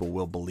week, people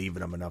will believe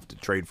in him enough to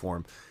trade for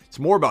him. It's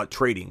more about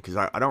trading because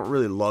I don't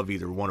really love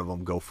either one of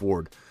them go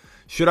forward.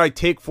 Should I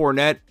take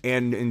Fournette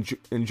and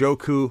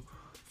Njoku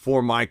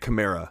for my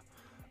Kamara?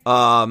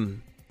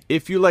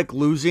 If you like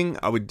losing,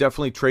 I would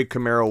definitely trade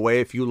Kamara away.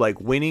 If you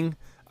like winning,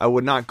 I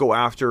would not go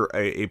after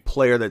a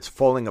player that's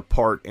falling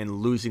apart and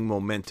losing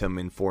momentum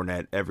in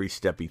Fournette every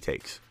step he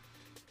takes.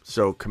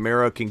 So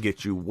Kamara can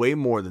get you way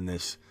more than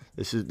this.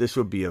 This is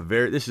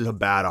a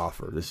bad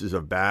offer. This is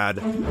a bad.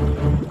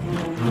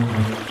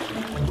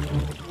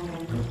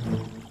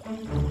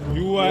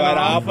 You are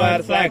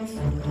offer sex.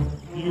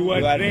 You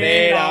are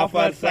trade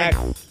offer sex.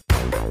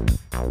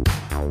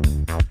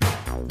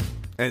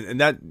 And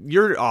that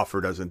your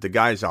offer doesn't. The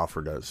guy's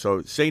offer does.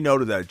 So say no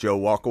to that, Joe.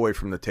 Walk away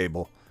from the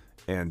table,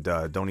 and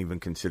don't even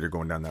consider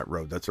going down that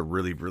road. That's a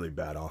really, really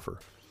bad offer.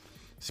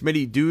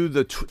 Smitty, do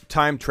the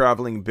time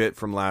traveling bit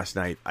from last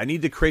night. I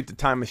need to create the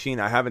time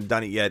machine. I haven't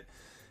done it yet.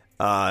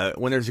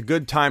 When there's a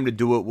good time to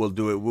do it, we'll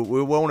do it.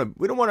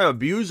 We don't want to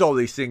abuse all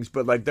these things,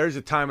 but there's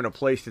a time and a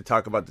place to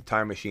talk about the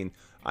time machine.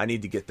 I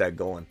need to get that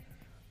going.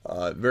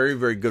 Very,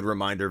 very good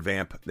reminder,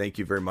 Vamp. Thank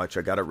you very much.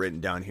 I got it written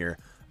down here.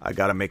 I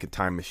got to make a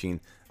time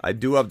machine. I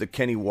do have the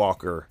Kenny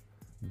Walker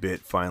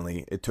bit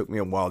finally. It took me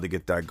a while to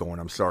get that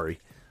going. I'm sorry.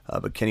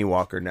 But Kenny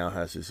Walker now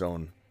has his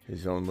own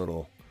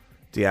little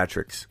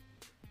theatrics.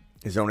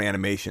 His own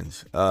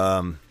animations.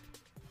 Vamp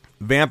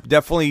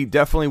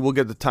definitely will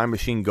get the time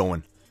machine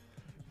going.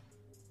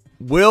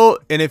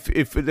 And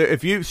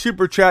if you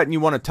super chat and you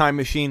want a time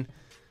machine,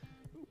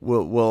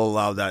 we'll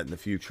allow that in the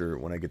future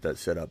when I get that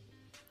set up.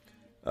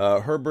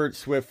 Herbert,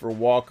 Swift for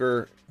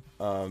Walker.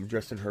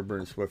 Justin Herbert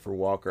and Swift for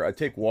Walker. I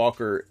take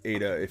Walker,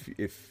 Ada,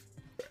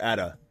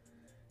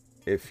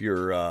 if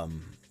your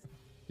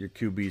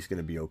QB is going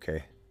to be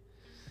okay.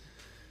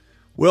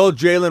 Will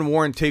Jaylen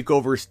Warren take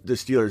over the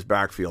Steelers'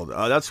 backfield?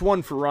 That's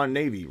one for Ron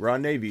Navy.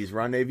 Ron Navy, is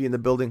Ron Navy in the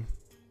building?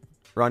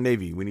 Ron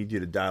Navy, we need you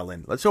to dial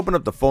in. Let's open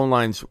up the phone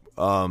lines,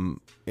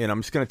 and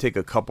I'm just going to take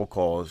a couple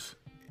calls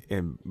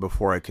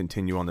before I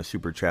continue on the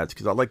Super Chats,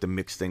 because I like to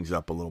mix things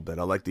up a little bit.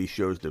 I like these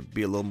shows to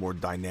be a little more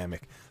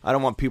dynamic. I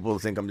don't want people to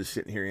think I'm just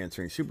sitting here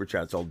answering Super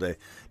Chats all day.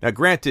 Now,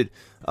 granted,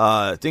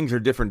 things are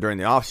different during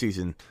the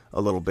offseason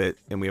a little bit,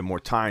 and we have more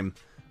time.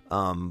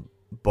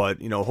 But,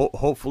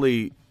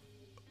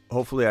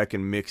 hopefully I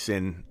can mix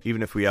in,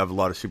 even if we have a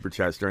lot of Super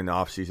Chats during the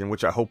offseason,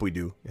 which I hope we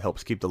do. It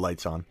helps keep the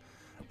lights on.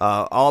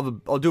 I'll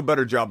do a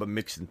better job of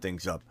mixing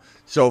things up.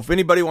 So if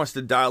anybody wants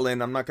to dial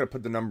in, I'm not going to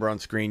put the number on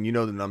screen. You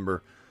know the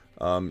number.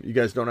 You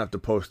guys don't have to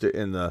post it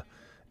in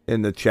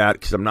the chat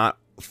because I'm not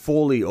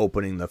fully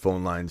opening the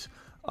phone lines.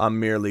 I'm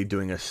merely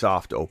doing a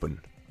soft open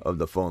of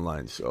the phone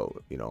lines.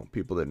 So,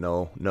 people that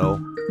know.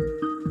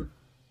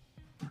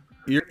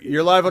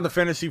 You're live on the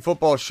Fantasy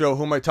Football Show.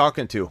 Who am I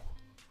talking to?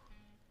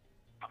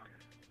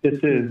 This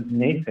is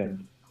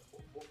Nathan.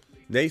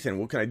 Nathan,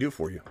 what can I do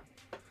for you?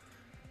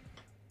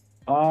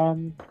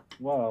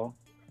 Well,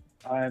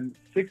 I'm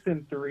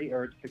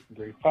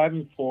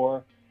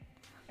 5-4,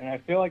 and I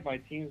feel like my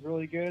team's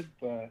really good,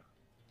 but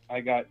I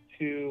got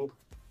two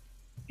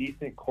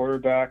decent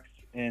quarterbacks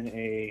in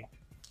a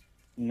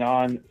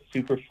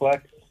non-super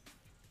flex.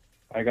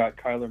 I got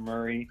Kyler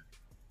Murray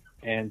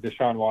and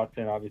Deshaun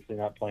Watson, obviously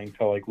not playing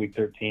till week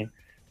 13.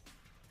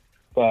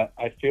 but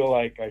I feel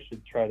like I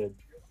should try to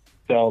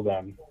sell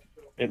them,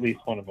 at least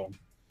one of them.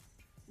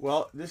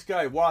 Well, this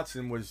guy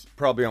Watson was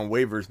probably on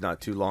waivers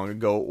not too long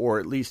ago, or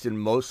at least in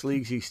most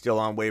leagues he's still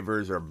on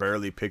waivers or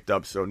barely picked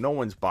up, so no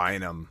one's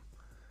buying him,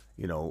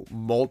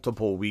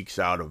 multiple weeks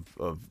out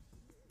of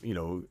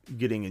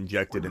getting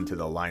injected into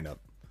the lineup.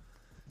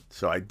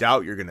 So I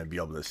doubt you're going to be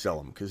able to sell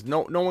him because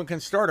no one can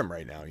start him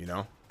right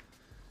now,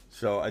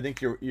 So I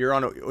think you're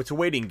on it's a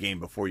waiting game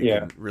before you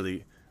can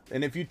really.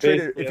 And if you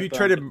traded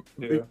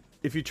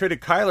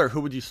Kyler, who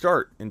would you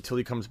start until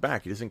he comes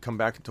back? He doesn't come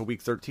back until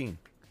week 13.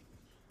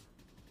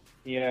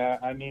 Yeah,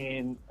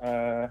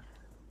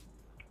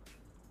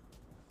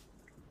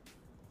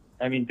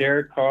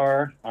 Derek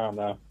Carr, I don't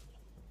know.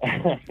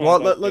 Well,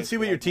 let's see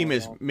what your team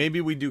is.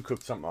 Maybe we do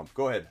cook something up.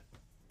 Go ahead.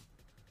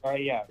 All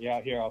right,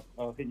 yeah. Here,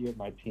 I'll hit you with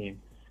my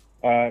team.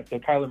 So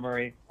Kyler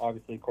Murray,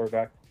 obviously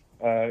quarterback.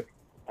 I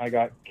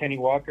got Kenny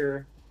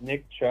Walker,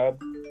 Nick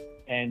Chubb,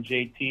 and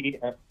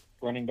JT at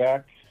running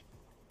back.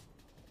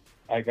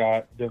 I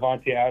got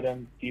Devontae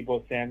Adams,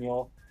 Deebo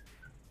Samuel,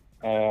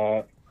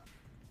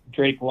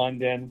 Drake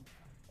London,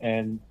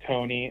 and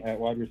Tony at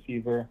wide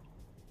receiver.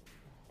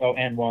 Oh,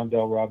 and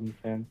Wan'Dale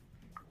Robinson.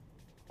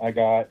 I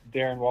got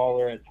Darren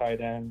Waller at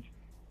tight end.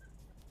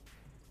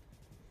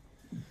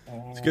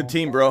 It's a good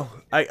team, bro.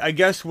 I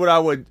guess what I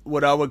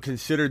would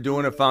consider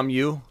doing if I'm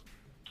you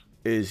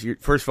is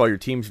first of all, your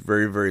team's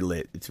very, very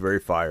lit. It's very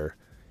fire.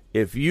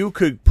 If you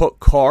could put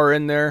Carr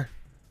in there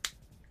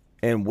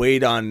and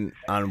wait on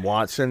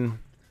Watson,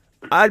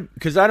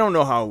 because I don't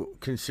know how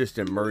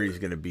consistent Murray's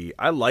going to be.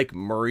 I like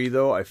Murray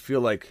though. I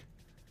feel like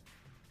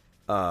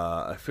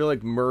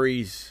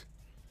Murray's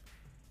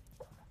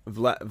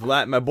my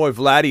boy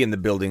Vladdy in the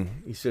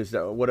building. He says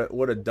that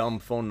what a dumb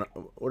phone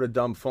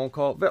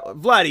call.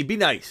 Vladdy, be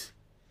nice.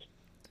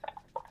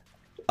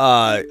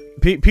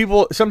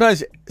 People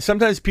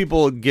sometimes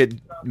people get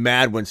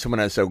mad when someone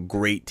has a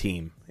great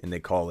team and they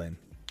call in.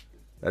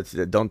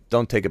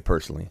 Don't take it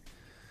personally.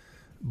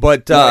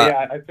 But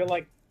I feel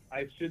like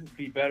I shouldn't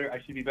be better.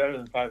 I should be better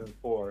than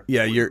 5-4.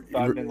 Yeah,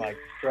 I've been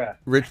stressed.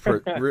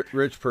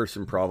 Rich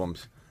person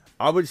problems.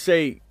 I would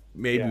say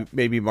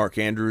maybe Mark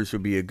Andrews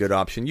would be a good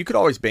option. You could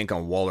always bank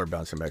on Waller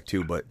bouncing back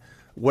too. But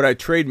would I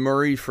trade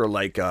Murray for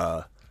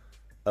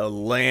a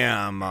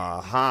Lamb,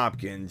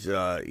 Hopkins,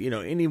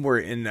 anywhere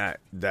in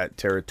that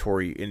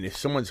territory? And if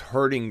someone's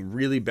hurting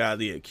really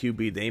badly at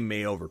QB, they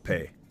may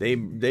overpay. They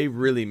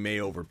really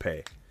may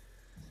overpay.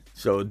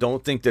 So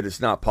don't think that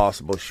it's not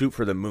possible. Shoot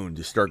for the moon.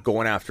 Just start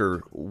going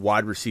after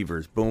wide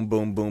receivers. Boom,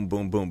 boom, boom,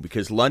 boom, boom.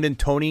 Because London,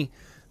 Tony,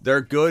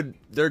 they're good.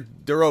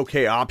 They're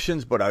okay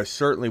options, but I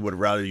certainly would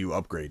rather you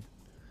upgrade.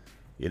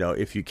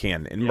 If you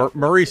can. And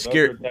Murray's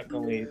scared.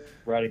 Definitely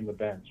riding the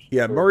bench.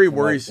 Yeah, Murray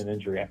worries. An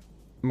injury.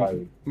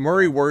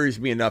 Murray worries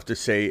me enough to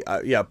say,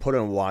 put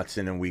in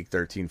Watson in week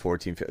 13,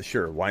 14, 15.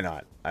 Sure, why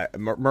not?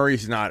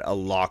 Murray's not a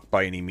lock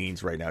by any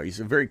means right now. He's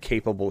a very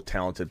capable,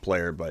 talented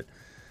player, but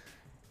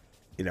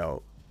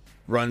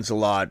runs a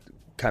lot,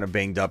 kind of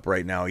banged up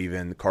right now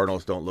even. The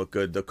Cardinals don't look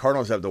good. The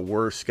Cardinals have the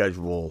worst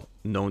schedule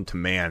known to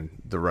man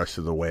the rest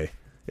of the way.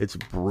 It's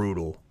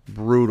brutal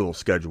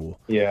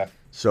schedule. Yeah.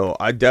 So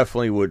I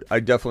definitely would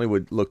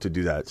look to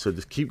do that. So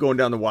just keep going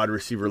down the wide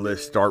receiver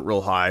list, start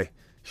real high,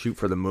 shoot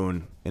for the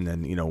moon, and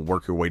then,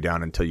 work your way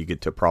down until you get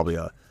to probably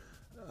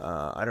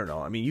I don't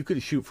know. I mean, you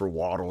could shoot for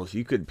Waddles.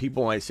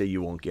 People might say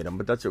you won't get them,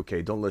 but that's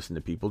okay. Don't listen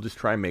to people. Just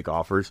try and make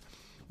offers.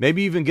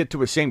 Maybe even get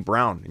to a St.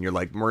 Brown, and you're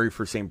like, Murray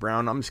for St.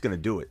 Brown, I'm just going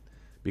to do it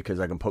because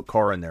I can put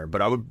Carr in there.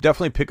 But I would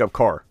definitely pick up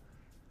Carr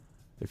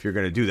if you're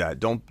going to do that.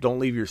 Don't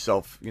leave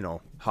yourself,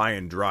 high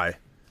and dry.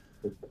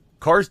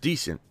 Carr's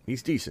decent.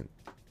 He's decent.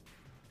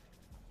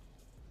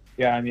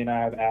 Yeah, I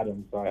have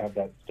Adams, so I have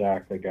that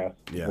stacked, I guess,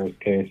 worst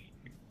case.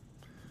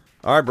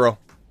 All right, bro.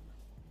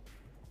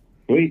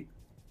 Sweet.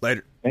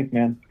 Later. Thanks,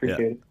 man.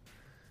 Appreciate it.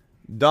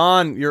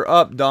 Don, you're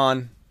up,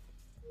 Don.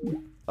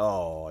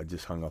 Oh, I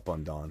just hung up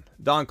on Don.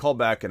 Don, call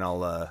back and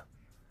I'll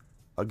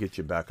get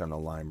you back on the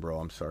line, bro.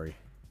 I'm sorry.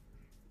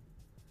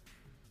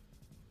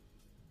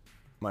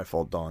 My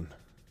fault, Don.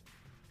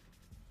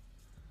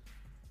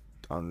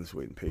 Don is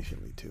waiting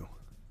patiently too.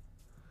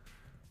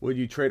 Would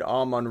you trade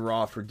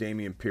Amon-Ra for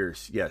Dameon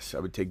Pierce? Yes, I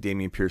would take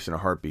Dameon Pierce in a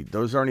heartbeat.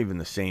 Those aren't even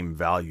the same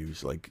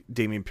values. Like,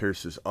 Dameon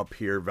Pierce is up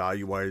here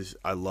value-wise.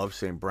 I love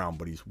St. Brown,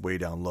 but he's way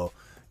down low.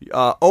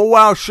 Oh,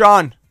 wow,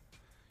 Sean.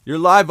 You're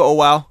live, oh,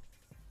 wow.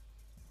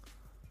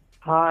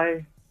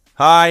 Hi.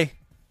 Hi.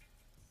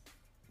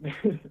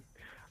 I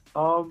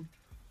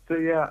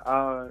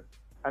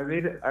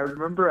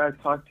remember I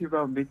talked to you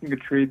about making a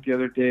trade the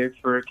other day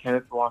for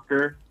Kenneth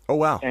Walker. Oh,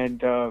 wow.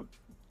 And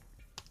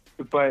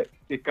but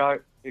it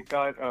got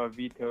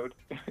vetoed.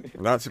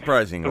 Not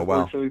surprising. Oh,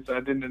 wow. Unfortunately, so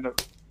I didn't end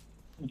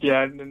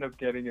up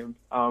getting him.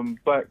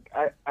 But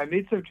I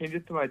made some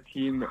changes to my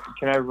team.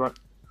 Can I run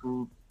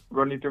you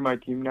through my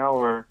team now,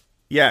 or?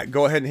 Yeah,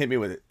 go ahead and hit me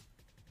with it.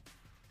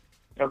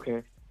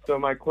 Okay. So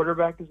my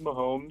quarterback is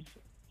Mahomes.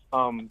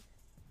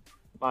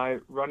 My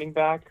running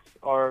backs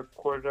are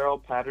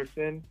Cordell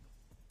Patterson,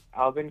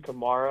 Alvin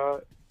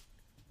Kamara.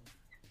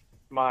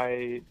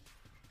 My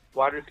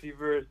wide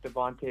receiver is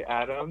Devontae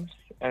Adams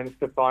and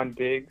Stephon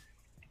Diggs.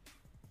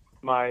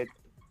 My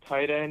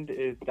tight end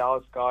is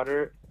Dallas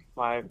Goedert.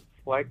 My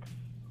flex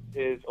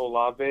is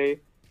Olave.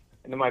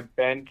 And then my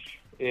bench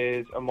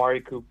is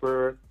Amari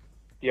Cooper,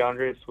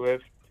 DeAndre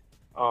Swift,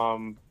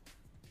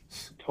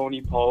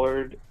 Tony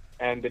Pollard,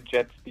 and the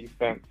Jets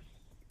defense.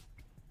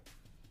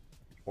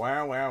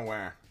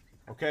 Wow.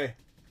 Okay.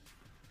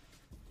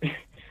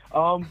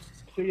 So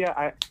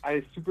yeah,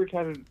 I super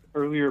chatted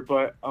earlier,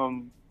 but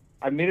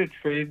I made a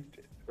trade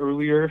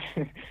earlier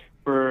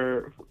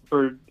for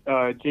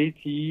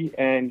JT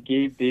and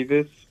Gabe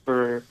Davis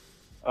for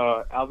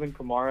Alvin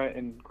Kamara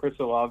and Chris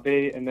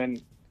Olave, and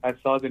then I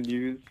saw the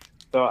news,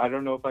 so I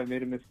don't know if I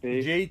made a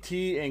mistake.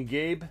 JT and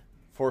Gabe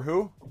for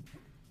who?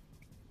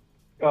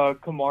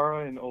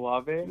 Kamara and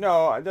Olave.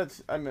 No,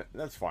 that's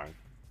fine.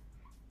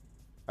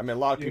 I mean, a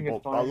lot You think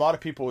it's of fine?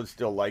 people would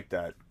still like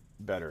that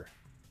better,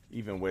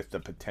 even with the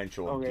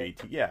potential of Okay.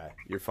 JT. Yeah,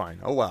 you're fine.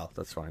 Oh wow,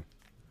 that's fine.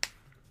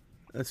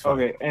 That's fine.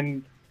 Okay,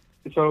 and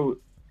so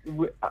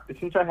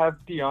since I have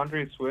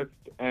DeAndre Swift,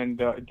 and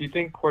do you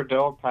think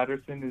Cordell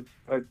Patterson is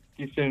a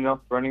decent enough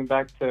running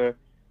back to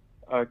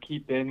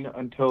keep in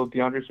until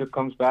DeAndre Swift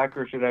comes back,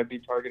 or should I be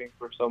targeting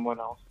for someone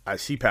else? I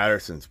see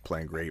Patterson's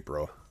playing great,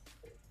 bro.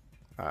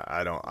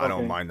 I don't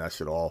Okay. mind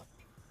this at all.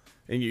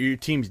 And your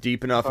team's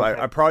deep enough. Okay.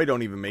 I probably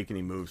don't even make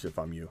any moves if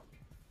I'm you.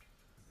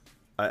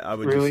 I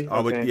would Really? just,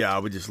 Okay. I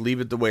would just leave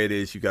it the way it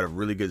is. You got a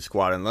really good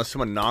squad, unless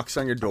someone knocks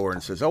on your door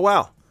and says, "Oh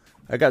wow,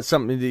 I got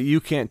something that you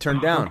can't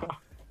turn down,"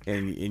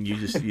 and you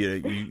just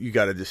you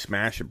got to just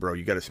smash it, bro.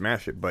 You got to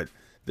smash it. But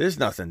there's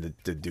nothing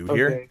to do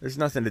here. Okay. There's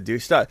nothing to do.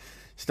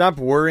 Stop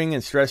worrying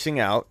and stressing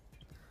out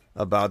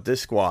about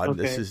this squad.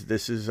 Okay.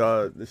 This is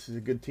a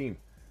good team.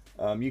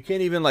 You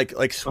can't even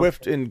like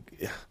Swift and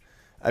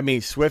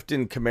Swift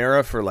and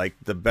Kamara for like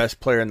the best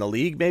player in the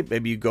league.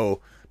 Maybe you go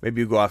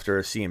after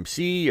a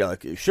CMC.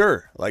 Like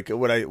sure, like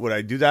would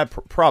I do that?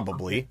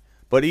 Probably.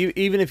 But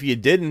even if you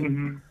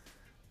didn't,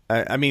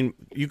 I mean,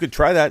 you could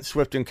try that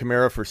Swift and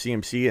Kamara for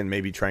CMC and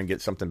maybe try and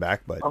get something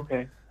back. But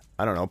Okay.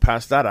 I don't know.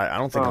 Past that, I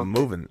don't think I'm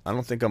Okay. moving. I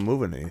don't think I'm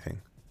moving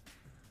anything.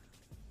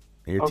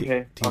 Your Okay,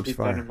 I'll team's keep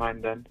that fire. in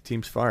mind then.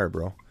 Team's fire,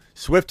 bro.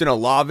 Swift and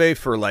Olave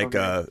for like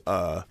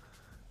a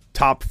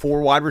top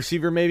 4 wide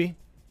receiver, maybe.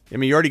 I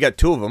mean, you already got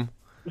 2 of them.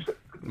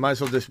 Might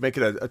as well just make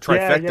it a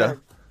trifecta.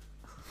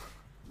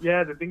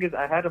 Yeah, the thing is,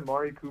 I had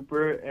Amari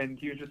Cooper, and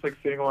he was just like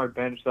sitting on my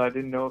bench, so I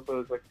didn't know if it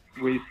was like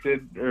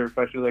wasted or if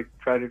I should like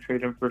try to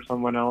trade him for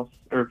someone else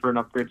or for an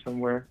upgrade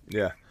somewhere.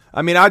 Yeah.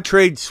 I mean, I'd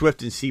trade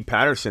Swift and C.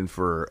 Patterson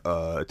for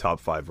a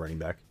top 5 running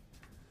back.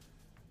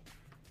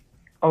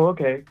 Oh,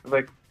 okay.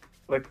 Like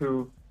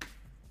who?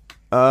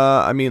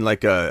 I mean,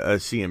 like a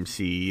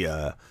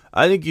CMC.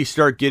 I think you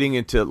start getting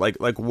into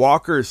like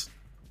Walker's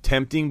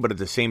tempting, but at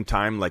the same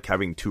time, like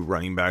having 2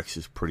 running backs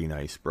is pretty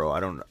nice, bro. I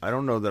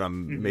don't know that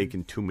I'm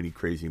making too many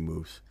crazy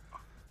moves.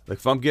 Like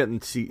if I'm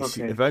getting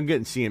if I'm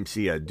getting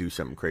CMC, I'd do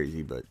something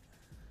crazy, but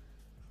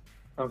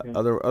Okay.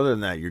 other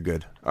than that, you're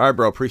good. All right,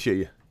 bro. Appreciate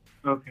you.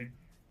 Okay.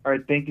 All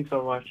right. Thank you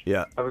so much.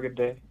 Yeah. Have a good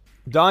day.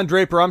 Don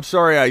Draper, I'm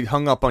sorry I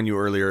hung up on you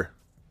earlier.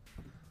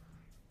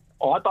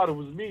 Oh, I thought it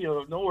was me.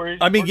 No worries.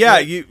 I mean, yeah,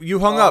 you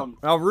hung up.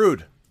 How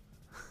rude.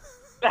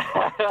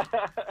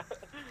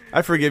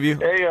 I forgive you.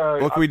 Hey,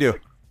 what can we do?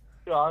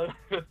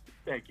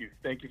 Thank you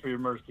for your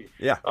mercy.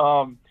 Yeah.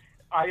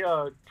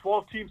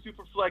 12-team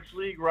Superflex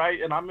league,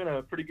 right? And I'm in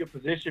a pretty good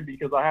position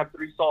because I have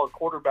 3 solid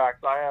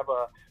quarterbacks. I have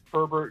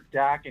Herbert,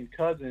 Dak, and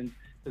Cousins.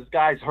 This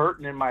guy's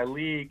hurting in my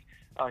league.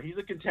 He's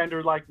a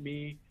contender like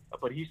me,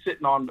 but he's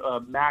sitting on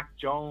Mac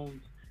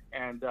Jones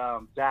and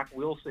Zach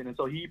Wilson. And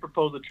so he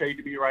proposed a trade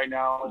to me right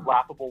now, a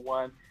laughable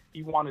one.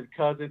 He wanted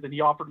Cousins, and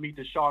he offered me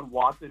Deshaun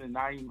Watson and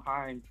Nyheim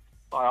Hines.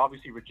 So I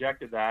obviously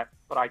rejected that,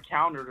 but I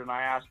countered and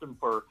I asked him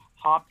for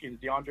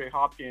Hopkins, DeAndre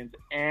Hopkins,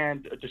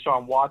 and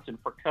Deshaun Watson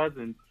for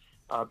Cousins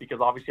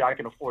because obviously I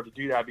can afford to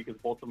do that because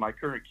both of my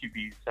current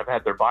QBs have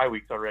had their bye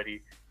weeks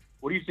already.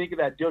 What do you think of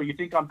that deal? You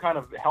think I'm kind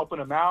of helping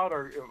him out,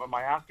 or am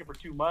I asking for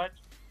too much?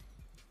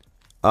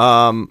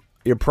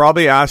 You're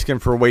probably asking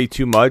for way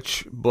too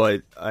much,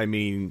 but I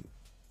mean,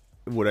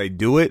 would I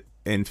do it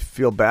and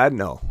feel bad?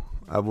 No,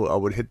 I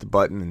would hit the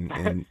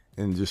button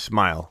and just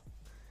smile,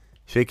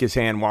 shake his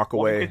hand, walk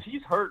away. Because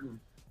he's hurting.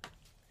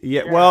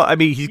 Yeah, well, I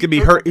mean, he's gonna be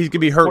hurt. He's gonna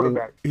be hurting.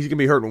 He's gonna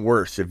be hurting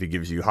worse if he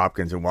gives you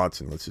Hopkins and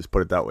Watson. Let's just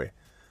put it that way.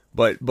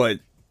 But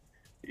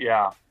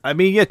yeah, I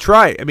mean, yeah,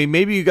 try. I mean,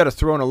 maybe you got to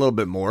throw in a little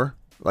bit more.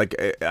 Like,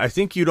 I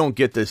think you don't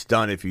get this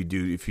done if you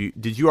do.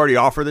 Did you already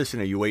offer this,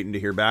 and are you waiting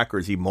to hear back, or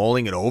is he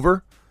mulling it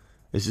over?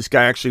 Is this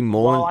guy actually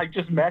mulling? Well,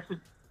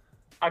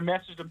 I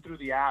messaged him through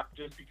the app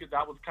just because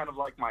that was kind of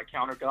like my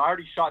counter. Because I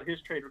already shot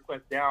his trade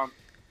request down,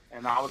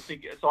 and I was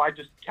thinking, so I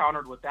just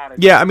countered with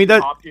that. Yeah, I mean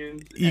that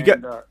Hopkins you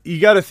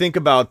got to think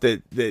about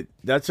that.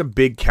 That's a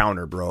big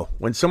counter, bro.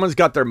 When someone's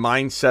got their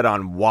mindset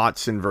on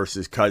Watson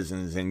versus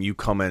Cousins, and you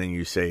come in and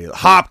you say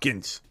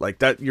Hopkins like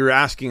that, you're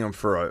asking them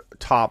for a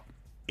top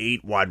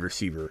 8 wide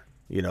receiver.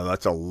 You know,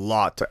 that's a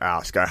lot to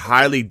ask. I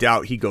highly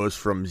doubt he goes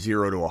from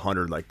 0 to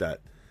 100 like that.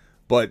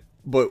 But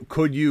but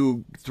could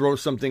you throw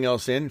something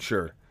else in?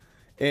 Sure.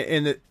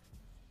 And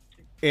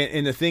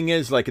the thing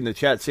is, like in the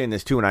chat saying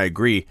this too, and I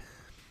agree,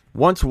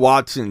 once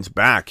Watson's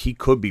back, he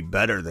could be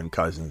better than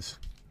Cousins.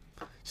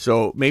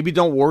 So maybe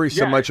don't worry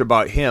so much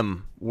about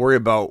him. Worry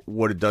about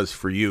what it does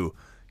for you.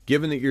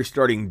 Given that you're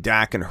starting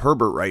Dak and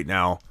Herbert right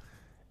now,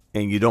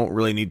 and you don't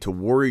really need to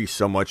worry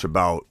so much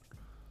about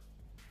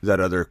that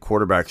other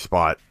quarterback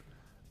spot,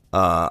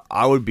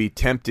 I would be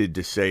tempted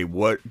to say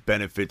what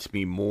benefits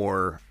me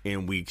more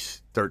in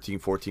weeks 13,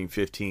 14,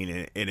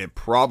 15, and it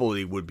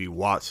probably would be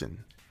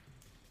Watson.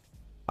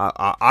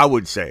 I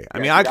would say. I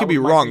mean, I could be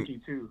wrong.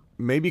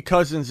 Maybe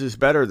Cousins is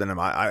better than him.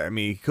 I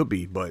mean, he could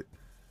be, but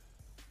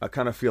I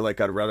kind of feel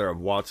like I'd rather have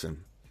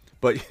Watson.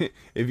 But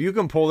if you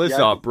can pull this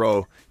off,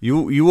 bro,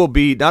 you will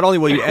be, not only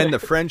will you end the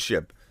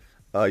friendship,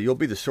 you'll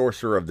be the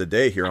sorcerer of the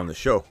day here on the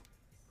show.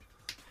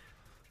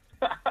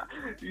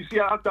 You see,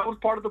 that was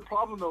part of the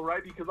problem, though,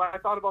 right? Because I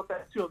thought about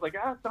that, too. I was like, it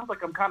sounds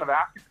like I'm kind of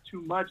asking for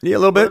too much. Yeah, a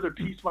little bit. Another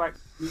piece when I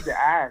need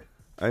to add.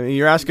 I mean,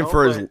 you're asking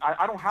for his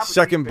I don't have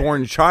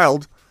second-born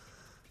child.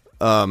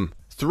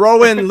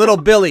 Throw in little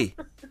Billy.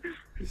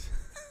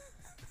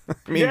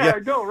 I mean, I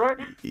know, right?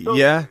 So,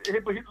 yeah.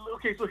 But,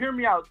 okay, so hear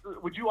me out.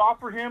 Would you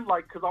offer him,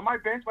 like, because on my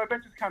bench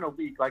is kind of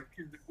weak. Like,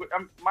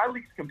 my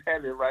league's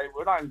competitive, right?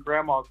 We're not in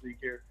grandma's league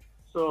here.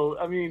 So,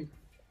 I mean,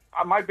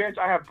 on my bench,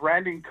 I have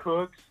Brandon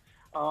Cooks.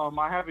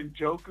 I have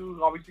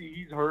Njoku. Obviously,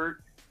 he's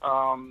hurt.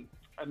 And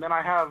then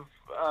I have,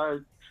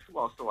 who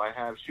else do I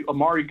have?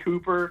 Amari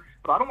Cooper.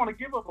 But I don't want to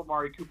give up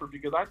Amari Cooper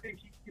because I think,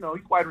 he's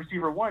wide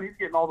receiver 1. He's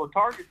getting all the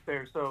targets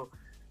there. So,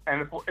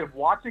 and if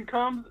Watson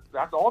comes,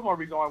 that's all the more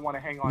reason I want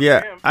to hang on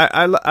to him.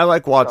 I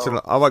like Watson.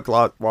 So, I like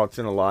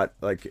Watson a lot.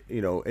 Like,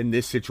 in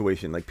this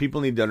situation, like, people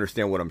need to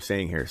understand what I'm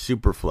saying here.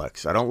 Super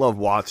flex. I don't love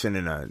Watson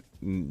in a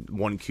 1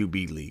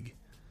 QB league.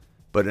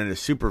 But in a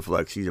super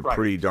flex, he's a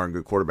pretty darn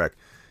good quarterback.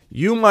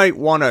 You might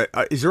want to.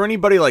 Is there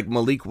anybody like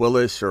Malik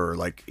Willis or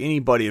like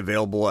anybody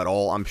available at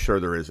all? I'm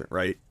sure there isn't,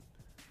 right?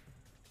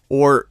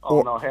 Or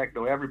no, heck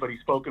no. Everybody's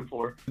spoken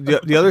for.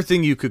 the other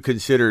thing you could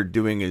consider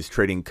doing is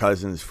trading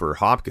Cousins for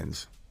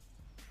Hopkins.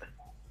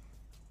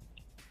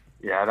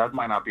 Yeah, that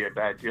might not be a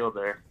bad deal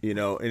there.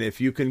 And if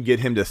you can get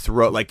him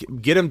to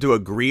get him to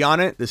agree on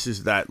it, this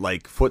is that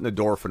like foot in the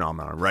door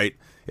phenomenon, right?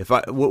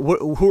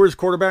 Who are his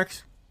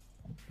quarterbacks?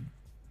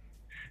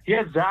 He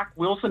has Zach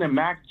Wilson and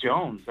Mac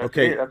Jones. That's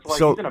okay, it. That's why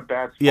so, he's in a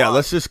bad spot. Yeah,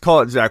 let's just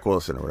call it Zach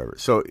Wilson or whatever.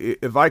 So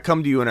if I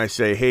come to you and I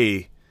say,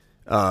 hey,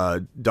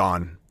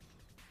 Don,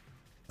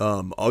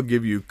 I'll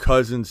give you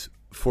Cousins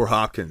for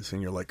Hopkins.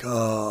 And you're like,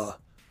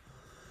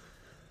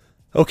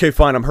 okay,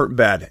 fine, I'm hurting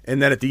bad.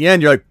 And then at the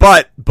end, you're like,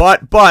 but,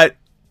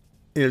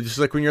 just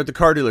like when you're at the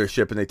car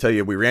dealership and they tell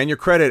you, we ran your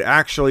credit.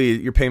 Actually,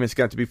 your payment's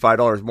got to be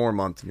 $5 more a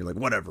month. And you're like,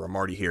 whatever, I'm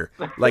already here.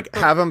 Like,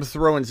 have him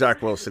throw in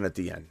Zach Wilson at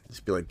the end.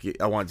 Just be like,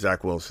 I want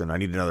Zach Wilson. I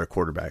need another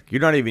quarterback.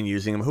 You're not even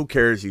using him. Who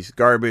cares? He's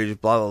garbage,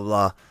 blah, blah,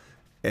 blah.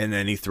 And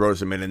then he throws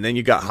him in. And then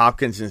you got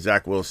Hopkins and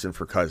Zach Wilson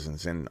for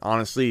Cousins. And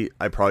honestly,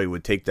 I probably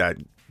would take that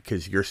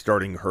because you're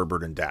starting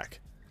Herbert and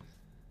Dak.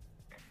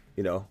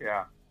 Yeah.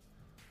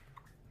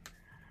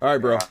 All right,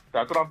 bro. Yeah,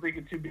 that's what I'm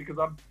thinking, too, because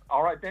I'm...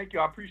 All right, thank you.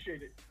 I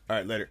appreciate it. All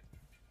right, later.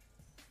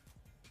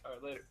 All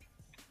right,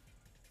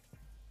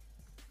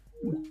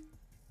 later.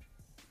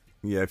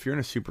 Yeah, if you're in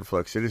a super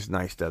flex, it is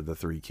nice to have the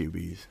 3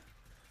 QBs.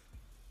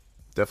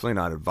 Definitely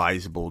not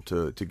advisable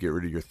to get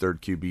rid of your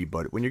third QB,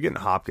 but when you're getting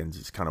Hopkins,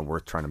 it's kind of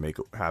worth trying to make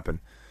it happen.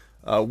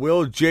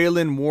 Will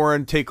Jaylen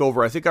Warren take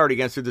over? I think I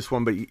already answered this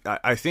one, but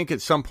I think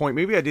at some point,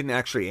 maybe I didn't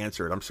actually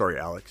answer it. I'm sorry,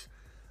 Alex.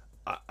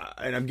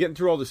 And I'm getting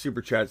through all the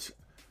super chats.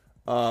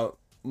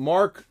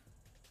 Mark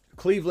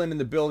Cleveland in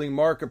the building.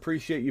 Mark,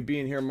 appreciate you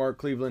being here, Mark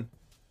Cleveland.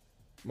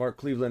 Mark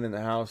Cleveland in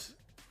the house.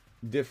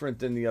 Different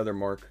than the other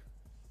Mark.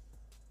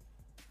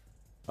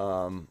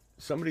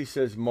 Somebody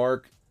says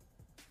Mark.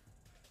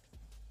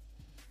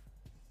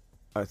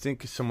 I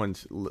think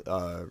someone's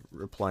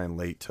replying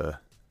late to,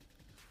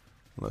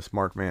 unless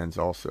Mark Mann's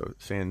also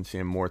saying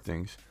more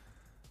things.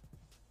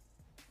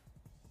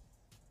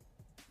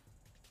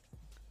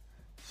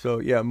 So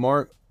yeah,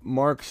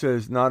 Mark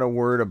says not a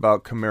word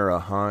about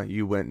Kamara, huh?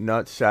 You went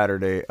nuts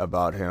Saturday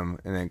about him,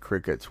 and then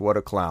crickets. What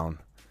a clown.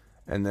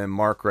 And then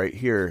Mark right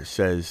here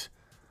says,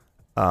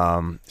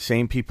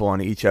 same people on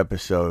each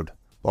episode,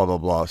 blah, blah,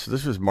 blah. So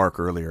this was Mark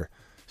earlier.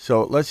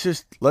 So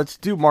let's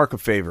do Mark a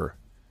favor.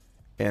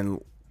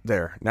 And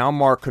there. Now,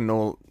 Mark, you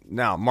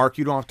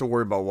don't have to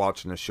worry about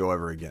watching the show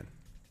ever again.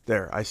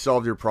 There. I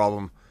solved your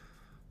problem.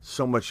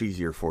 So much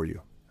easier for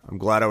you. I'm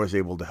glad I was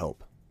able to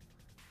help.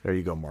 There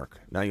you go,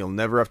 Mark. Now you'll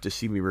never have to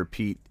see me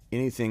repeat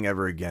anything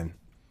ever again.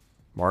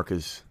 Mark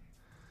is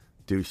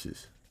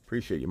deuces.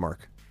 Appreciate you,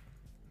 Mark.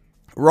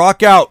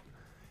 Rock out.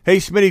 Hey,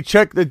 Smitty,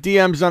 check the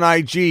DMs on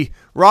IG.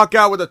 Rock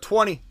out with a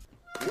 20.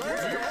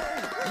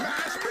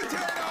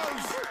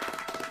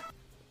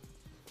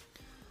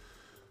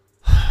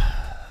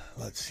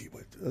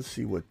 Let's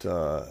see what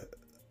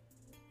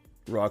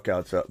Rock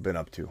out's been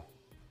up to.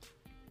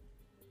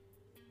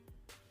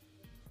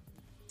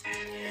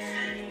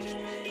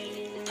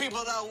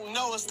 People don't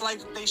know us like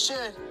they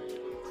should.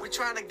 We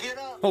trying to get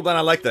up. Hold on,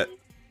 I like that.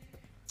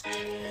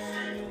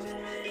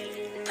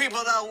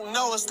 People don't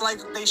know it's like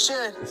they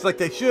should. It's like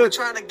they should. We're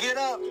trying to get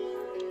up.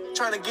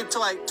 Trying to get to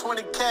like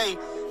 20K,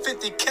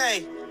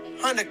 50K,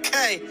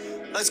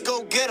 100K. Let's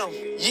go get them.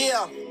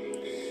 Yeah.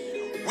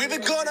 We've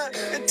been gonna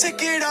take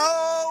it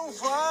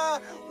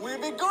over. We've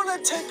been gonna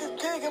take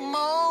them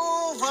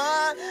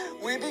over.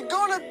 We've been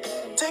gonna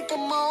take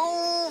them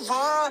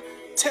over.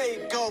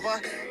 Take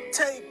over.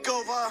 Take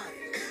over.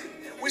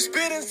 We're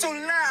spitting so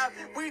loud,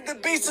 we the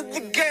beast of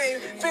the game.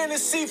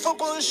 Fantasy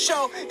football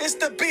show, it's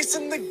the beast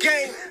in the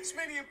game.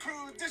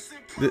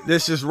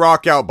 This is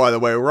Rock Out, by the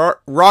way.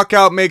 Rock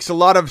Out makes a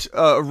lot of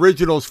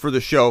originals for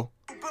the show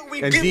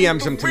and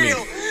DMs them to me.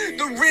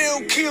 The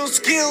real kill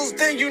skills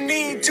that you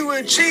need to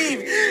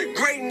achieve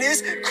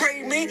greatness.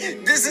 Crave me,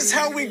 this is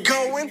how we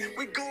going.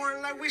 We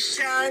going like we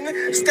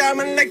shining,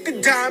 styling like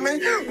the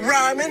diamond,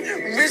 rhyming.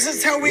 This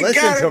is how we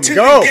got into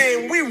the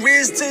game. We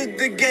riz to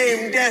the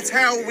game, that's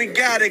how we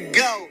gotta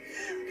go.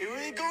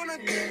 We're gonna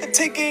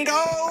take it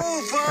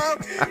over.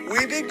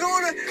 We be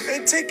gonna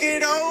take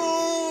it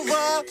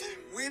over.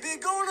 We be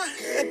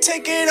gonna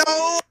take it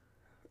over.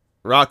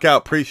 Rock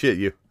Out, appreciate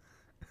you.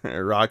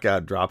 Rock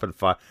Out, dropping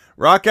 5.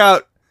 Rock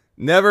Out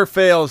never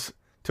fails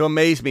to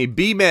amaze me.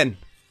 B-Men.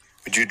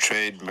 Would you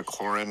trade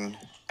McLaurin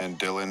and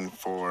Dillon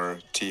for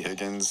T.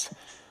 Higgins?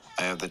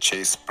 I have the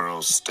Chase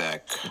Burrow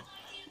stack.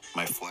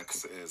 My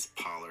flex is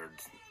Pollard.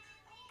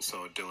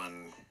 So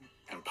Dillon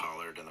and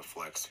Pollard in the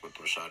flex with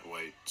Rachaad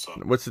White. So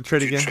what's the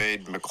trade again? Would you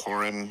trade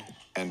McLaurin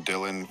and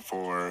Dillon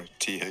for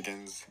T.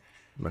 Higgins?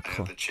 I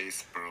have the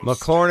Chase Burrow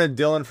McLaurin and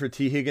Dillon for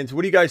T. Higgins.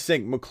 What do you guys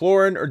think?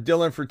 McLaurin or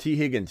Dillon for T.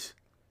 Higgins?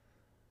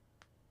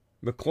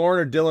 McLaurin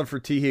or Dillon for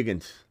T.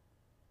 Higgins?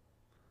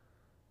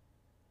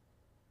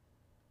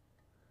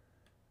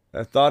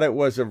 I thought it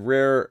was a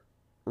rare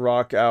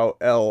Rock Out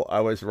L.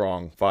 I was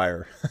wrong.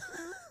 Fire.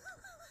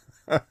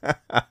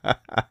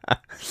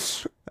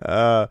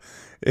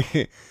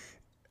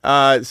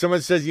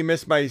 Someone says you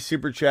missed my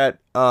super chat.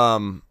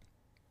 Hold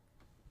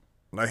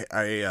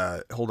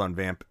on,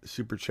 Vamp.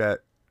 Super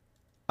chat.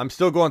 I'm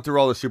still going through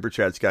all the super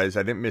chats, guys.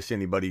 I didn't miss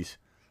anybody's.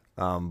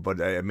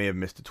 But I may have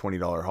missed a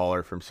 $20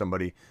 hauler from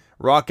somebody.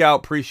 Rock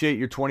Out, appreciate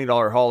your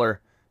 $20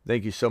 hauler.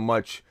 Thank you so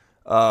much.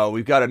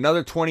 We've got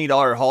another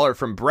 $20 hauler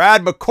from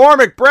Brad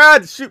McCormick.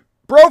 Brad,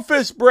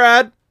 Brofist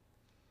Brad.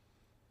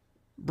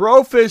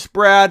 Brofist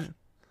Brad.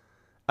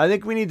 I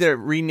think we need to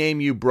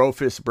rename you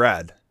Brofist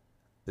Brad.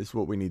 This is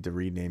what we need to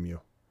rename you.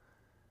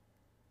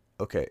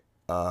 Okay.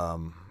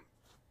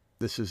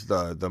 This is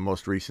the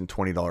most recent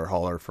 $20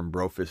 hauler from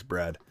Brofist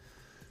Brad.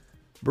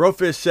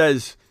 Brofist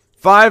says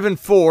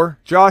 5-4.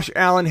 Josh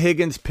Allen,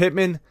 Higgins,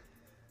 Pittman,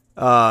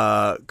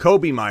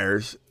 Kobe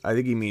Myers. I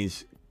think he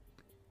means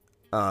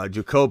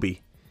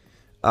Jacoby.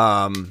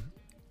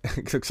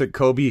 Looks like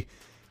Kobe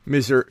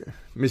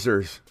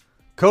Mizers.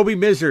 Kobe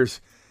Mizers.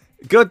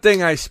 Good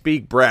thing I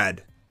speak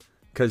Brad,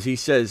 because he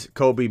says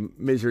Kobe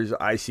Mizers.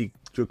 I see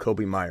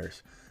Jacoby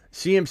Myers.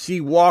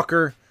 CMC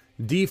Walker,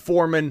 D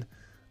Foreman,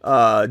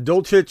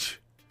 Dulcich,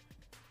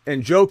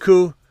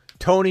 Njoku,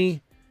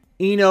 Tony,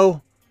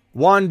 Eno,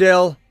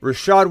 Wandale,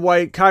 Rachaad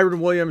White, Kyron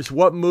Williams.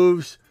 What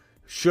moves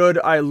should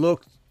I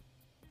look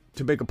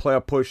to make a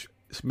playoff push?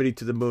 Smitty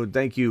to the moon.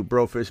 Thank you,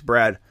 Brofist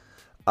Brad.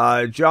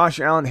 Josh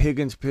Allen,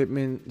 Higgins,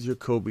 Pittman,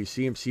 Jacoby,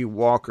 CMC,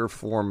 Walker,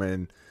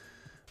 Foreman.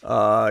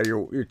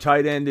 Your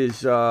tight end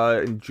is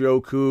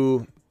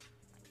Njoku.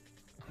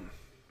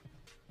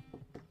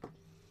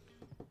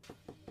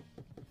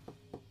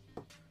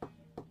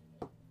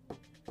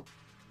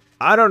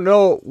 I don't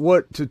know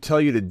what to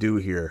tell you to do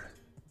here.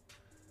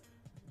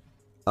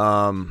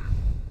 I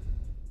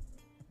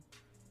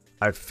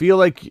feel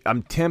like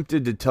I'm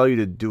tempted to tell you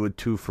to do a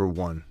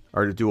 2-for-1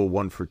 or to do a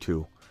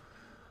 1-for-2.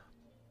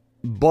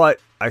 But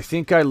I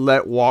think I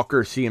let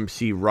Walker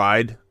CMC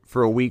ride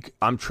for a week.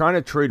 I'm trying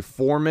to trade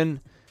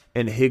Foreman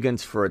and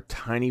Higgins for a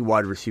tiny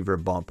wide receiver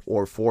bump,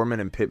 or Foreman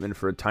and Pittman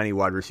for a tiny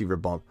wide receiver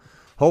bump.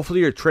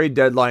 Hopefully your trade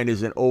deadline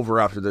isn't over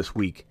after this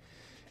week.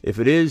 If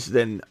it is,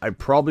 then I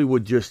probably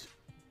would just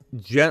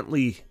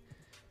gently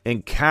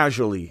and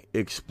casually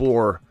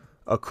explore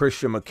a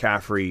Christian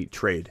McCaffrey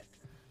trade.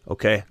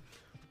 Okay?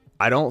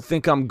 I don't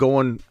think I'm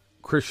going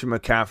Christian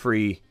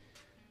McCaffrey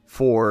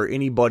for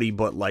anybody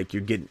but, like,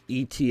 you're getting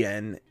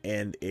ETN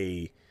and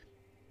a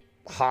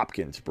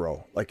Hopkins,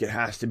 bro. Like, it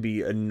has to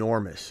be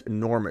enormous. It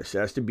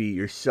has to be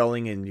you're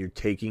selling and you're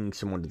taking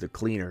someone to the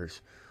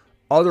cleaners.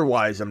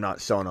 Otherwise, I'm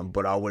not selling them,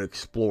 but I would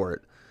explore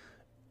it.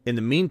 In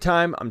the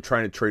meantime, I'm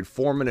trying to trade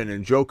Foreman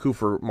and Njoku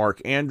for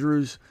Mark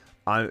Andrews.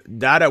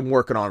 That I'm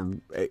working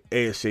on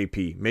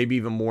ASAP, maybe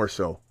even more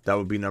so. That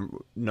would be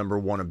number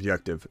one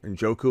objective.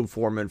 Njoku,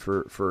 Foreman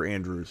for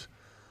Andrews.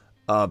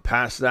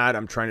 Past that,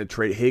 I'm trying to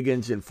trade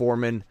Higgins and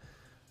Foreman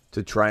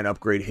to try and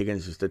upgrade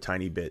Higgins just a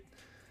tiny bit.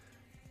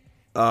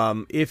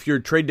 If your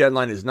trade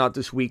deadline is not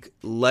this week,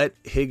 let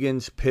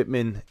Higgins,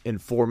 Pittman,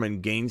 and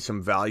Foreman gain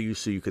some value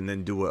so you can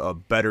then do a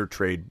better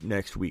trade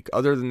next week.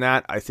 Other than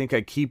that, I think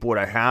I keep what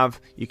I have.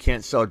 You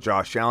can't sell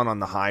Josh Allen on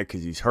the high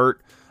because he's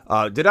hurt.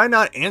 Did I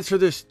not answer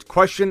this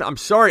question? I'm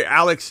sorry,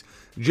 Alex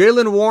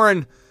Jaylen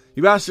Warren,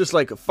 you asked this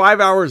like 5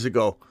 hours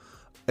ago,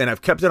 and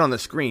I've kept it on the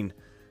screen.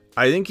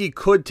 I think he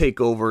could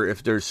take over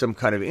if there's some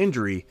kind of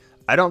injury.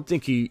 I don't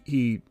think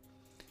he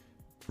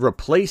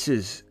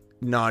replaces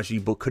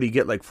Najee, but could he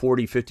get like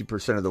 40,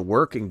 50% of the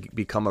work and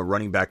become a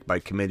running back by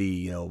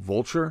committee,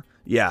 vulture?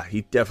 Yeah,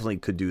 he definitely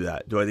could do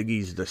that. Do I think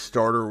he's the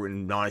starter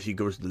when Najee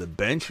goes to the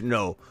bench?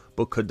 No.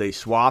 But could they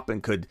swap,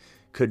 and could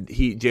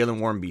Jaylen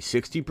Warren be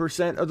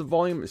 60% of the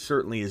volume? It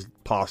certainly is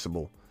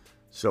possible.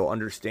 So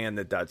understand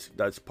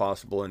that's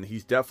possible, and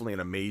he's definitely an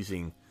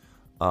amazing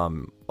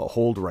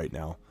hold right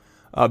now.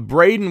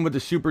 Braden with the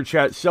super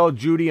chat, sell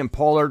Judy and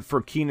Pollard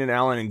for Keenan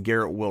Allen and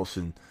Garrett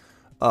Wilson.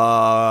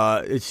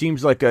 It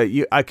seems like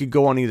I could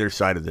go on either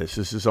side of this.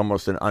 This is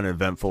almost an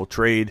uneventful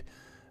trade.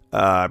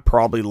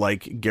 Probably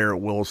like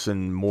Garrett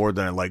Wilson more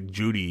than I like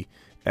Judy,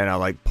 and I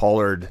like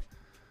Pollard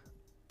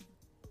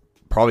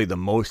probably the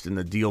most in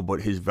the deal,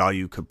 but his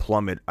value could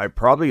plummet. I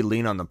probably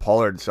lean on the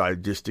Pollard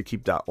side just to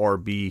keep that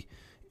RB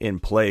in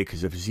play,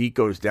 because if Zeke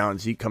goes down,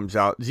 Zeke comes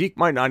out. Zeke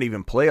might not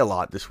even play a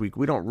lot this week.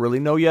 We don't really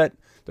know yet.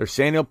 They're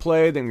saying he'll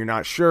play, then you're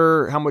not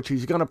sure how much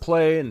he's going to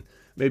play, and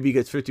maybe he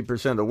gets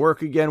 50% of the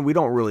work again. We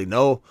don't really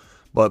know,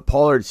 but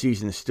Pollard's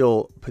season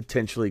still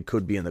potentially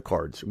could be in the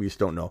cards. We just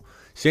don't know.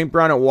 St.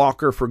 Brown and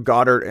Walker for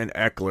Goddard and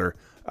Eckler.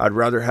 I'd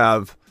rather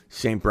have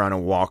St. Brown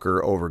and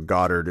Walker over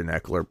Goddard and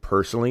Eckler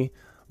personally,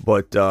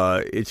 but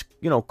it's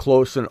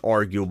close and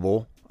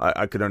arguable.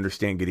 I could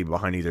understand getting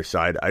behind either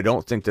side. I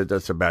don't think that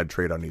that's a bad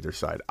trade on either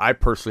side. I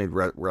personally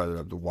would rather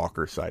have the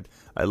Walker side.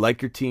 I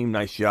like your team.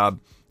 Nice job.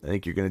 I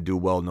think you're going to do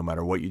well no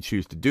matter what you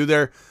choose to do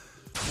there.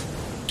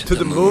 To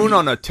the moon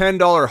on a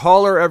 $10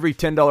 hauler. Every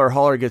 $10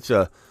 hauler gets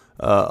a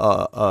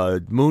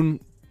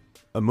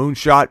moon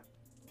shot.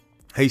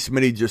 Hey,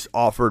 Smitty just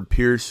offered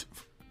Pierce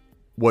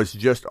for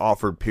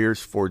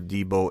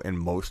Debo and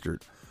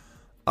Mostert.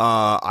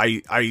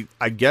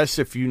 I guess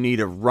if you need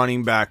a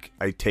running back,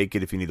 I take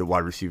it. If you need a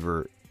wide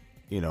receiver,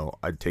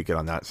 I'd take it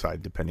on that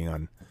side, depending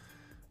on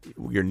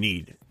your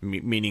need.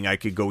 Meaning I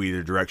could go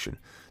either direction.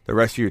 The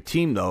rest of your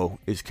team, though,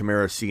 is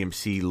Kamara,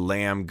 CMC,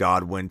 Lamb,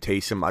 Godwin,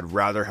 Taysom. I'd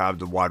rather have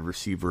the wide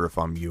receiver if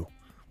I'm you.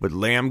 With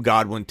Lamb,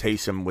 Godwin,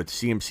 Taysom, with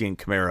CMC and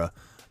Kamara,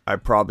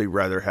 I'd probably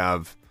rather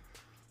have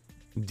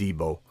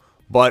Debo.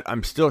 But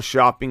I'm still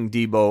shopping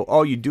Debo.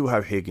 Oh, you do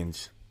have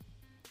Higgins.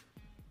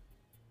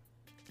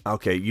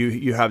 Okay,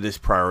 you have this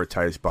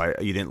prioritized by,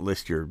 you didn't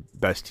list your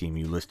best team.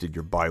 You listed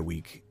your bye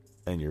week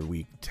and your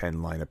week 10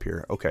 lineup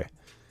here. Okay.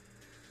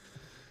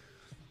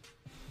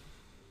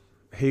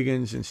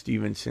 Higgins and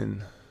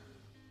Stevenson.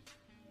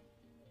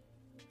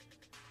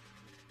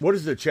 What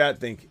does the chat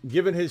think?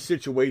 Given his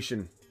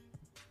situation.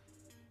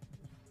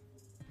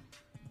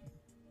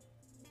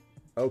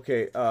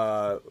 Okay,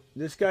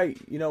 this guy,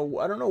 I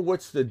don't know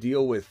what's the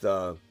deal with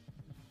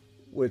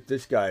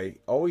this guy.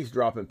 Always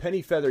dropping.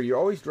 Penny Feather, you're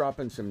always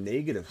dropping some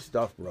negative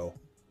stuff, bro.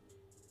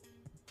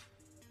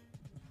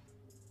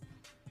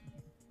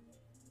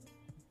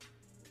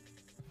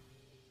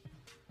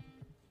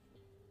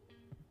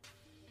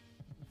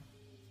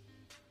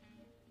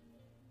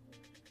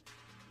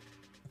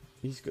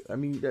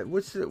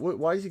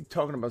 Why is he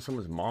talking about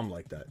someone's mom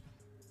like that?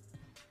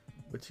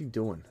 What's he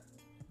doing?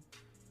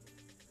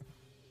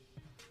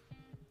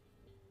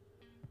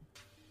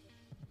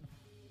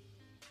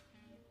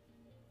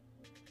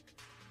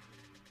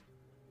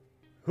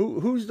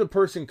 Who's the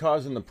person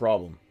causing the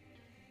problem?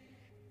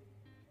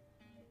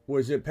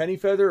 Was it Penny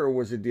Feather or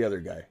was it the other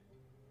guy?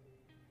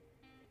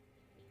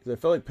 Because I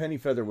felt like Penny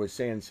Feather was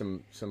saying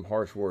some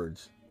harsh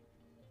words.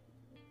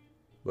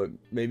 But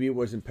maybe it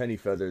wasn't Penny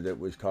Feather that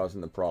was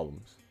causing the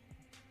problems.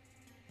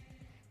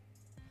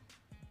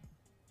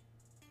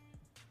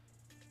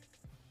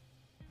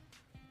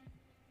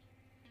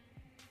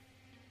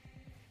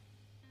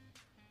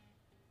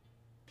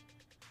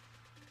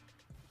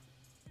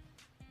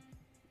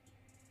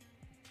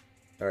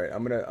 All right,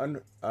 I'm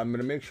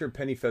gonna make sure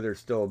Penny Feather is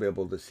still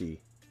able to see.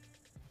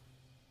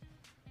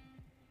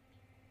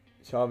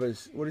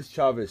 Chavez, what is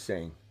Chavez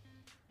saying?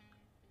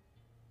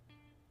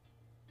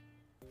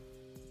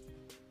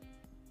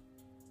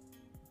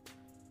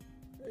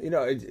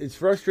 It's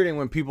frustrating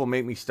when people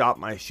make me stop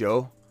my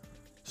show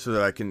so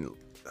that I can...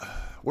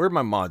 Where are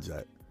my mods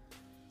at?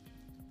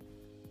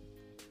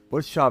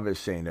 What's Chavez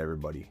saying to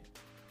everybody?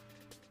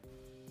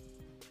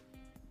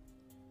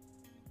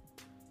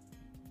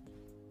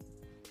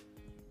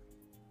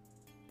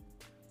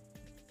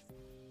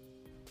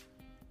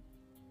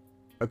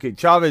 Okay,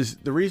 Chavez,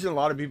 the reason a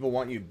lot of people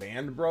want you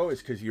banned, bro,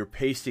 is because you're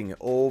pasting it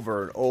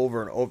over and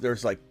over and over.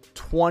 There's like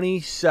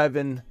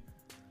 27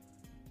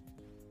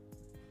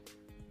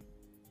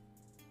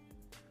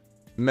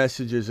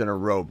 messages in a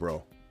row,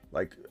 bro.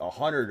 Like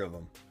 100 of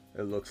them,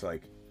 it looks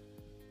like.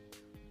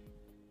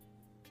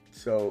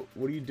 So,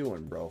 what are you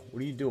doing, bro?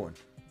 What are you doing?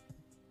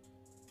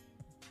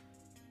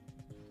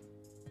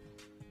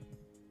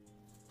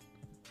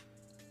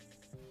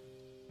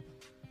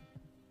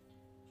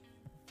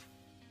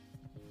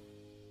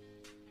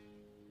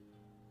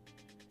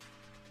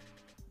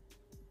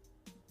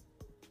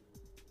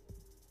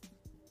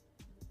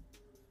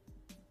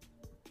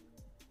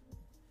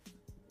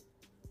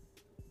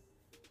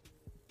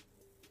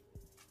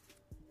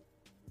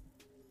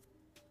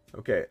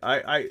 Okay,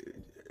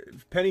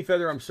 Penny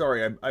Feather, I'm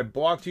sorry. I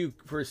blocked you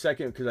for a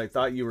second because I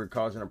thought you were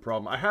causing a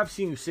problem. I have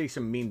seen you say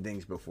some mean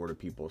things before to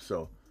people,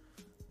 so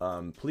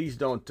please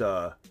don't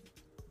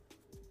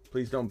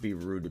be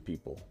rude to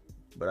people.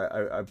 But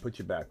I put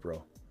you back,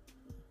 bro.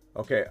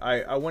 Okay,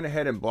 I went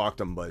ahead and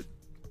blocked him, but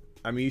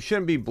I mean, you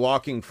shouldn't be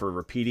blocking for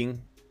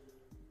repeating.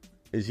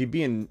 Is he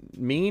being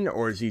mean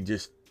or is he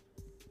just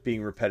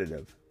being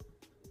repetitive?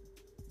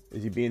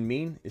 Is he being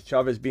mean? Is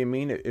Chavez being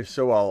mean? If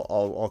so,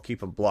 I'll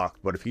keep him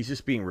blocked. But if he's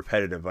just being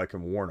repetitive, I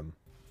can warn him.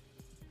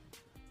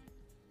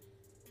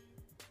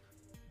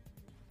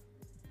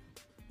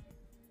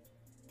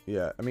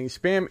 Yeah, I mean,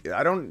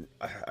 spam.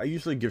 I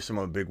usually give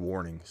someone a big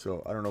warning,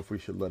 so I don't know if we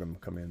should let him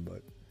come in,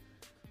 but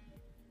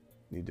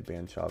need to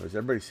ban Chavez.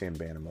 Everybody's saying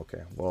ban him.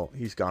 Okay, well,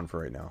 he's gone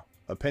for right now.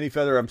 Penny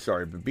Feather, I'm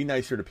sorry, but be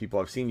nicer to people.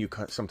 I've seen you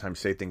sometimes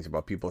say things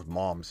about people's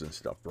moms and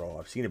stuff, bro.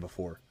 I've seen it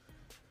before.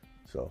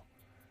 So,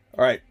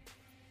 all right.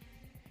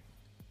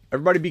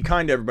 Everybody be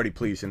kind to everybody,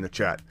 please, in the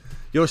chat.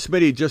 Yo,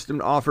 Smitty, just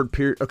offered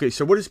Pierce. Okay,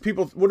 so what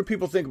do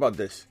people think about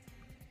this?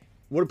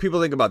 What do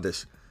people think about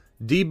this?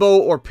 Debo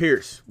or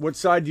Pierce? What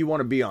side do you want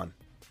to be on?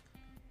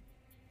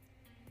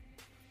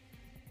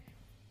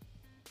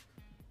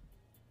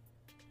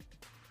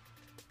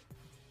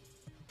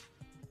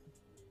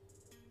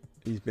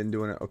 He's been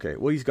doing it. Okay,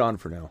 well, he's gone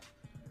for now.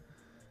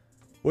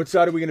 What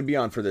side are we going to be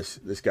on for this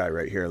guy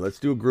right here? Let's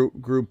do a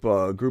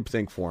group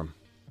think for him.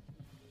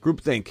 Group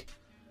think.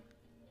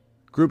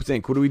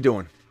 What are we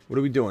doing?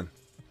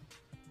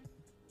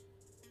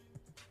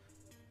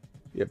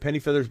 Yeah, Penny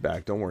Feather's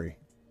back. Don't worry.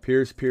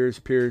 Pierce. There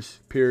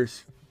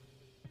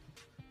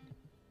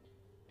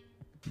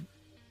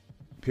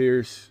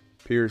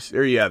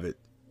you have it.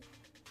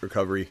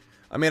 Recovery.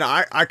 I mean,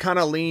 I kind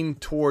of lean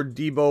toward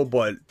Debo,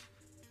 but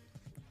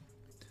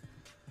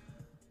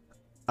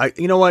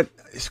you know what?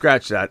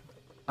 Scratch that.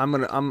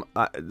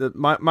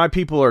 My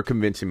people are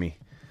convincing me.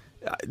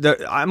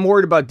 I'm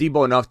worried about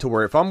Debo enough to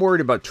where if I'm worried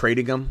about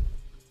trading him,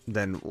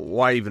 then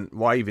why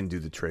even do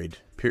the trade?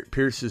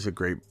 Pierce is a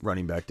great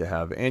running back to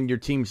have, and your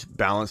team's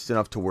balanced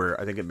enough to where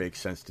I think it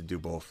makes sense to do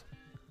both.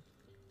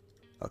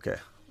 Okay,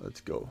 let's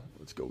go.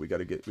 We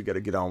gotta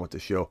get on with the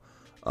show.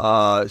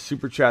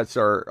 Super chats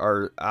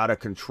are out of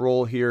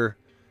control here.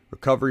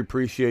 Recovery,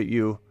 appreciate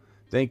you.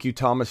 Thank you,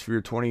 Thomas, for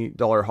your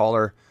 $20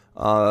 hauler.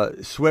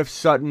 Swift,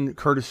 Sutton,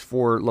 Curtis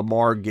for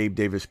Lamar, Gabe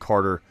Davis,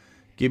 Carter.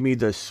 Give me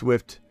the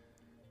Swift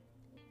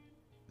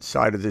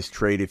side of this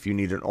trade if you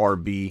need an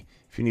RB.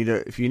 If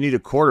you need a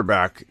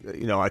quarterback,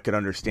 I could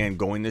understand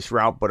going this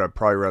route, but I'd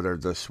probably rather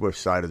the Swift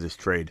side of this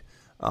trade.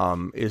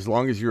 As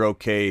long as you're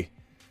okay,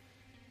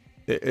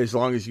 as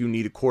long as you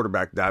need a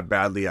quarterback that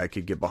badly, I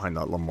could get behind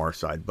that Lamar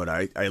side. But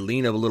I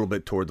lean a little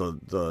bit toward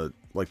the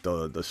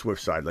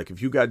Swift side. Like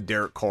if you got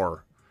Derek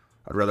Carr,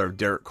 I'd rather have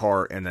Derek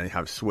Carr and then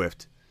have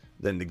Swift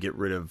than to get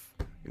rid of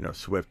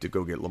Swift to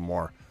go get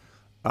Lamar.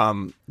 A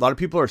lot of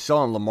people are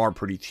selling Lamar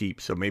pretty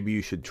cheap, so maybe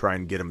you should try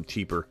and get him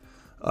cheaper.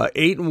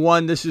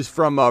 8-1. This is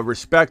from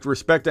Respect.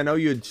 Respect, I know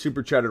you had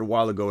super chatted a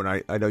while ago,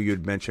 and I know you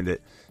had mentioned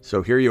it.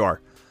 So here you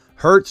are.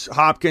 Hurts,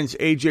 Hopkins,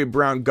 A.J.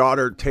 Brown,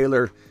 Goddard,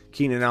 Taylor,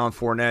 Keenan Allen,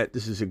 Fournette.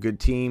 This is a good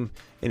team.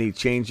 Any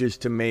changes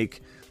to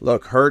make?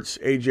 Look, Hurts,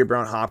 A.J.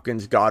 Brown,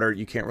 Hopkins, Goddard.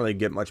 You can't really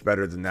get much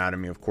better than that. I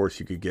mean, of course,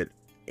 you could get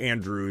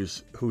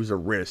Andrews, who's a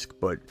risk,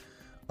 but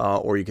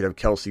or you could have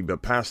Kelsey.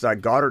 But past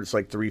that, Goddard, it's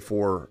like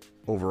 3-4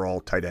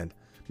 overall tight end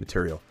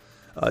material.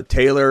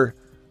 Taylor,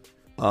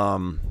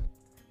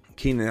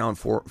 Keenan Allen,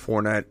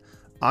 Fournette.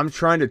 I'm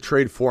trying to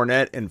trade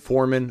Fournette and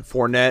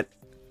Fournette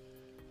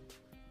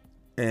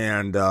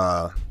and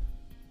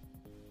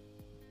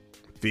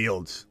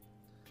Fields.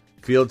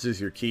 Fields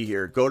is your key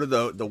here. Go to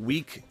the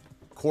weak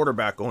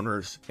quarterback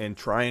owners and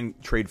try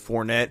and trade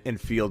Fournette and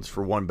Fields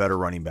for one better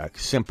running back.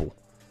 Simple.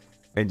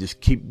 And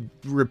just keep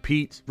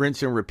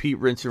rinse and repeat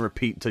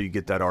until you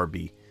get that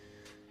RB.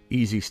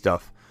 Easy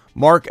stuff.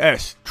 Mark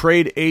S.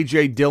 Trade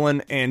A.J.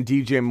 Dillon and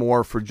DJ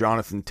Moore for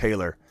Jonathan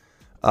Taylor.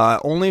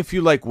 Only if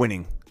you like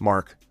winning,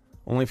 Mark.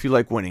 Only if you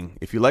like winning.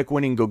 If you like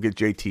winning, go get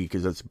JT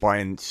because that's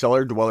buying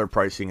seller dweller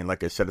pricing. And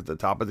like I said at the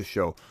top of the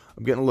show,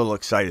 I'm getting a little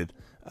excited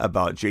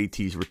about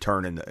JT's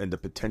return and the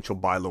potential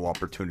buy low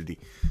opportunity.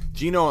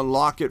 Gino and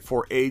Lockett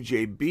for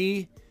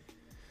AJB.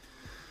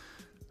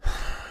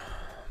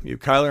 You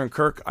Kyler and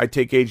Kirk, I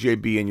take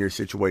AJB in your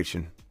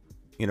situation.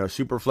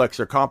 Superflex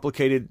are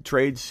complicated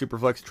trades,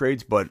 Superflex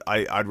trades, but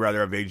I'd rather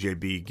have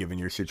AJB given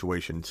your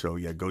situation. So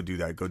yeah, go do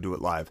that. Go do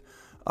it live.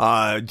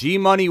 G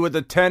Money with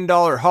a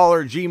 $10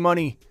 hauler. G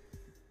Money.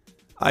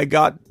 I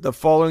got the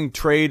following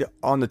trade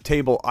on the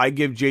table. I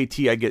give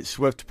JT. I get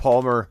Swift,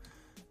 Palmer.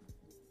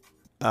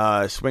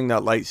 Swing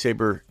that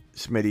lightsaber,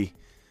 Smitty.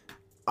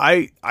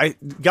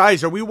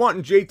 Guys, are we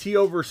wanting JT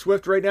over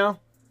Swift right now?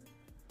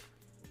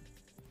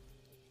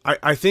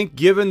 I think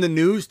given the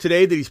news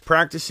today that he's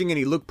practicing and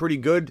he looked pretty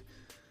good,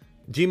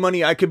 G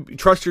Money, I could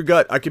trust your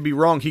gut. I could be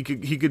wrong. He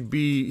could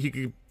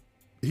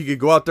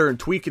go out there and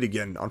tweak it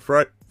again on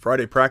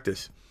Friday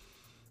practice.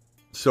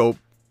 So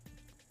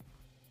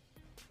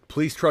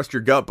please trust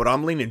your gut, but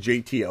I'm leaning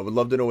JT. I would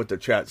love to know what the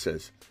chat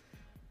says.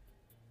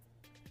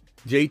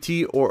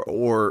 JT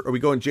or are we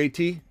going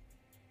JT?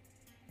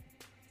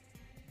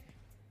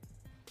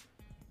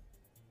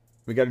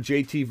 We got a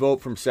JT vote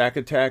from Sack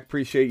Attack.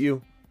 Appreciate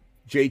you.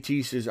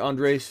 JT says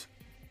Andres.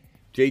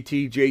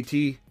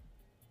 JT.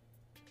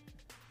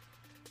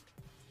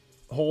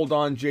 Hold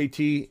on,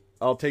 JT.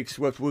 I'll take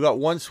Swift. We got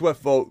one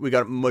Swift vote. We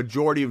got a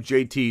majority of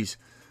JTs.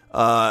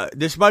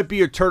 This might be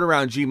your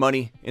turnaround,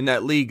 G-Money, in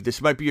that league.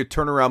 This might be your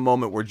turnaround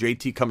moment where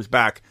JT comes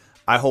back.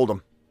 I hold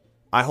him,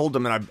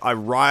 and I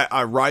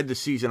ride the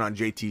season on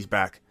JT's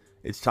back.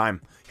 It's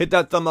time. Hit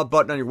that thumb up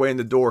button on your way in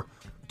the door.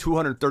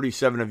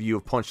 237 of you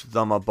have punched the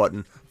thumb up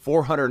button.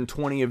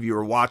 420 of you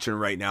are watching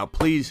right now.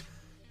 Please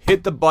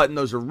hit the button.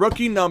 Those are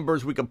rookie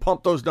numbers. We can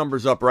pump those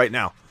numbers up right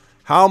now.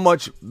 How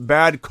much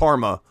bad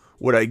karma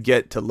would I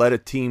get to let a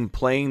team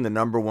playing the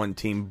number one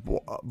team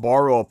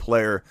borrow a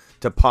player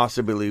to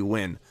possibly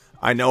win?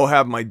 I know I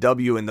have my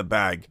W in the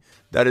bag.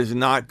 That is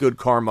not good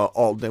karma.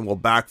 Alton will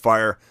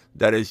backfire.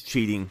 That is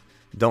cheating.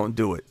 Don't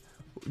do it.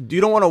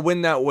 You don't want to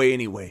win that way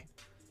anyway.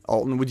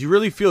 Alton, would you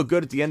really feel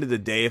good at the end of the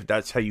day if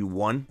that's how you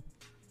won?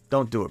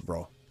 Don't do it,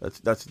 bro.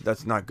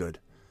 That's not good.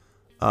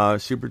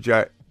 Super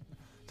chat.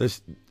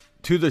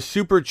 To the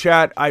super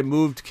chat, I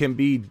moved can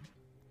be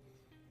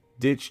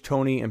ditch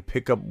Tony and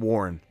pick up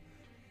Warren.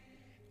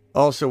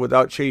 Also,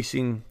 without Chase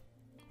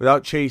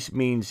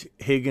means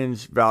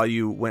Higgins'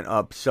 value went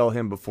up. Sell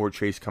him before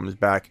Chase comes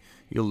back.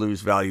 You'll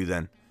lose value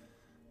then.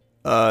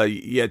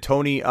 Yeah,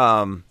 Tony.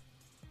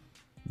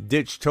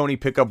 Ditch Tony,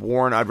 pick up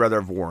Warren. I'd rather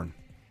have Warren.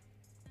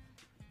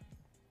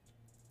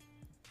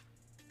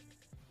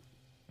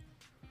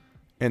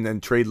 And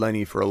then trade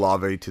Lenny for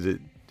Olave to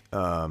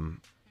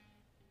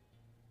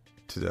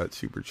that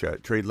super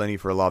chat. Trade Lenny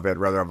for Olave. I'd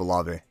rather have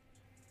Olave.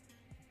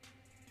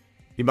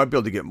 You might be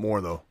able to get more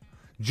though.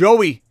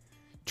 Joey,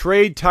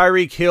 trade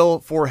Tyreek Hill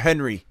for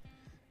Henry.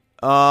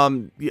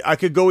 I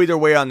could go either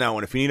way on that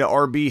one. If you need an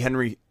RB,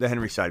 Henry, the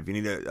Henry side. If you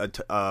need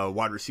a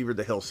wide receiver,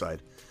 the Hill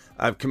side.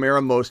 I have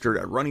Kamara, Mostert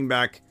at running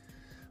back.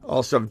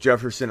 Also have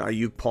Jefferson,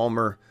 Ayuk,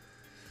 Palmer.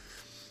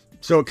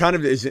 So it kind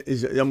of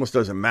it almost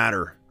doesn't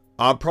matter.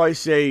 I'll probably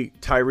say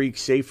Tyreek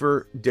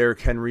safer, Derrick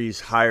Henry's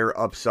higher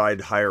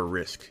upside, higher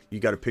risk. You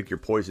got to pick your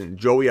poison.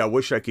 Joey, I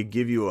wish I could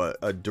give you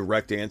a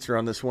direct answer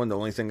on this one. The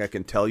only thing I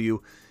can tell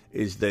you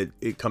is that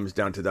it comes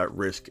down to that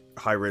risk,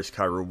 high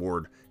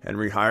reward.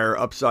 Henry higher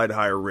upside,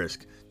 higher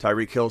risk.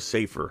 Tyreek Hill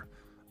safer.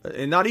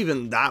 And not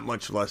even that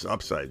much less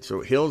upside.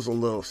 So Hill's a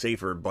little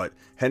safer, but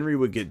Henry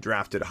would get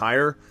drafted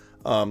higher.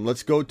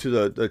 Let's go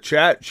to the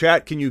chat.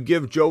 Chat, can you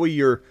give Joey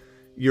your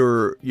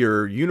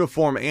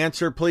uniform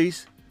answer,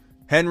 please?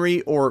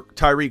 Henry or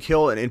Tyreek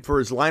Hill, and for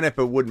his lineup,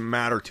 it wouldn't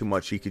matter too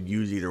much. He could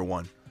use either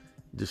one.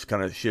 Just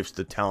kind of shifts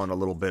the talent a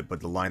little bit, but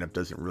the lineup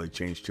doesn't really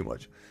change too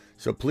much.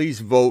 So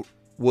please vote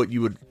what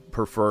you would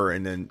prefer,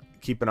 and then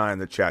keep an eye on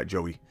the chat,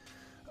 Joey.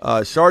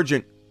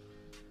 Sergeant,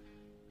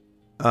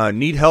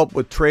 need help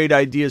with trade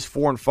ideas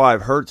 4 and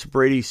 5. Hurts,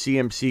 Brady,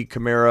 CMC,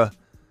 Kamara,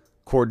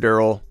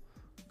 Cordero,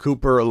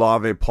 Cooper,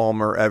 Olave,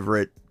 Palmer,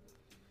 Everett.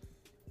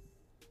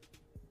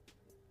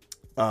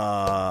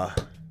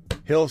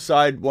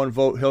 Hillside, 1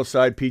 vote.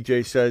 Hillside,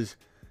 PJ says.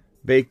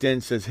 Baked In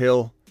says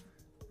Hill.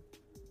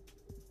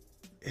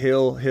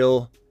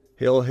 Hill.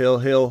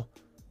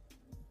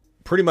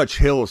 Pretty much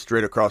Hill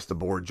straight across the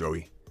board,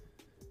 Joey.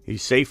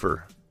 He's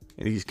safer.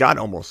 And he's got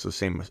almost the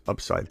same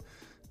upside.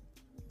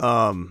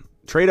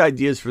 Trade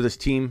ideas for this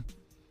team.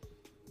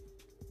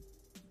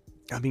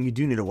 I mean, you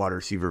do need a wide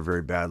receiver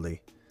very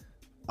badly.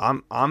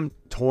 I'm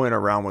toying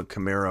around with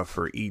Kamara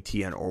for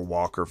ETN or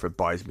Walker if it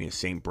buys me a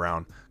St.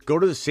 Brown. Go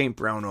to the St.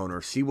 Brown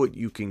owner, see what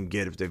you can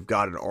get if they've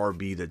got an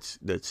RB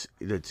that's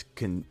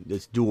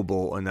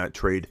doable in that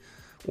trade,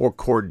 or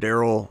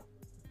Cordero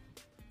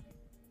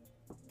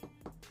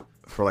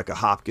for like a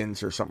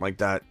Hopkins or something like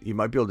that. You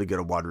might be able to get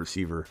a wide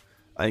receiver.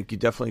 I think you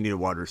definitely need a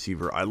wide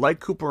receiver. I like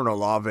Cooper and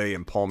Olave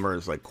and Palmer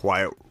as like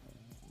quiet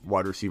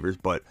wide receivers,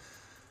 but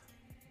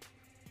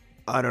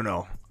I don't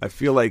know. I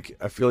feel like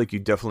you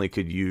definitely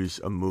could use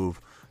a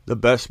move. The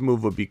best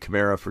move would be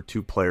Kamara for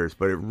 2 players,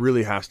 but it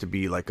really has to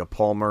be like a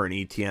Palmer, an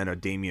ETN, a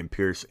Dameon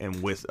Pierce,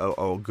 and with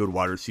a good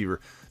wide receiver.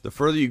 The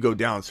further you go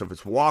down, so if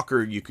it's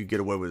Walker, you could get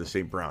away with a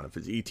St. Brown. If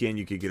it's ETN,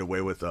 you could get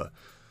away with a...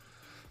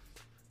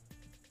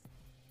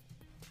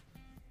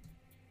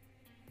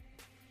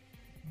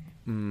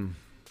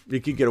 You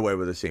could get away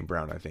with a St.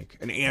 Brown, I think.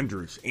 And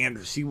Andrews.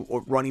 See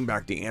what running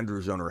back the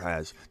Andrews owner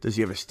has. Does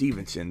he have a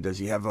Stevenson? Does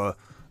he have a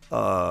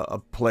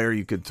player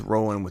you could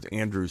throw in with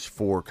Andrews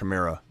for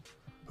Kamara?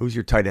 Who's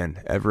your tight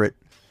end? Everett?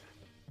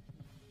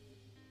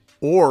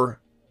 Or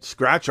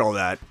scratch all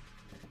that.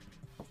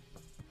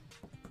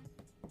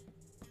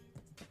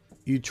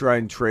 You try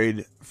and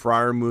trade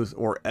Freiermuth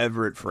or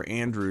Everett for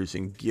Andrews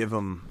and give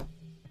him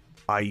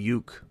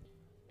Ayuk.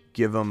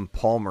 Give him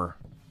Palmer.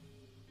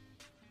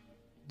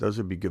 Those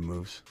would be good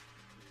moves.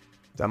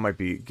 That might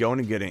be... Going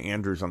and getting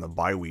Andrews on the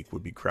bye week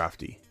would be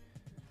crafty.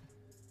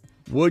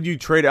 Would you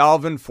trade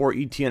Alvin for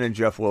ETN and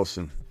Jeff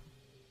Wilson?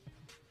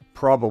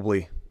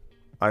 Probably.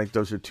 I think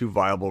those are 2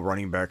 viable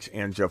running backs,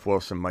 and Jeff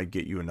Wilson might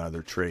get you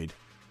another trade.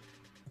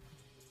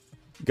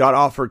 Got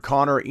offered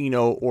Connor,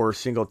 Eno, or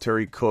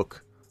Singletary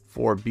Cook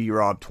for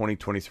B-Rob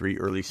 2023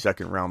 early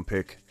second round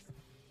pick.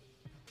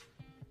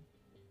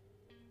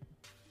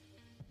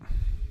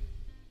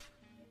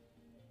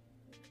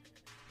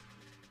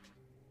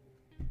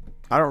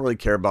 I don't really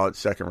care about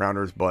second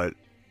rounders, but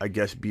I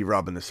guess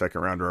B-Rob and the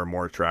second rounder are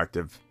more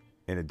attractive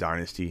in a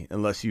dynasty.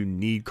 Unless you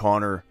need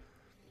Connor,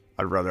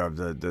 I'd rather have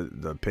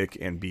the pick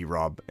and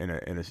B-Rob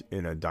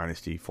in a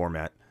dynasty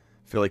format.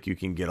 I feel like you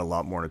can get a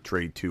lot more in a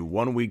trade too.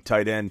 1 week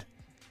tight end.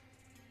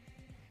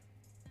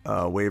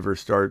 Waiver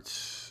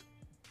starts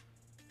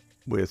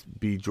with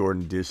B.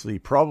 Jordan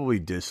Disley.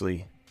 Probably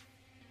Disley.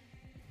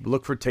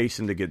 Look for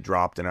Taysom to get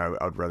dropped, and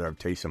I'd rather have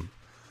Taysom.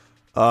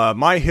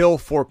 My Hill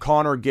for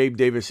Connor, Gabe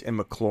Davis, and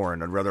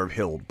McLaurin. I'd rather have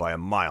Hill by a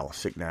mile.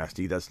 Sick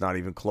nasty. That's not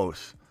even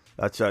close.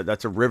 That's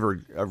a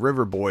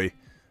River Boy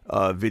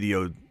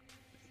video.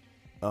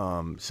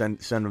 Send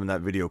them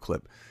that video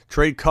clip.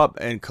 Trade Kupp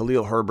and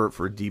Khalil Herbert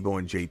for Debo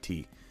and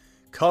JT.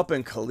 Kupp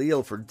and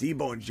Khalil for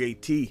Debo and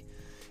JT.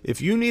 If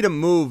you need a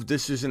move,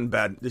 this isn't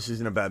bad. This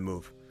isn't a bad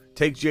move.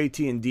 Take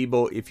JT and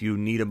Debo if you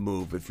need a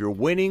move. If you're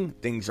winning,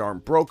 things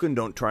aren't broken.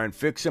 Don't try and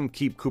fix them.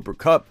 Keep Cooper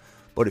Kupp.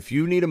 But if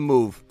you need a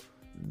move,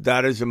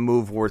 that is a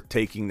move worth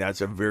taking.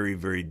 That's a very,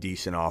 very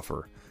decent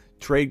offer.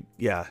 Trade,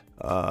 yeah.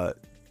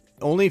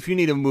 Only if you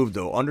need a move,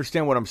 though.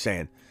 Understand what I'm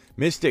saying.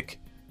 Mystic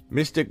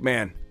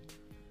Man.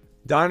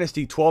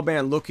 Dynasty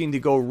 12-man looking to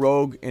go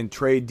rogue and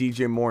trade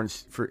DJ Moore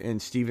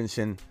and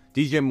Stevenson.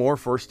 DJ Moore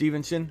for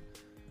Stevenson?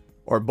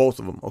 Or both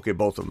of them. Okay,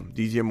 both of them.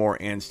 DJ Moore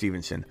and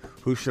Stevenson.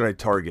 Who should I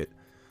target?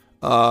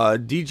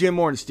 DJ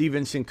Moore and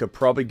Stevenson could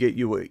probably get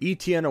you a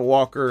ETN and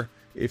Walker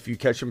if you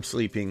catch them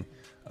sleeping.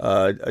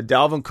 A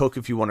Dalvin Cook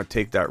if you want to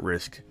take that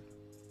risk.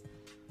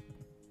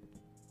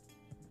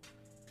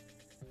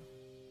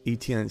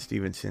 ETN and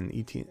Stevenson.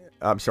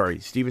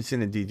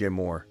 Stevenson and DJ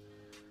Moore.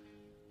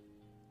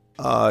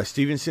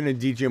 Stevenson and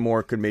DJ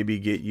Moore could maybe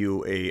get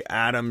you a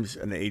Adams,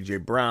 an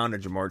AJ Brown, a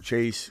Jamar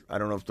Chase. I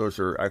don't know if those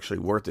are actually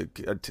worth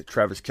it.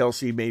 Travis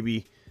Kelce,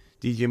 maybe.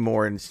 DJ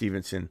Moore and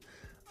Stevenson.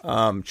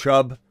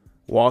 Chubb,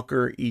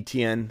 Walker,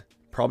 ETN.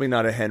 Probably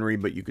not a Henry,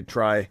 but you could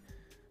try.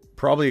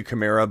 Probably a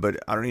Kamara, but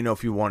I don't even know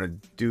if you want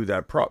to do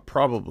that.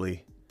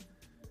 Probably.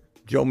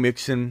 Joe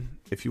Mixon,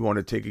 if you want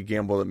to take a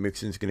gamble that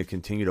Mixon's going to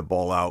continue to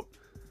ball out.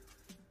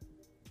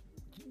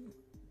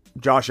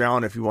 Josh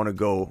Allen, if you want to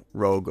go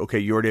rogue. Okay,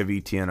 you already have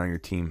ETN on your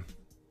team.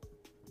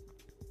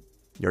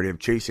 You already have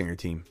Chase on your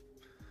team.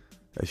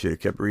 I should have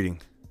kept reading.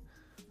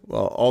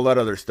 Well, all that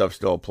other stuff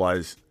still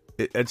applies.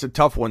 It's a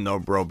tough one, though,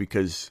 bro,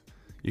 because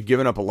you're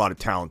giving up a lot of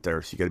talent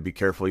there, so you got to be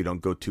careful you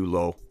don't go too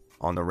low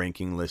on the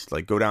ranking list.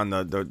 Like, go down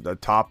the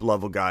top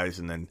level guys,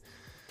 and then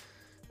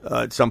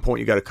at some point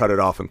you got to cut it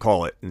off and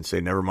call it and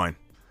say, never mind.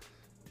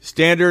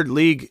 Standard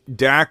League,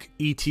 Dak,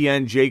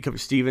 ETN, Jacob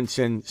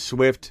Stevenson,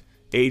 Swift,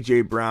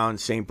 AJ Brown,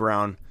 St.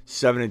 Brown,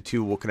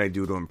 7-2. What can I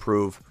do to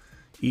improve?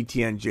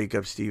 ETN,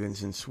 Jacob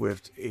Stevenson,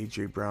 Swift,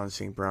 AJ Brown,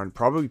 St. Brown. I'd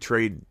probably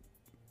trade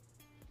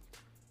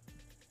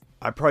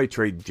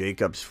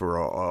Jacobs for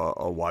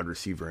a wide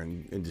receiver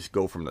and just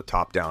go from the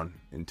top down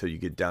until you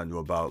get down to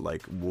about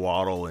like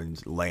Waddle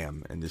and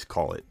Lamb and just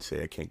call it.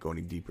 Say I can't go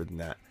any deeper than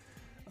that.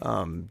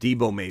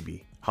 Debo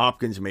maybe.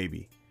 Hopkins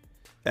maybe.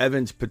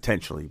 Evans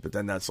potentially, but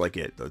then that's like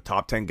it. The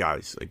top 10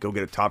 guys. Like go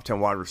get a top 10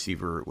 wide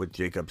receiver with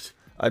Jacobs.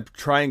 I'd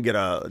try and get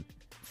a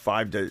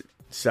 5 to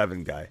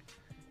 7 guy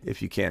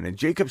if you can. And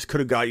Jacobs could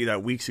have got you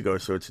that weeks ago,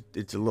 so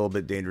it's a little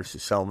bit dangerous to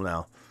sell him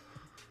now.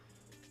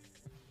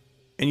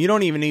 And you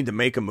don't even need to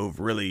make a move,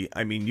 really.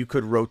 I mean, you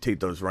could rotate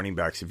those running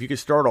backs. If you could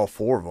start all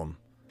 4 of them,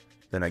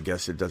 then I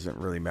guess it doesn't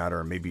really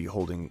matter. Maybe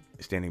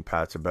standing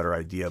pat's a better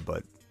idea,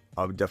 but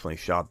I would definitely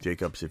shop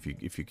Jacobs if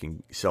you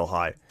can sell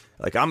high.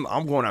 Like I'm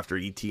going after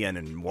ETN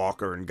and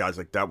Walker and guys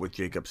like that with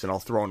Jacobs, and I'll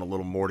throw in a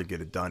little more to get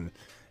it done.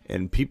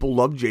 And people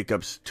loved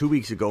Jacobs 2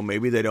 weeks ago.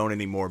 Maybe they don't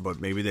anymore,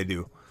 but maybe they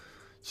do.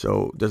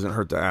 So it doesn't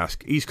hurt to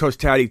ask. East Coast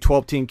Tatty,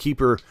 12-team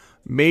keeper,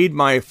 made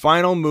my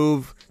final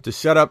move to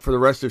set up for the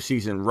rest of the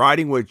season.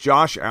 Riding with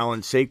Josh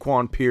Allen,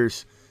 Saquon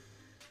Pierce,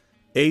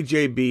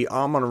 AJB,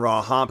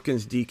 Amon-Ra,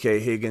 Hopkins,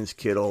 DK, Higgins,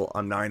 Kittle.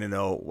 I'm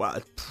 9-0. Wow.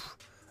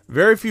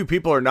 Very few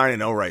people are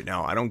 9-0 right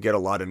now. I don't get a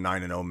lot of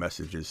 9-0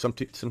 messages.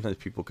 Sometimes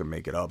people can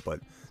make it up,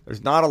 but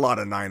there's not a lot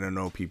of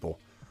 9-0 people.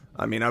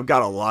 I mean, I've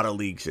got a lot of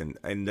leagues,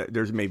 and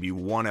there's maybe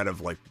one out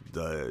of like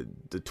the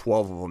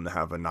 12 of them that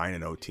have a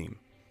 9-0 team.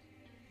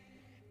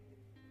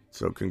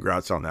 So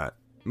congrats on that.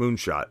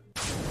 Moonshot.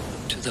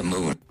 To the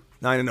moon.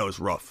 9-0 is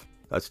rough.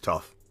 That's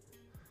tough.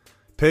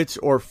 Pitts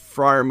or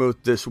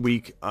Freiermuth this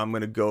week. I'm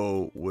going to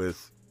go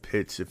with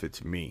Pitts if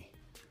it's me.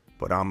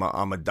 But I'm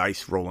a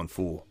dice rolling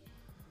fool.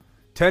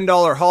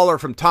 $10 hauler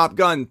from Top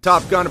Gun.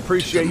 Top Gun,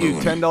 appreciate you.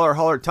 $10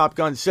 hauler. Top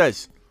Gun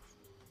says,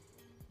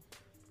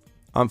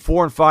 I'm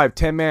 4-5,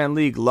 10-man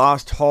league,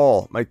 lost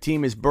Hall. My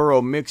team is Burrow,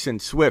 Mixon,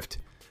 Swift.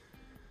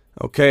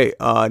 Okay,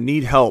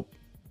 need help.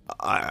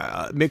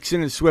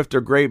 Mixon and Swift are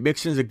great.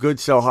 Mixon's a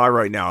good sell high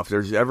right now. If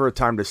there's ever a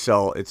time to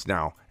sell, it's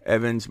now.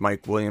 Evans,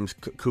 Mike Williams,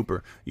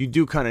 Cooper. You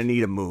do kind of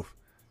need a move.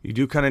 You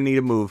do kind of need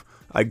a move.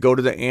 I go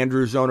to the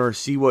Andrews owner,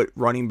 see what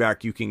running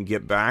back you can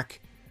get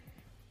back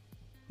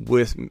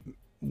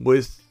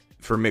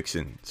for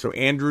Mixon. So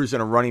Andrews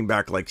and a running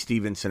back like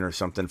Stevenson or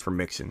something for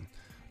Mixon.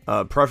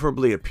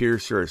 Preferably a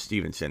Pierce or a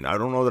Stevenson. I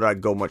don't know that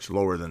I'd go much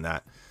lower than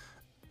that.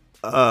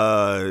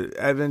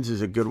 Evans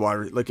is a good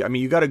wide.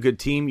 You got a good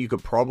team. You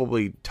could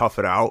probably tough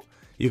it out.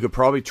 You could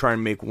probably try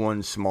and make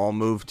one small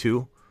move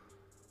too,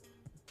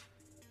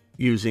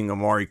 using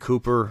Amari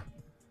Cooper.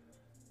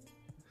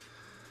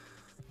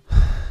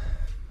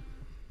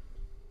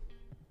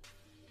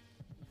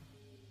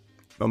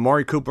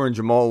 Amari Cooper and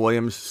Jamal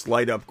Williams,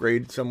 slight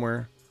upgrade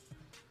somewhere.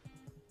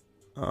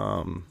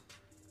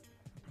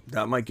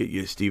 That might get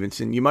you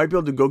Stevenson. You might be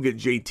able to go get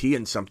JT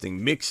and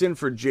something. Mix in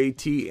for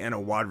JT and a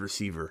wide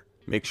receiver.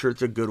 Make sure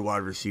it's a good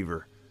wide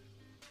receiver.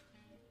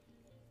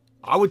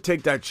 I would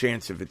take that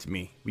chance if it's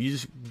me. You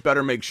just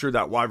better make sure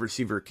that wide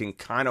receiver can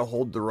kind of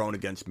hold their own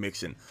against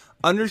Mixon.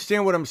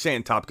 Understand what I'm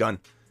saying, Top Gun.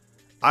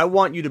 I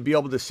want you to be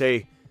able to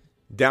say,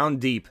 down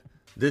deep,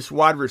 this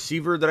wide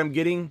receiver that I'm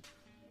getting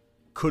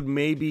could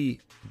maybe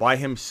by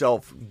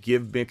himself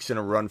give Mixon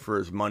a run for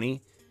his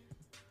money.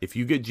 If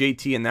you get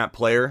JT and that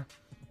player,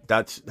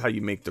 that's how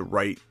you make the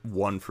right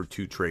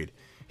 1-for-2 trade.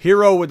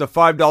 Hero with a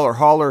 $5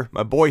 hauler.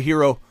 My boy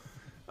Hero.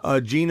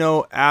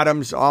 Geno,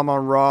 Adams,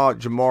 Amon-Ra,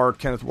 Jamar,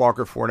 Kenneth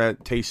Walker, Fournette,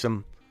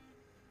 Taysom.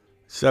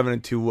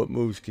 7-2. What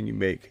moves can you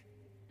make?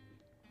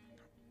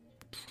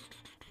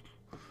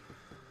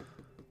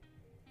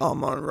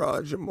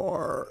 Amon-Ra,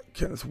 Jamar,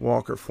 Kenneth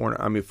Walker,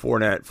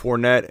 Fournette.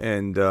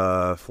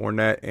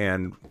 Fournette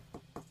and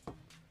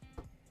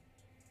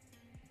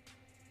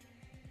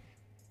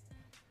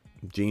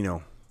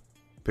Geno.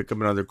 Pick up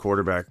another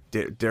quarterback.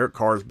 Derek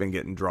Carr's been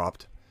getting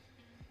dropped.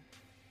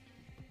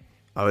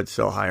 I would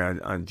sell high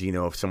on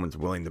Geno if someone's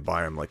willing to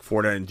buy him. Like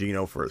Fournette and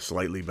Geno for a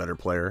slightly better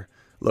player.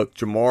 Look,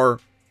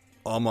 Jamar,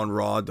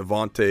 Amon-Ra,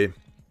 Devontae,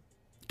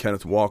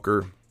 Kenneth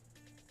Walker.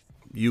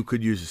 You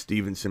could use a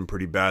Stevenson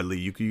pretty badly.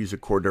 You could use a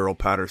Cordero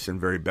Patterson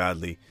very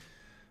badly.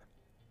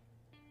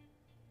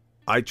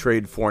 I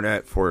trade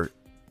Fournette for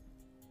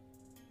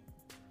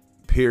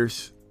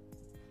Pierce.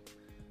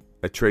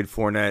 I trade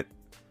Fournette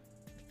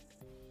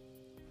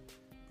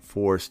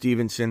for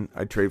Stevenson.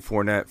 I trade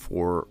Fournette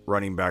for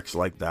running backs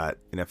like that.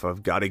 And if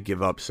I've got to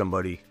give up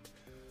somebody,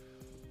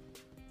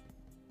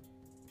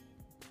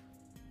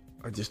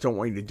 I just don't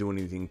want you to do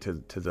anything to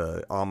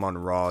the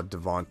Amon-Ra,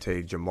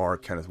 Devontae,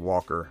 Jamar, Kenneth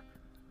Walker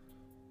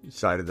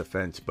side of the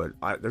fence. But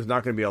there's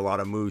not going to be a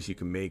lot of moves you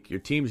can make. Your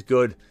team's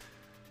good.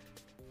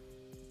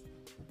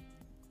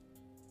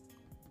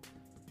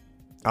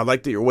 I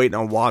like that you're waiting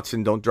on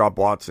Watson. Don't drop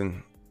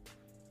Watson.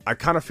 I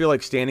kind of feel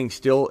like standing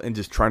still and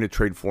just trying to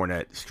trade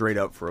Fournette straight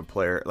up for a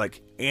player. Like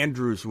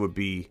Andrews would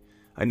be.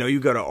 I know you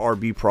got an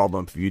RB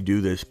problem if you do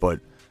this, but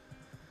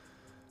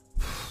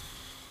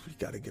you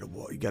got to get an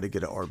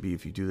RB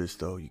if you do this.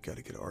 Though you got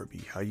to get an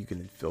RB. How are you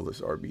going to fill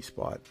this RB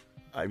spot?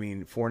 I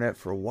mean, Fournette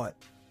for what?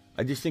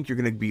 I just think you're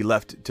going to be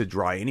left to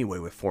dry anyway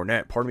with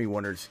Fournette. Part of me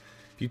wonders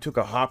if you took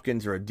a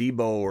Hopkins or a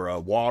Debo or a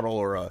Waddle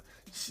or an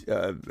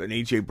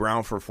AJ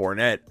Brown for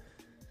Fournette.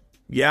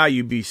 Yeah,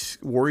 you'd be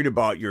worried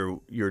about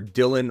your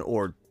Dylan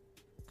or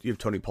you have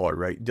Tony Pollard,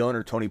 right? Dylan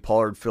or Tony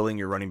Pollard filling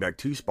your running back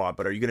 2 spot,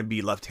 but are you going to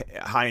be left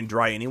high and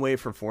dry anyway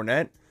for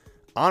Fournette?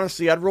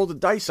 Honestly, I'd roll the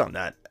dice on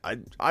that.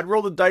 I'd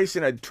roll the dice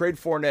and I'd trade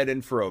Fournette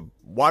in for a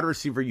wide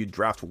receiver you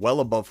draft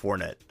well above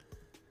Fournette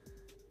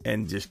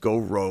and just go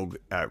rogue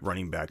at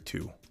running back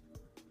 2.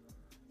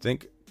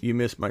 Think you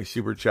missed my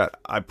super chat.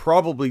 I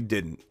probably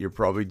didn't. You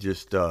probably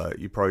just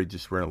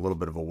were in a little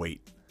bit of a wait.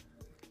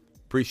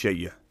 Appreciate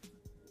you,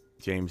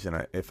 James,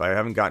 and if I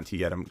haven't gotten to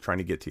you yet, I'm trying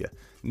to get to you.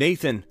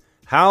 Nathan,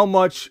 how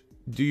much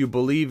do you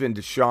believe in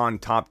Deshaun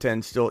top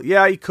 10 still?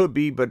 Yeah, he could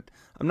be, but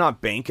I'm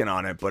not banking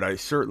on it, but I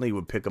certainly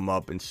would pick him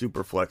up in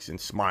Superflex and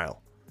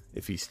smile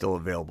if he's still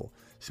available.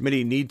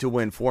 Smitty, need to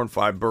win 4 and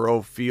 5.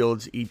 Burrow,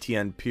 Fields,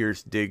 ETN,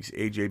 Pierce, Diggs,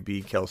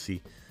 AJB,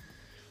 Kelsey.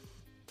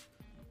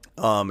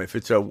 I'm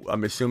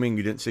assuming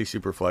you didn't say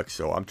Superflex,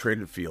 so I'm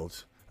trading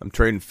Fields.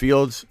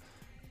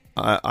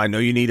 I know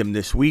you need him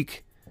this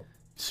week.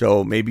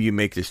 So maybe you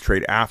make this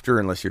trade after,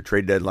 unless your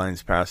trade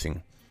deadline's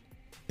passing.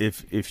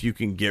 If you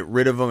can get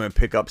rid of them and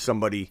pick up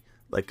somebody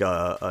like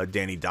a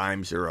Danny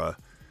Dimes or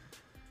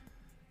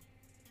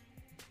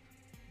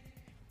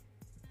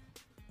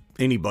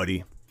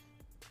anybody,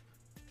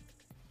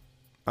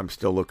 I'm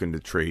still looking to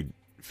trade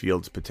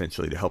Fields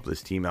potentially to help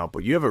this team out.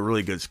 But you have a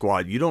really good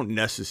squad. You don't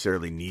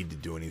necessarily need to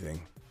do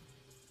anything.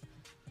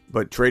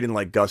 But trading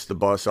like Gus the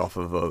Bus off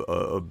of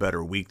a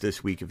better week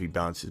this week if he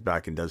bounces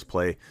back and does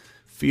play.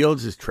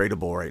 Fields is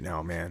tradable right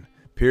now, man.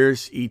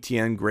 Pierce,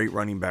 ETN, great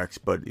running backs,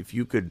 but if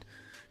you could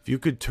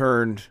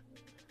turn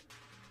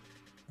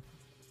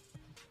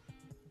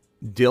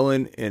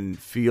Dylan and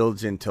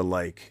Fields into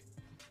like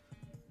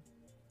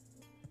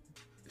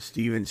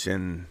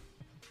Stevenson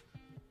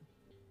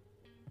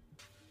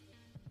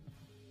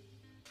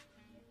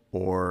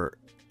or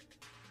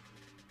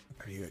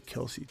you got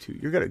Kelsey too.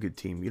 You got a good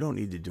team. You don't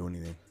need to do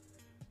anything.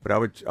 But I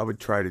would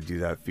try to do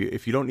that.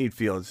 If you don't need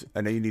Fields,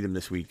 I know you need him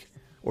this week.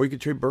 Or you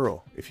could trade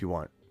Burrow if you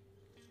want.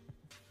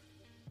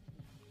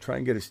 Try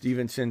and get a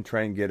Stevenson.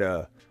 Try and get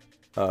a...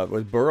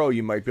 with Burrow,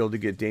 you might be able to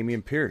get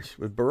Dameon Pierce.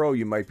 With Burrow,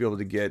 you might be able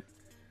to get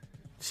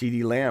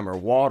CeeDee Lamb or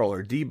Waddle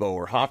or Debo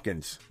or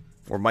Hopkins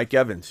or Mike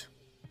Evans.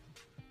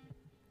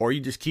 Or you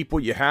just keep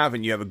what you have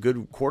and you have a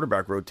good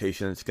quarterback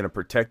rotation that's going to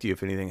protect you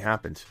if anything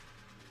happens.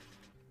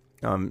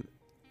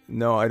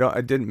 No,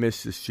 I didn't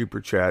miss the super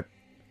chat.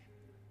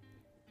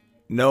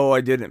 No,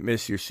 I didn't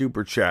miss your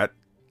super chat.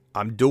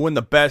 I'm doing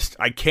the best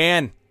I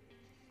can.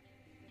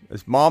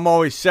 As Mom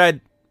always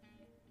said,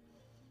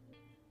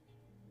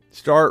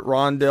 start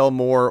Rondale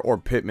Moore or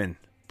Pittman.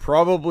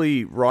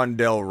 Probably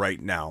Rondale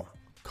right now.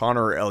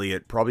 Connor or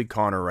Elliott. Probably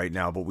Connor right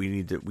now, but we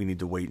need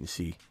to wait and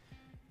see.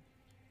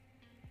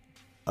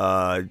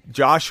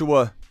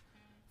 Joshua,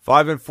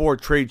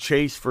 5-4, trade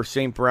Chase for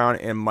St. Brown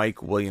and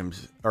Mike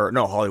Williams. Or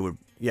no, Hollywood.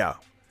 Yeah.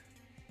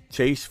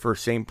 Chase for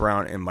St.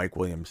 Brown and Mike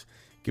Williams.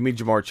 Give me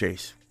Jamar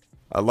Chase.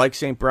 I like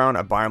St. Brown.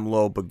 I buy him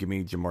low, but give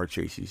me Jamar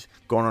Chase. He's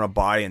going on a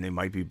bye, and they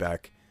might be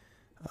back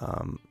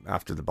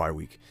after the bye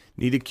week.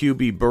 Need a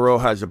QB. Burrow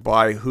has a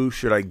bye. Who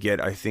should I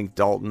get? I think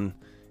Dalton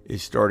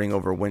is starting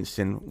over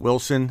Winston.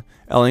 Wilson,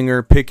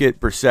 Ellinger, Pickett,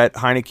 Brissett,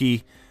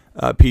 Heineke,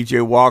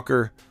 P.J.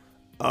 Walker.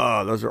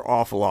 Those are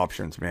awful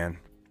options, man.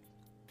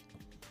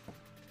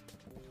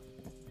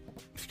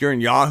 If you're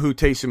in Yahoo,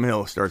 Taysom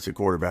Hill starts at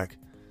quarterback.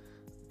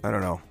 I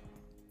don't know.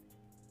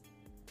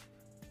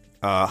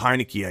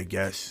 Heineke, I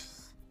guess.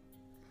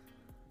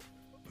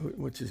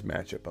 What's his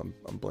matchup? I'm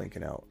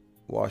blanking out.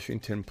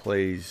 Washington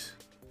plays...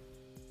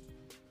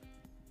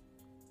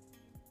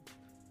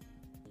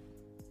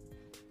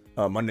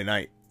 Monday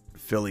night.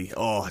 Philly.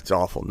 Oh, it's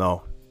awful.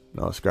 No,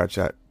 scratch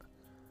that.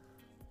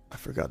 I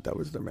forgot that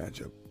was their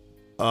matchup.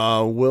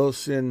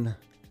 Wilson.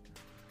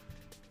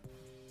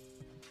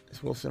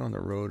 Is Wilson on the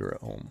road or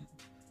at home?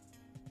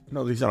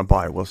 No, he's on a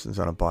bye. Wilson's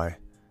on a bye.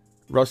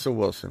 Russell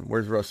Wilson.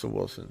 Where's Russell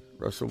Wilson?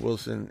 Russell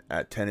Wilson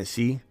at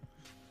Tennessee.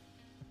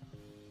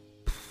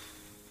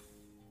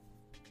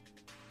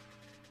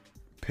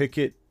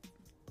 Pickett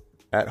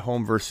at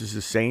home versus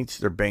the Saints.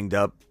 They're banged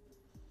up.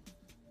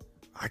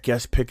 I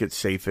guess Pickett's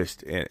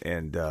safest,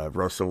 and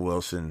Russell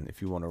Wilson,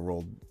 if you want to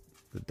roll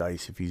the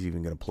dice, if he's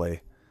even going to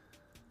play.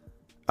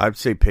 I'd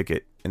say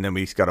Pickett, and then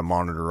we just got to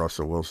monitor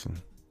Russell Wilson.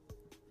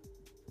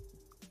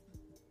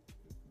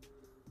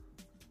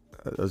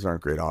 Those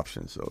aren't great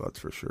options, though, that's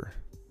for sure.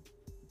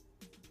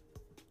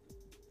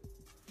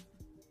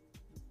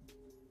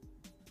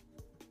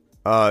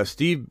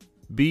 Steve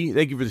B,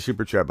 thank you for the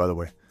super chat, by the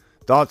way.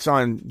 Thoughts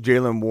on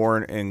Jaylen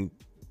Warren and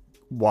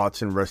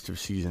Watson rest of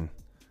season?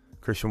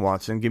 Christian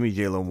Watson, give me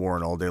Jaylen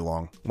Warren all day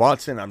long.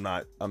 Watson, I'm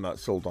not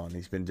sold on.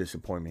 He's been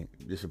disappointing.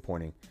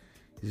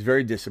 He's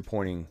very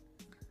disappointing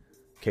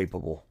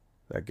capable,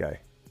 that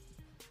guy.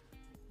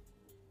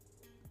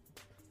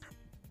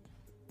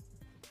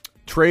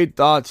 Trade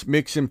thoughts,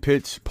 Mixon,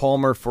 Pitts,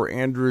 Palmer for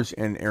Andrews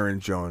and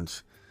Aaron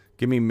Jones.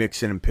 Give me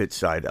Mixon and Pitts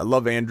side. I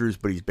love Andrews,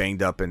 but he's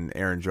banged up, and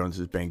Aaron Jones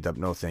is banged up.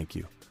 No, thank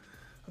you.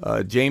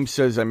 James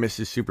says, I missed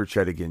his super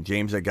chat again.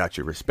 James, I got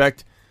you.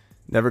 Respect.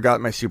 Never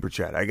got my super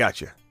chat. I got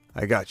you.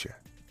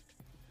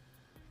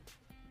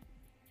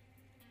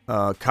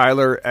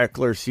 Kyler,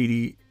 Eckler,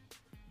 CD.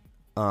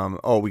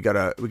 We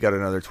got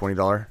another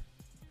 $20.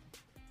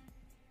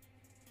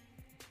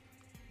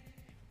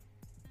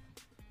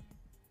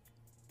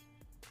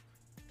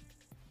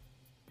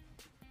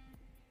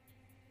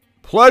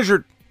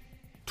 Pleasure.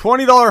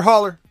 $20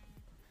 holler.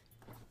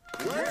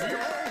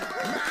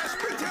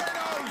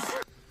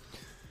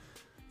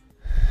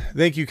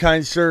 Thank you,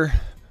 kind sir.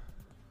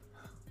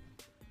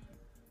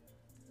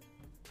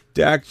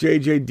 Dak,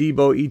 JJ,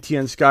 Debo,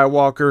 ETN,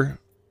 Skywalker.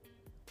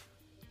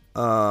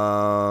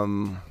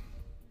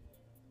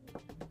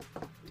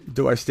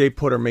 Do I stay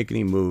put or make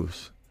any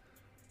moves?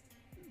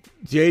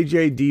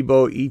 JJ,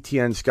 Debo,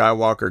 ETN,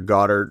 Skywalker,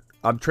 Goddard.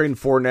 I'm trading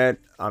Fournette.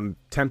 I'm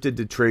tempted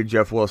to trade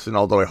Jeff Wilson,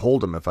 although I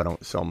hold him if I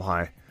don't sell him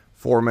high.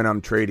 Foreman,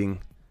 I'm trading.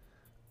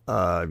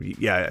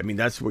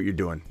 That's what you're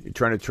doing. You're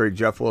trying to trade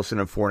Jeff Wilson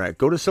and Fournette.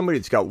 Go to somebody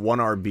that's got one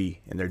RB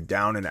and they're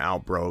down and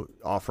out, bro.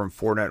 Offer him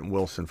Fournette and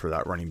Wilson for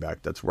that running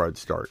back. That's where I'd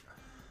start.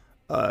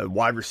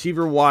 Wide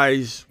receiver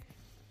wise,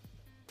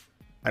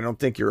 I don't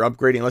think you're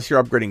upgrading unless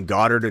you're upgrading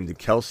Goddard into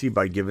Kelsey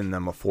by giving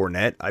them a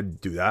Fournette.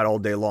 I'd do that all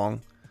day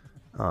long.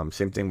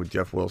 Same thing with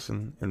Jeff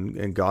Wilson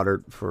and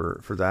Goddard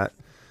for that.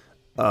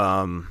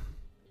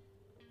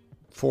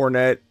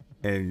 Fournette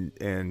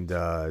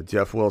and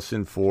Jeff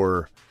Wilson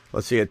for,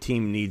 let's say a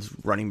team needs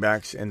running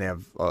backs and they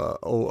have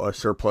a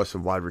surplus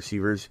of wide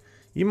receivers.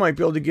 You might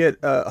be able to get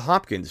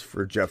Hopkins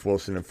for Jeff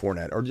Wilson and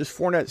Fournette, or just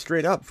Fournette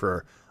straight up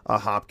for a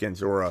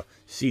Hopkins or a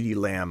CeeDee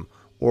Lamb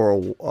or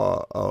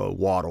a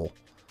Waddle.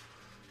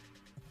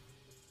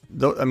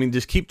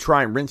 Just keep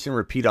trying, rinse and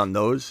repeat on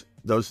those.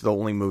 Those are the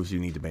only moves you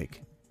need to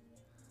make.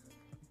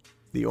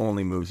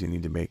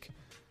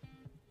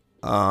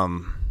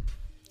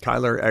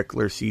 Kyler,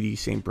 Eckler, CD,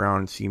 St.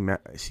 Brown,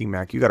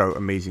 C-Mac. You got an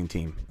amazing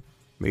team.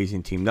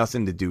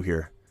 Nothing to do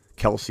here.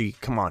 Kelsey,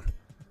 come on.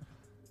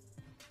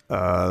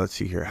 Let's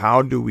see here.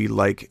 How do we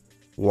like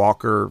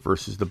Walker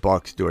versus the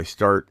Bucks. Do I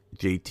start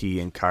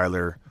JT and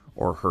Kyler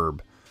or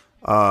Herb?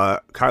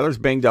 Kyler's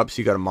banged up,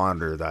 so you got to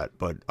monitor that.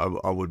 But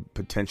I would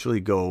potentially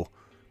go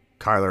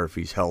Kyler if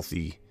he's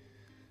healthy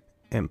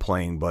and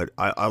playing. But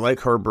I like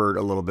Herbert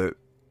a little bit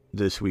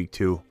this week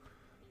too.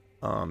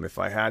 If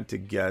I had to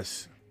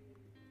guess,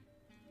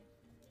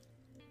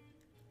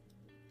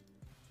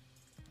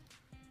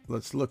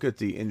 let's look at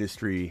the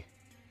industry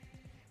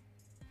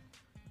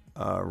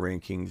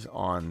rankings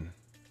on.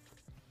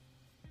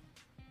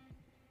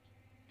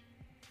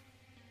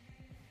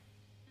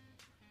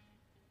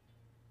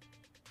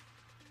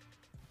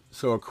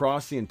 So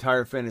across the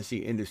entire fantasy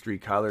industry,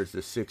 Kyler is the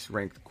 6th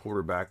ranked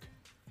quarterback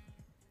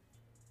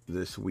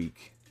this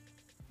week.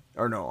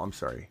 Or no, I'm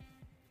sorry.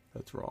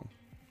 That's wrong.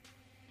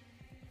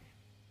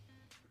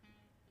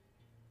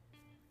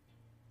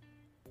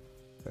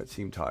 That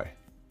seemed high.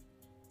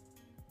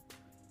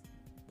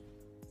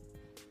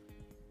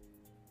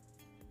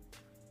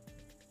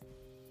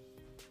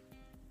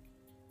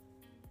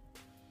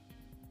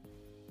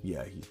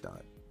 Yeah, he's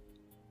not.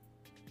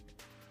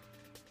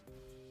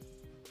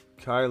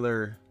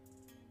 Kyler.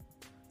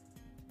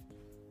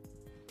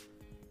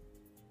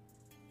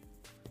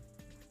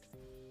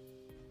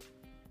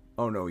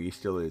 Oh no, he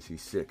still is.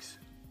 He's 6.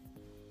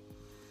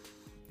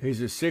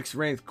 He's a 6th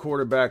ranked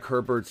quarterback.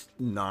 Herbert's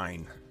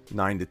 9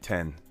 to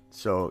 10.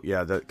 So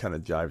yeah, that kind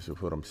of jives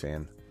with what I'm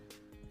saying.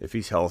 If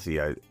he's healthy,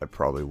 I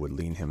probably would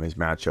lean him. His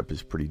matchup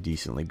is pretty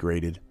decently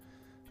graded.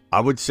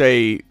 I would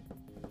say,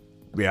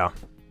 yeah.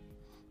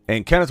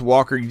 And Kenneth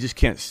Walker, you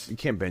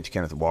can't bench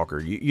Kenneth Walker.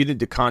 You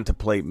need to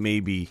contemplate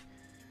maybe.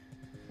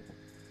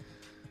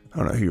 I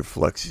don't know who your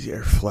flex is.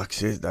 Your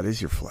flex is. That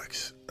is your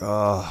flex.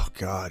 Oh,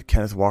 God.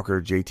 Kenneth Walker,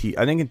 JT.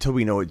 I think until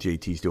we know what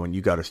JT's doing,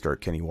 you got to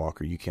start Kenny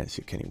Walker. You can't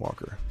sit Kenny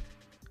Walker.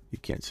 You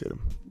can't sit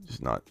him. It's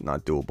not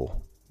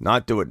doable.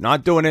 Not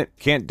doing it.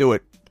 Can't do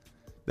it.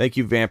 Thank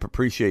you, Vamp.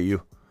 Appreciate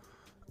you.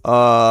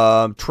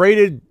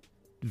 Traded.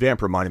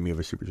 Vamp reminded me of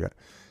a super chat.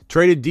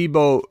 Traded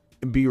Debo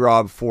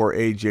B-Rob for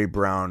A.J.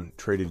 Brown.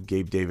 Traded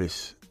Gabe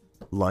Davis,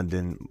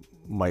 London,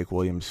 Mike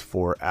Williams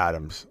for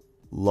Adams.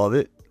 Love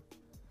it.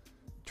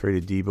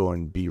 Traded Debo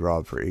and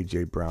B-Rob for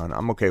A.J. Brown.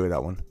 I'm okay with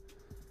that one.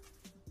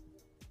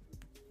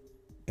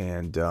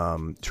 And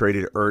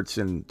traded Ertz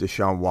and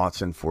Deshaun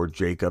Watson for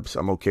Jacobs.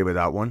 I'm okay with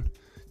that one.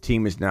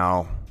 Team is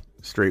now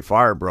straight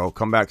fire, bro.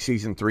 Comeback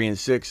season 3 and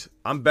 6.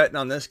 I'm betting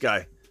on this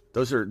guy.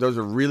 Those are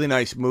really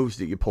nice moves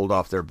that you pulled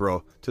off there,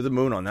 bro. To the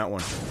moon on that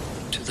one.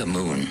 To the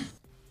moon.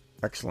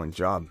 Excellent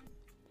job.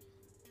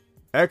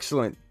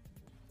 Excellent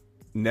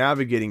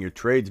navigating your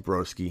trades,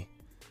 broski.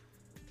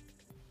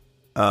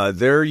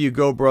 There you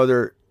go,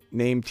 brother.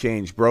 Name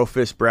change.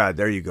 Brofist Brad.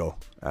 There you go.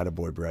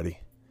 Attaboy, Brady.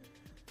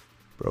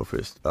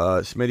 Brofist.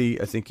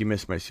 Smitty, I think you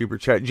missed my super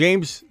chat.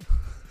 James,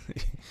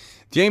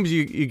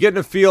 you getting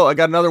a feel? I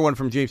got another one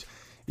from James.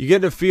 You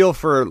getting a feel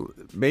for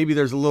maybe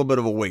there's a little bit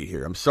of a wait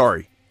here. I'm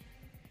sorry.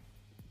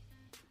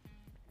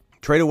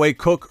 Trade away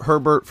Cook,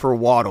 Herbert for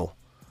Waddle.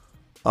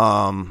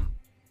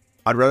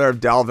 I'd rather have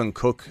Dalvin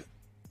Cook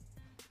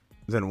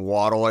than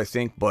Waddle, I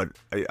think, but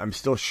I'm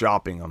still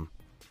shopping him.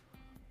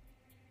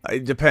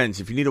 It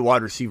depends. If you need a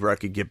wide receiver, I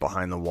could get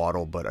behind the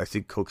Waddle, but I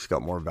think Cook's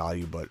got more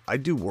value. But I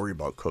do worry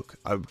about Cook.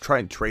 I would try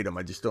and trade him.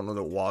 I just don't know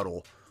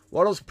that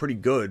Waddle's pretty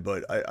good,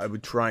 but I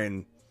would try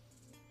and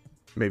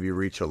maybe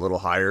reach a little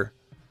higher.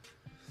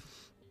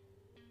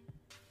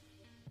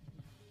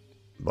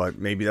 But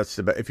maybe that's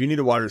the best. If you need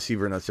a wide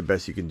receiver and that's the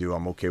best you can do,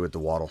 I'm okay with the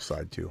Waddle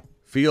side too.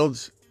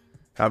 Fields,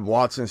 have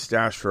Watson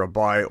stashed for a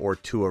bye or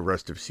Tua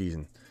rest of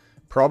season.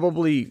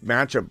 Probably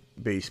matchup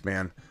based,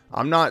 man.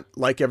 I'm not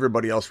like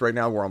everybody else right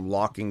now where I'm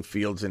locking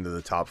Fields into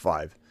the top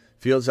 5.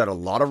 Fields had a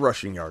lot of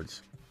rushing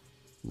yards.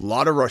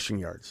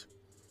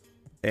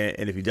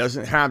 And if he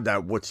doesn't have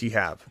that, what's he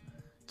have?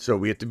 So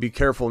we have to be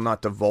careful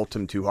not to vault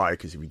him too high,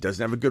 because if he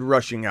doesn't have a good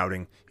rushing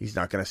outing, he's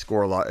not going to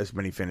score as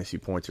many fantasy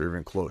points or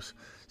even close.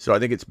 So I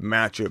think it's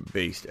matchup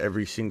based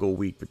every single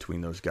week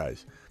between those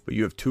guys. But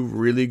you have 2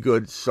 really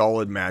good,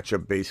 solid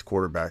matchup based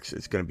quarterbacks.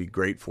 It's going to be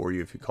great for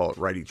you if you call it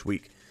right each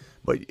week.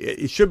 But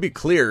it should be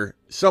clear,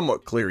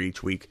 somewhat clear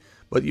each week.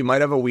 But you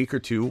might have a week or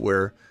 2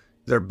 where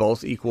they're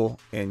both equal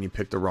and you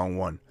pick the wrong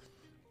one.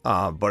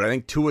 But I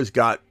think Tua's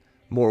got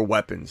more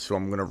weapons, so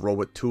I'm going to roll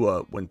with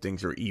Tua when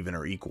things are even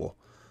or equal.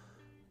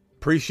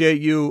 Appreciate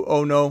you,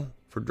 Oh No,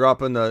 for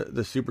dropping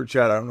the super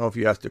chat. I don't know if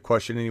you asked a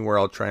question anywhere.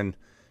 I'll try and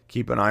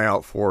keep an eye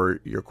out for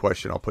your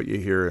question. I'll put you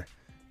here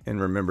and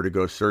remember to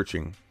go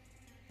searching.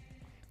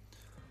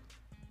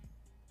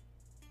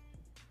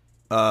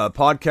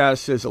 Podcast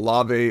says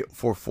Olave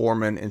for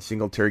Foreman and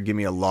Singletary. Give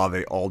me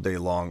Olave all day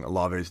long.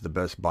 Olave is the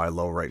best buy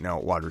low right now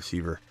at wide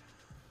receiver.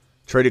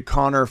 Traded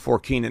Connor for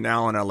Keenan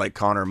Allen. I like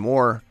Connor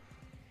more.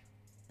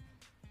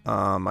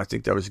 I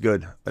think that was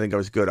good.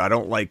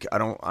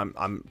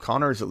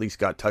 Connor's at least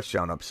got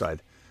touchdown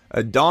upside.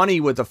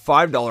 Donnie with a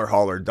 $5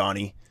 hauler.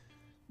 Donnie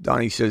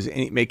says,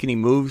 make any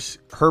moves?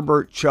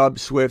 Herbert, Chubb,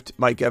 Swift,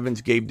 Mike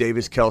Evans, Gabe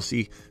Davis,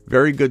 Kelsey.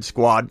 Very good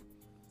squad.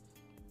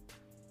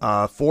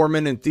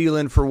 Foreman and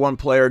Thielen for one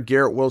player.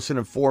 Garrett Wilson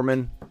and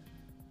Foreman.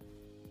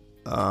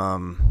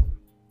 Evans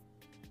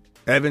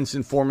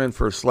and Foreman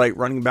for a slight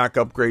running back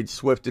upgrade.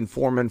 Swift and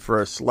Foreman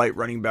for a slight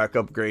running back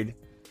upgrade.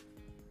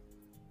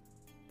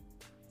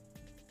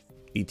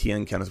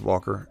 ETN, Kenneth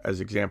Walker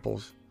as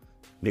examples.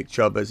 Nick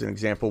Chubb as an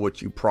example,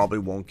 which you probably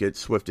won't get.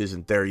 Swift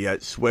isn't there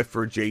yet. Swift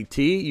for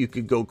JT. You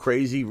could go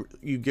crazy.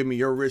 You give me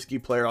your risky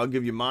player, I'll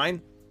give you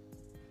mine.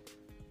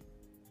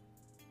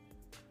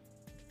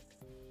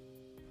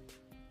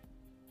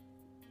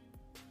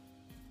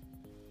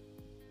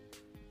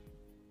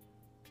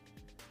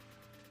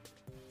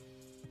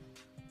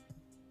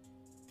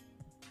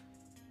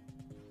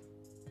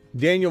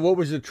 Daniel, what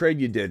was the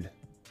trade you did?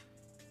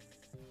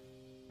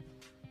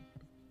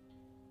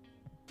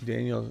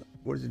 Daniel,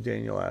 what is it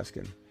Daniel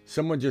asking?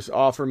 Someone just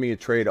offered me a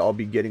trade. I'll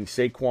be getting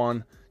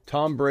Saquon,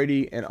 Tom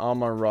Brady, and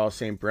Amon-Ra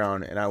St.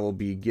 Brown, and I will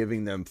be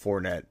giving them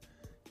Fournette.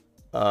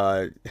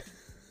 I'll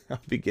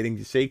be getting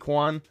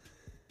Saquon,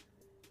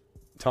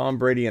 Tom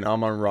Brady, and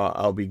Amon-Ra.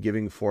 I'll be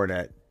giving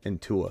Fournette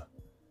and Tua.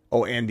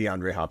 Oh, and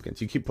DeAndre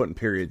Hopkins. You keep putting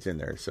periods in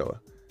there, so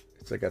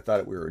it's like I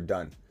thought we were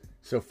done.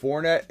 So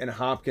Fournette and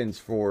Hopkins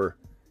for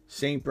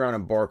St. Brown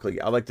and Barkley.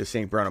 I like the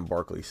St. Brown and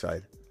Barkley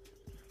side.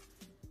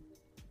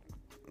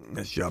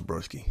 Nice job,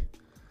 broski.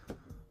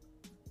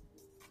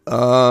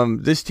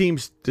 This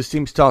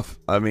team's tough.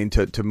 I mean,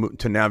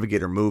 to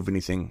navigate or move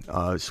anything.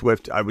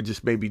 Swift, I would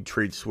just maybe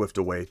trade Swift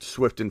away.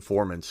 Swift and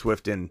Foreman.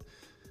 Swift and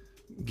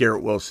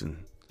Garrett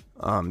Wilson.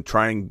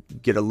 Try and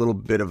get a little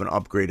bit of an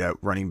upgrade at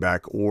running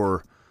back.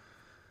 Or,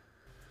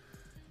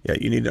 yeah,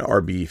 you need an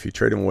RB. If you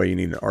trade him away, you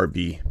need an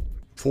RB.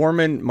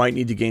 Foreman might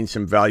need to gain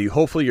some value.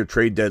 Hopefully your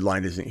trade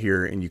deadline isn't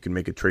here and you can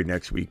make a trade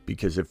next week,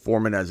 because if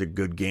Foreman has a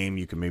good game,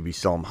 you can maybe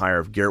sell him higher.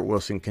 If Garrett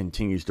Wilson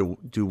continues to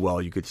do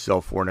well, you could sell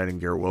Fournette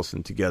and Garrett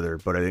Wilson together.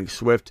 But I think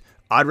Swift,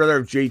 I'd rather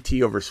have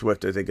JT over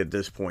Swift, I think, at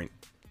this point,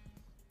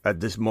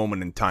 at this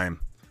moment in time.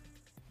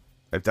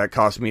 If that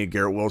cost me a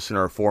Garrett Wilson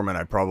or a Foreman,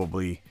 I'd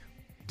probably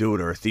do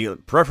it, or a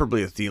Thielen,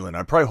 preferably a Thielen.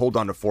 I'd probably hold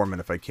on to Foreman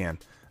if I can.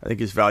 I think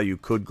his value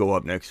could go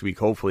up next week.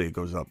 Hopefully it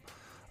goes up.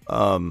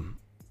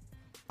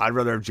 I'd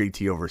rather have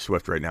JT over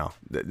Swift right now.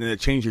 It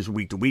changes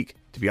week to week,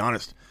 to be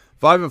honest.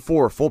 5 and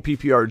 4, full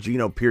PPR,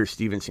 Geno, Pierce,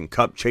 Stevenson,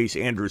 Kupp, Chase,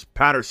 Andrews,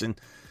 Patterson.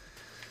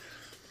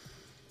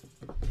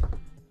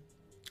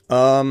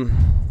 Any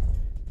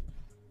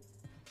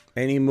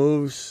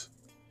moves?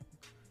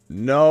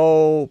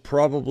 No,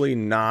 probably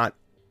not.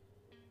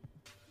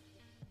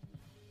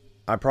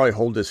 I probably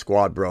hold this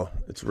squad, bro.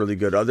 It's really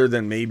good. Other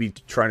than maybe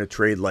trying to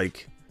trade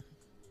like...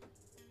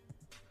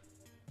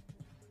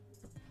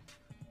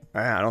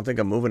 I don't think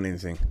I'm moving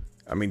anything.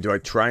 I mean, do I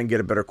try and get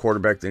a better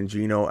quarterback than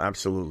Geno?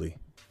 Absolutely.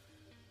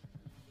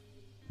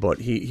 But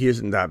he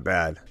isn't that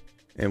bad.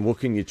 And what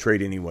can you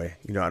trade anyway?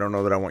 You know, I don't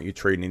know that I want you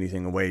trading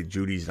anything away.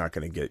 Judy's not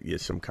going to get you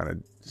some kind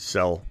of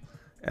sell.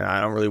 And I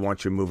don't really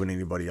want you moving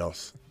anybody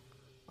else.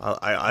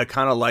 I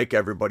kind of like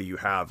everybody you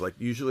have. Like,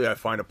 usually I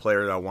find a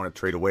player that I want to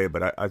trade away,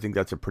 but I think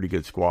that's a pretty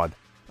good squad.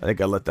 I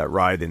think I let that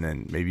ride, and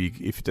then maybe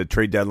if the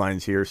trade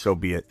deadline's here, so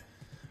be it.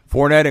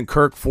 Fournette and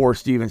Kirk for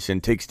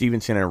Stevenson. Take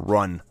Stevenson and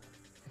run.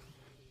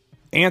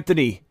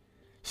 Anthony,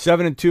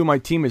 7-2. My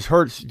team is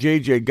Hurts,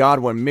 JJ,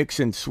 Godwin,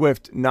 Mixon,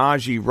 Swift,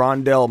 Najee,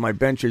 Rondell. My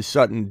bench is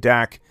Sutton,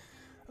 Dak.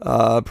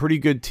 Pretty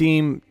good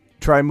team.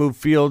 Try move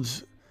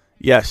Fields.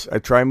 Yes, I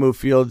try move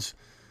Fields.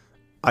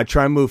 I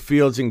try and move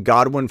Fields and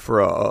Godwin for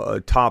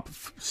a top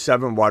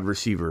 7 wide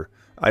receiver.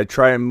 I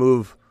try and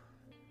move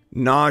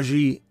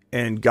Najee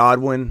and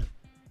Godwin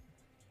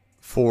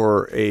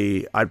for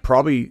I'd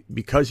probably,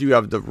 because you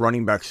have the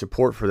running back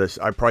support for this,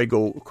 I'd probably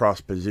go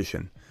across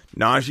position.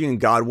 Najee and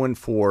Godwin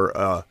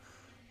for,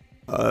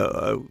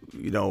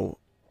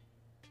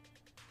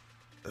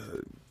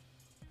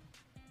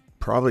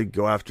 probably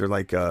go after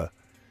like do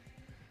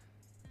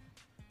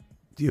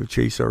you have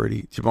Chase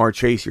already? Jamar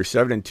Chase, you're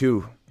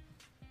 7-2.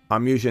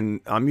 I'm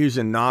using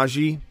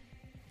Najee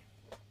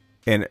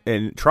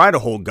and try to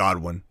hold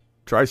Godwin.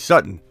 Try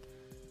Sutton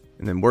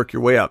and then work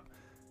your way up.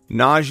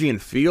 Najee and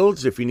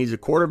Fields if he needs a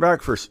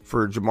quarterback for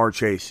Jamar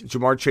Chase.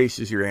 Jamar Chase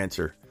is your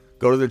answer.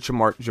 Go to the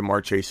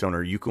Jamar Chase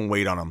owner. You can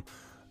wait on him.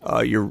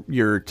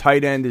 Your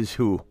tight end is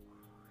who?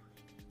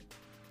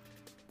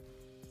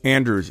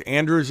 Andrews.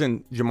 Andrews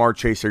and Jamar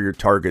Chase are your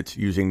targets,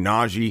 using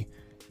Najee,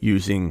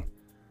 using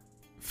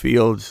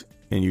Fields,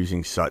 and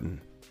using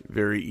Sutton.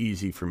 Very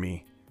easy for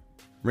me.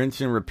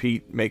 Rinse and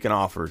repeat, making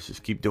offers.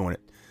 Just keep doing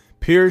it.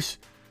 Pierce,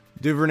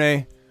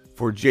 Duvernay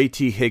for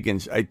JT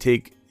Higgins. I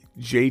take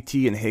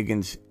JT and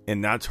Higgins,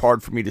 and that's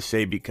hard for me to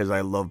say because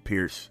I love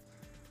Pierce.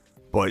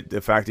 But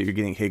the fact that you're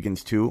getting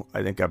Higgins too,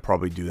 I think I'd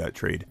probably do that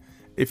trade.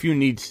 If you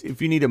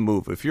need a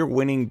move, if you're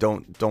winning,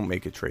 don't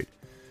make a trade.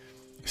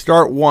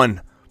 Start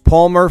 1.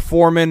 Palmer,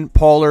 Foreman,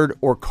 Pollard,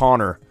 or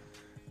Connor.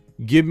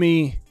 Give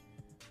me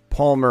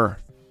Palmer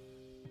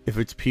if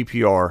it's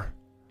PPR.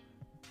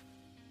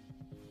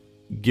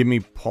 Give me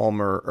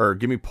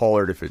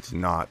Pollard if it's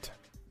not.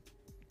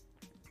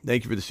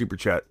 Thank you for the super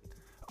chat.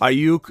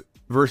 Ayuk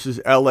versus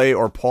LA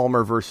or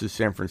Palmer versus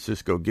San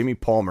Francisco. Give me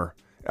Palmer.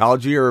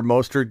 Algier or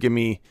Mostert, give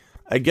me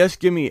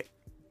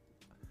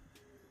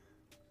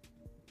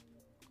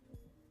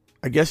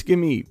I guess give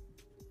me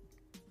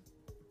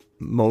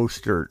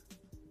Mostert.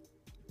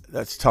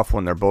 That's a tough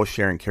one. They're both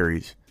sharing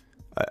carries.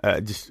 I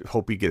just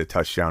hope you get a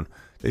touchdown.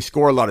 They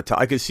score a lot of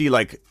I could see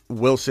like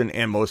Wilson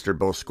and Mostert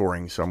both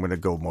scoring, so I'm going to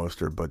go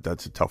Mostert, but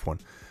that's a tough one.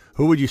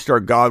 Who would you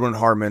start, Godwin,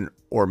 Harmon,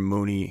 or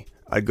Mooney?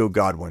 I'd go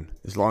Godwin,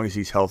 as long as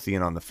he's healthy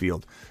and on the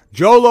field.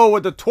 Jolo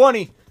with the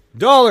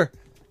 $20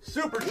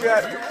 super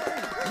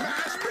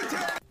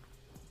chat.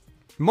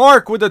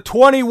 Mark with the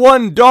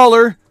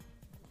 $21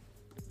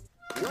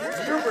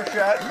 super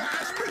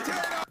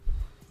chat.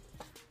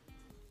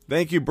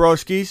 Thank you,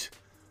 broskies.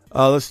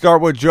 Let's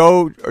start with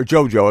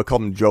Jojo. I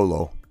call him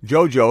Jolo.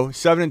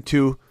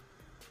 Jojo,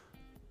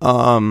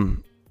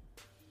 7-2.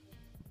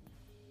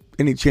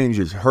 Any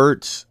changes?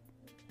 Hurts,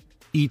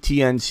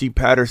 ETN, C.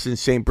 Patterson,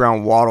 St.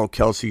 Brown, Waddle,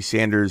 Kelsey,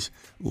 Sanders,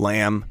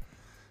 Lamb.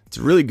 It's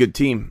a really good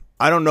team.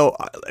 I don't know.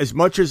 As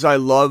much as I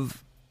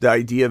love the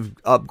idea of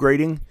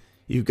upgrading,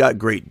 you've got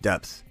great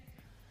depth.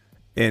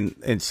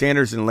 And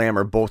Sanders and Lamb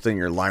are both in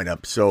your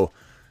lineup. So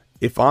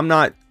if I'm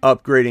not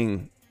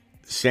upgrading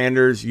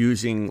Sanders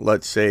using,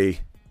 let's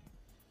say,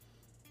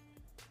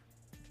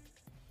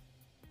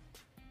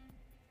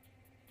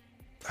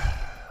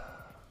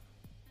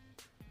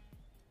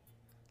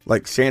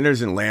 like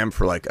Sanders and Lamb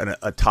for like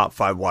a top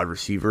 5 wide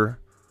receiver,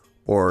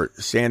 or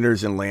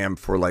Sanders and Lamb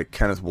for like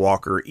Kenneth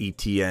Walker,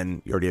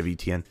 ETN. You already have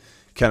ETN.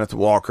 Kenneth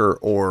Walker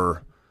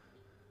or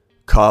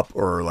Cup,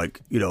 or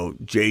like,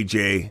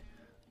 JJ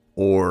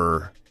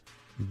or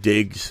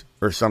Diggs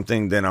or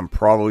something, then I'm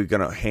probably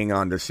going to hang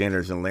on to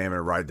Sanders and Lamb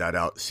and ride that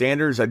out.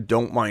 Sanders, I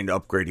don't mind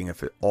upgrading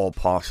if at all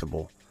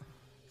possible.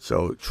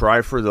 So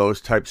try for those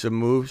types of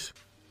moves.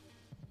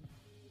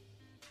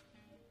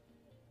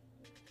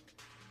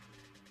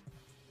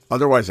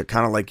 Otherwise, I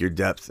kind of like your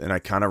depth, and I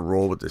kind of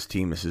roll with this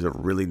team. This is a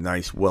really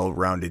nice,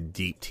 well-rounded,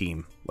 deep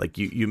team. Like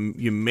you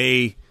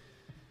may.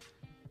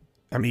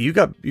 I mean, you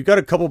got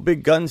a couple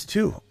big guns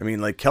too. I mean,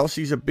 like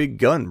Kelsey's a big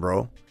gun,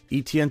 bro.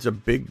 ETN's a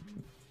big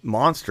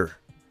monster.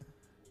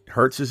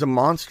 Hurts is a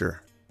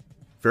monster.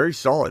 Very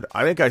solid.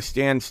 I think I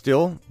stand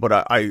still, but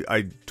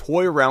I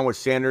toy around with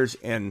Sanders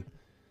and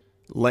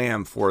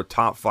Lamb for a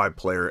top 5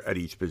 player at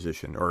each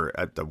position, or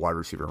at the wide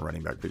receiver and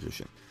running back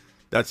position.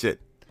 That's it.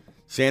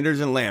 Sanders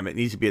and Lamb. It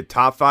needs to be a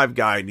top 5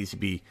 guy. It needs to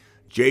be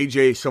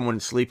JJ,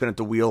 someone sleeping at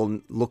the wheel,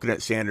 looking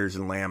at Sanders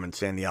and Lamb and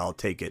saying, yeah, I'll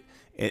take it.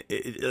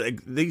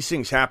 Like, these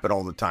things happen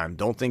all the time.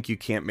 Don't think you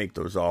can't make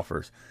those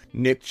offers.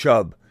 Nick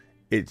Chubb.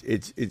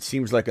 It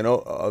seems like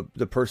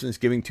the person's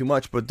giving too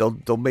much, but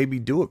they'll maybe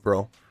do it,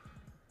 bro.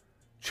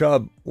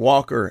 Chubb,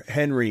 Walker,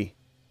 Henry,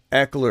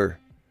 Eckler,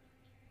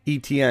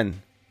 ETN,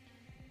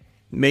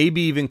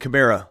 maybe even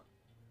Kamara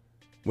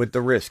with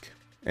the risk.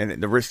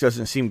 And the risk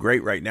doesn't seem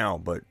great right now,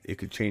 but it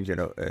could change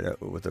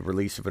with the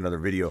release of another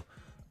video.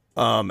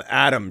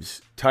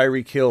 Adams,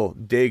 Tyreek Hill,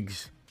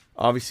 Diggs,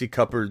 obviously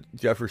Cupper,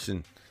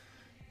 Jefferson.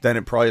 Then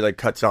it probably like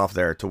cuts off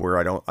there to where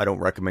I don't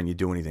recommend you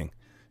do anything.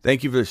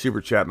 Thank you for the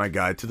super chat, my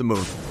guy. To the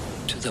moon.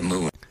 To the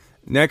moon.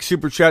 Next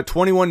super chat,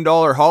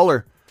 $21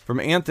 hauler from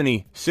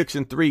Anthony,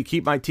 6-3.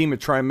 Keep my team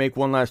and try and make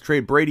one last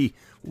trade. Brady,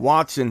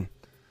 Watson.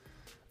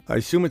 I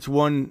assume it's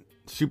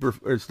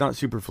it's not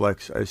super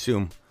flex, I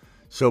assume.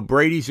 So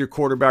Brady's your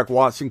quarterback.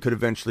 Watson could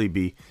eventually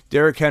be.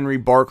 Derrick Henry,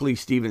 Barkley,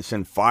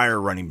 Stevenson, fire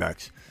running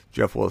backs.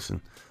 Jeff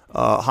Wilson.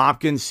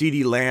 Hopkins,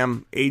 CeeDee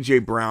Lamb, A.J.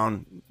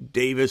 Brown,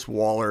 Davis,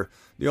 Waller.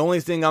 The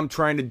only thing I'm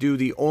trying to do,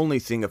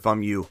 if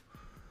I'm you,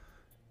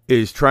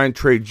 is try and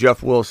trade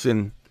Jeff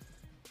Wilson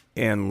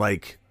and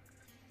like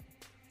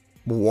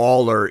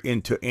Waller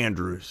into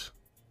Andrews,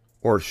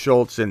 or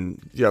Schultz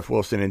and Jeff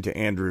Wilson into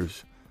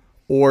Andrews,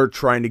 or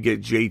trying to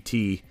get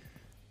JT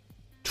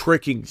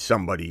tricking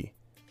somebody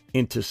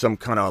into some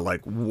kind of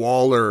like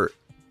Waller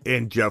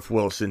and Jeff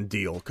Wilson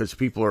deal, because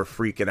people are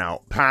freaking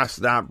out.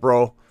 Past that,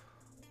 bro,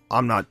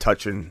 I'm not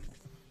touching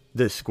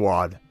this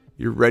squad.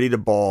 You're ready to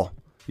ball.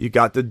 You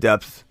got the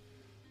depth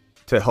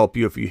to help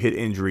you if you hit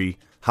injury.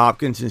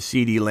 Hopkins and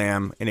CeeDee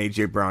Lamb and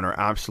A.J. Brown are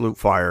absolute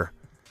fire.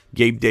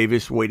 Gabe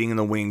Davis waiting in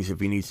the wings if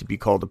he needs to be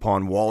called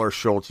upon. Waller,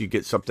 Schultz, you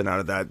get something out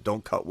of that.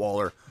 Don't cut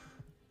Waller.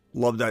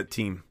 Love that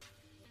team.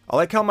 I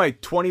like how my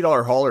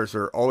 $20 haulers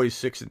are always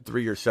 6-3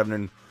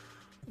 or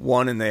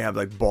 7-1, and they have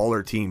like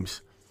baller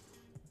teams.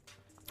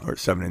 Or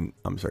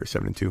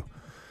 7-2.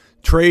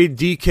 Trade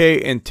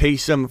DK and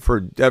Taysom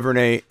for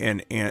Duvernay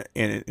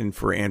and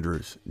for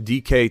Andrews.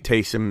 DK,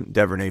 Taysom,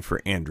 Duvernay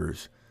for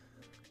Andrews.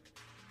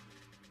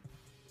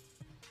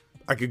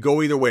 I could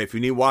go either way. If you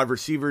need wide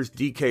receivers,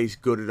 DK's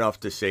good enough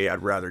to say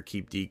I'd rather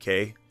keep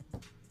DK.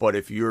 But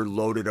if you're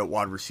loaded at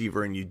wide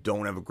receiver and you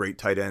don't have a great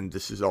tight end,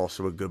 this is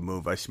also a good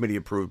move. Smitty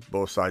approved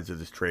both sides of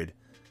this trade.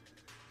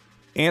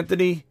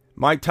 Anthony,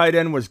 my tight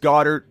end was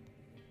Goddard.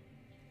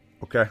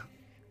 Okay.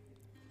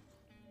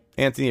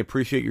 Anthony,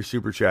 appreciate your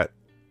super chat.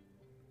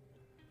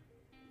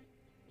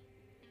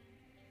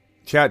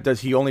 Chat,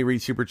 does he only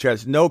read super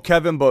chats? No,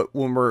 Kevin, but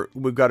when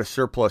we've got a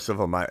surplus of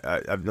them, I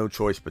have no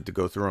choice but to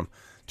go through them.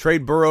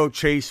 Trade Burrow,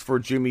 Chase for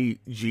Jimmy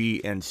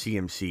G and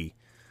CMC.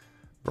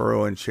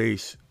 Burrow and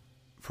Chase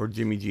for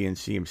Jimmy G and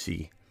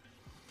CMC.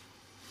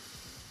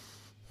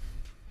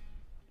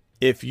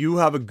 if you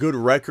have a good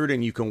record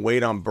and you can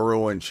wait on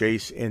Burrow and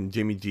Chase and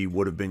Jimmy G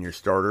would have been your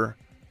starter,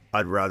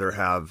 I'd rather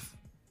have,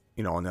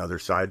 on the other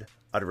side,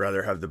 I'd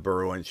rather have the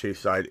Burrow and Chase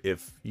side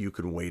if you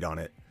can wait on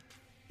it.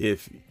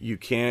 If you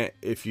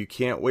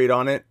can't wait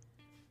on it,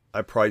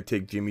 I'd probably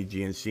take Jimmy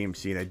G and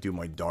CMC, and I'd do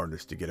my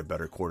darndest to get a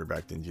better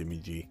quarterback than Jimmy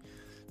G.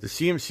 The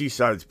CMC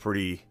side is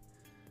pretty...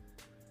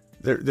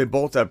 They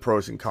both have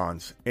pros and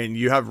cons, and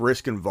you have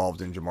risk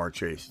involved in Jamar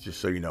Chase, just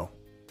so you know.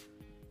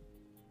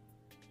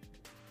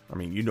 I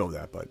mean, you know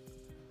that, but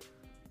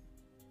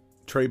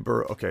Trey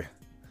Burrow. Okay,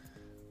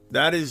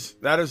 that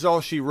is all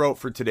she wrote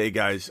for today,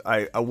 guys.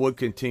 I would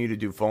continue to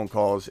do phone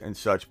calls and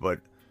such, but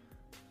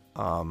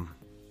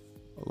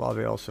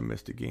Olave also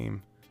missed a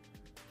game.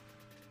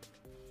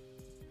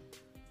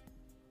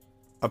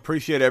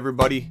 Appreciate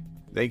everybody.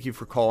 Thank you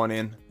for calling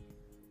in.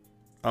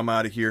 I'm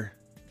out of here.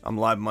 I'm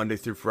live Monday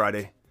through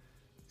Friday,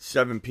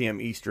 7 p.m.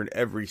 Eastern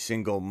every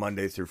single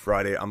Monday through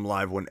Friday. I'm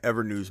live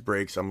whenever news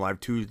breaks. I'm live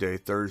Tuesday,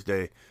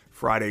 Thursday,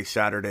 Friday,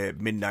 Saturday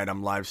at midnight.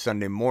 I'm live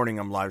Sunday morning.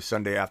 I'm live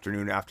Sunday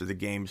afternoon after the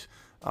games.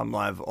 I'm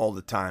live all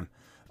the time.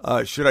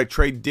 Should I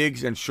trade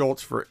Diggs and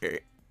Schultz for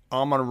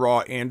Amon-Ra,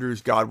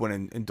 Andrews,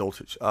 Godwin, and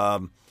Dulcich?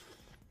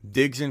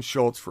 Diggs and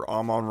Schultz for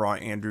Amon-Ra,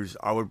 Andrews.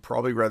 I would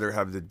probably rather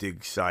have the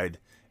Diggs side,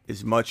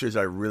 as much as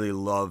I really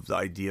love the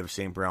idea of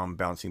St. Brown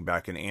bouncing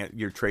back. And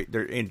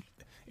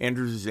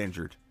Andrews is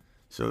injured.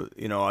 So,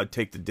 I'd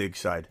take the Diggs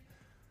side.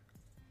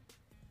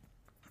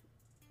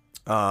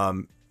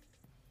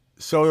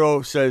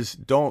 Soto says,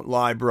 don't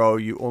lie, bro.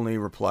 You only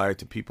reply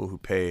to people who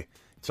pay.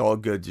 It's all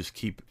good. Just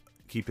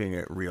keeping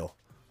it real.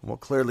 Well,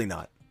 clearly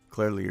not.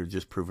 Clearly, you're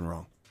just proven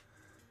wrong.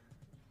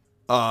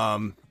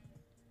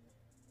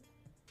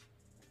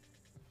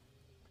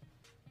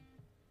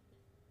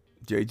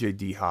 JJ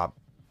D Hop,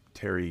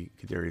 Terry,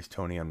 Kadarius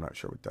Toney. I'm not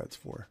sure what that's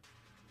for.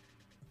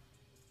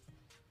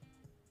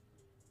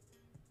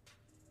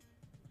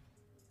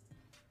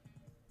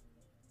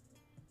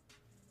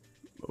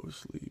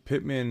 Mostly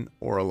Pittman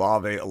or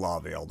Olave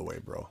all the way,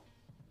 bro.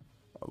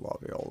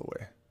 Olave all the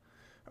way.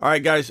 All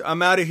right, guys,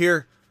 I'm out of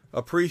here.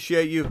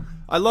 Appreciate you.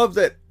 I love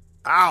that.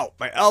 Ow,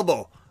 my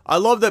elbow. I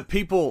love that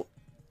people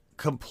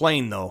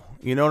complain, though.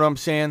 You know what I'm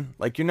saying?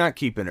 Like, you're not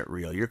keeping it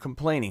real. You're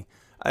complaining.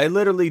 I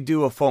literally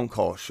do a phone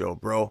call show,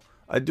 bro.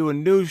 I do a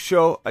news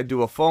show. I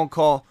do a phone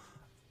call.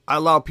 I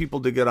allow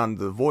people to get on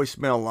the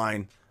voicemail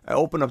line. I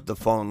open up the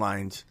phone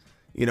lines.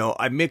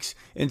 I mix.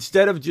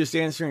 Instead of just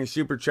answering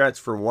super chats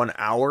for 1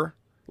 hour,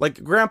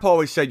 like Grandpa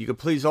always said, you could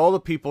please all the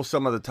people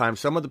some of the time,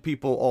 some of the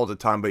people all the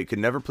time, but you can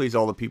never please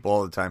all the people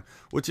all the time,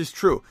 which is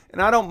true.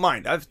 And I don't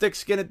mind. I have thick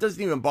skin. It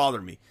doesn't even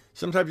bother me.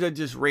 Sometimes I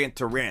just rant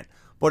to rant.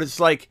 But it's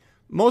like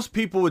most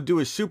people would do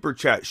a super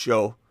chat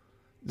show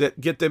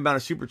that get the amount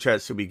of super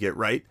chats that we get,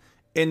 right?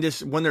 And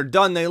this, when they're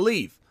done, they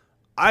leave.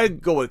 I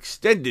go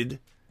extended.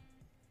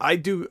 I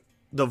do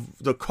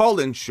the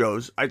call-in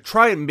shows. I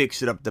try and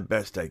mix it up the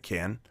best I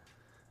can.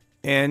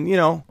 And,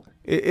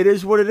 it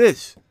is what it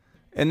is.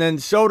 And then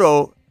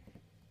Soto,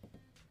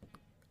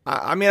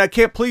 I mean, I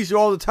can't please you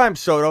all the time,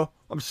 Soto.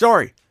 I'm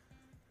sorry.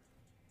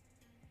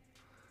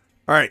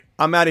 All right,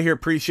 I'm out of here.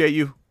 Appreciate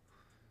you.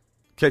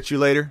 Catch you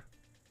later.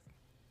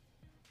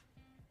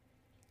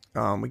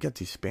 We got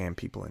these spam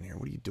people in here.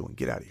 What are you doing?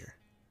 Get out of here.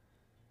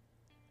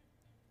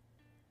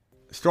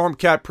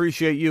 Stormcat,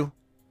 appreciate you.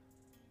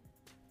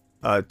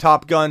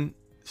 Top Gun,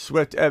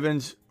 Swift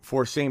Evans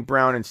for St.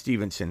 Brown and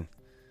Stevenson.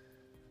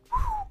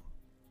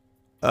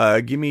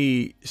 Give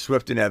me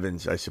Swift and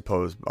Evans, I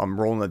suppose. I'm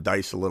rolling the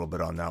dice a little bit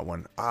on that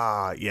one.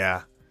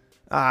 Yeah.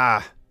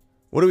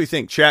 What do we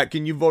think? Chat,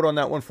 can you vote on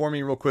that one for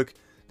me real quick?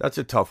 That's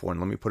a tough one.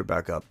 Let me put it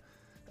back up.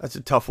 That's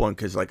a tough one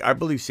because, I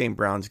believe St.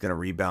 Brown's going to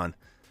rebound.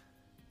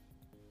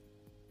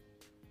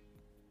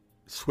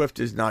 Swift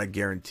is not a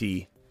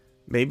guarantee.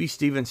 Maybe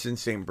Stevenson,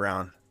 St.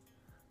 Brown.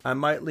 I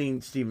might lean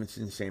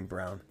Stevenson, St.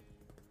 Brown.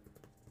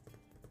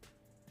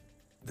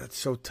 That's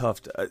so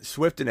tough.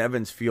 Swift and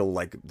Evans feel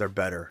like they're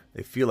better.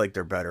 They feel like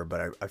they're better,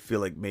 but I feel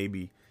like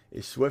maybe...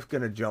 Is Swift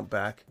going to jump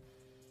back?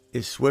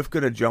 Is Swift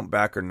going to jump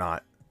back or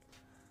not?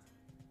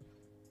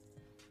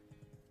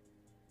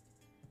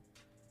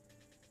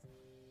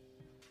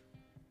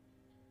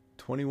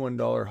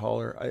 $21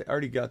 hauler. I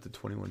already got the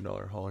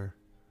 $21 hauler.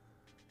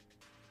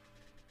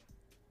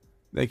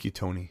 Thank you,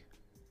 Tony.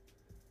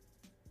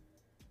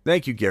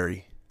 Thank you,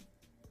 Gary.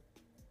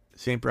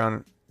 St.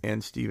 Brown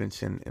and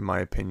Stevenson, in my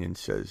opinion,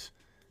 says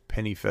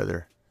Penny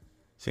Feather.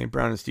 St.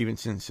 Brown and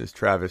Stevenson says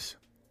Travis.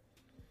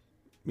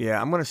 Yeah,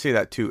 I'm going to say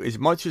that too. As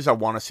much as I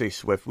want to say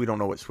Swift, we don't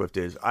know what Swift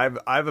is. I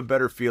have a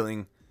better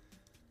feeling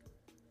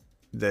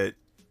that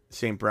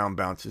St. Brown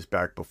bounces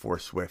back before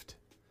Swift.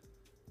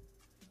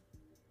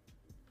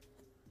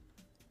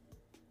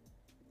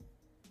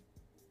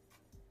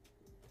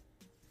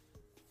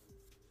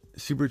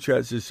 Super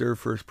Chat says, sir,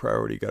 first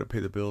priority, got to pay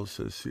the bills,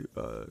 says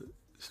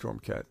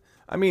Stormcat.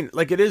 I mean,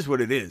 it is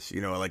what it is.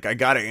 I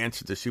got to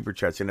answer the Super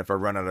Chats, and if I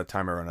run out of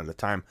time, I run out of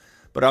time.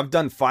 But I've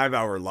done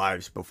 5-hour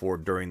lives before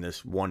during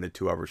this 1 to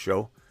 2 hour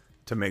show.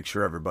 to make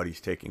sure everybody's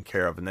taken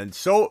care of. And then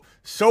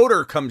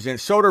Soder comes in,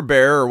 Soder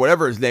Bear or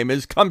whatever his name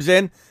is, comes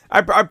in. I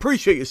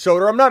appreciate you,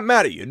 Soder. I'm not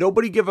mad at you.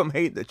 Nobody give him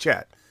hate in the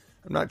chat.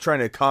 I'm not trying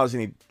to cause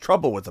any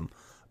trouble with him.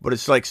 But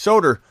it's like,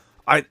 Soder,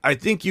 I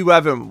think you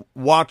haven't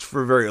watched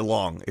for very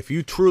long. If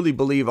you truly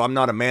believe I'm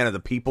not a man of the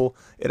people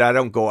and I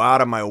don't go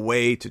out of my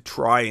way to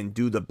try and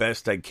do the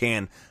best I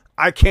can,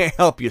 I can't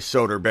help you,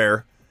 Soder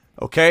Bear.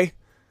 Okay?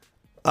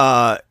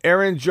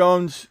 Aaron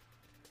Jones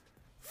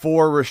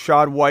for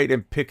Rachaad White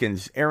and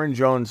Pickens. Aaron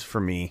Jones for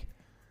me.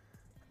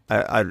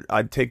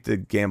 I'd take the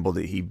gamble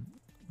that he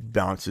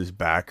bounces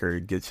back or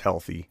gets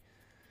healthy.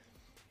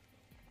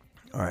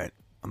 All right.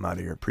 I'm out of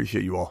here.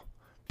 Appreciate you all.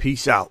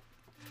 Peace out.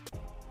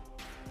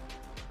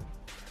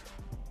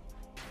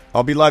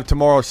 I'll be live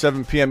tomorrow,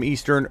 7 p.m.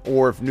 Eastern,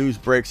 or if news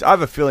breaks. I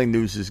have a feeling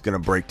news is going to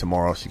break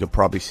tomorrow, so you could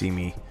probably see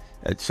me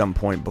at some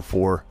point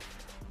before.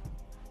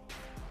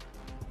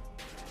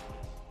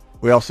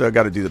 We also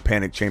got to do the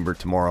Panic Chamber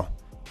tomorrow.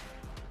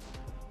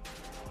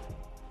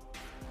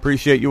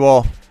 Appreciate you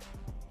all.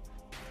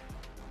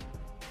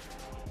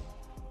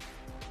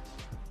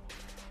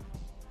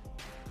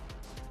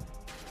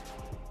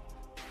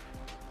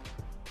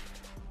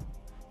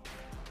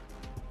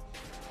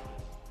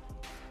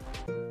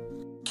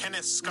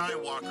 Kenneth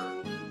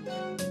Skywalker.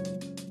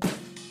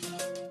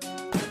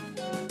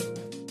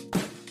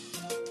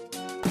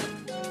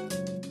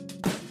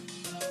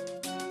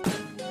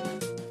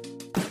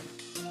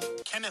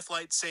 Kenneth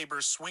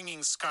Lightsaber Swinging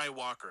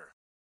Skywalker.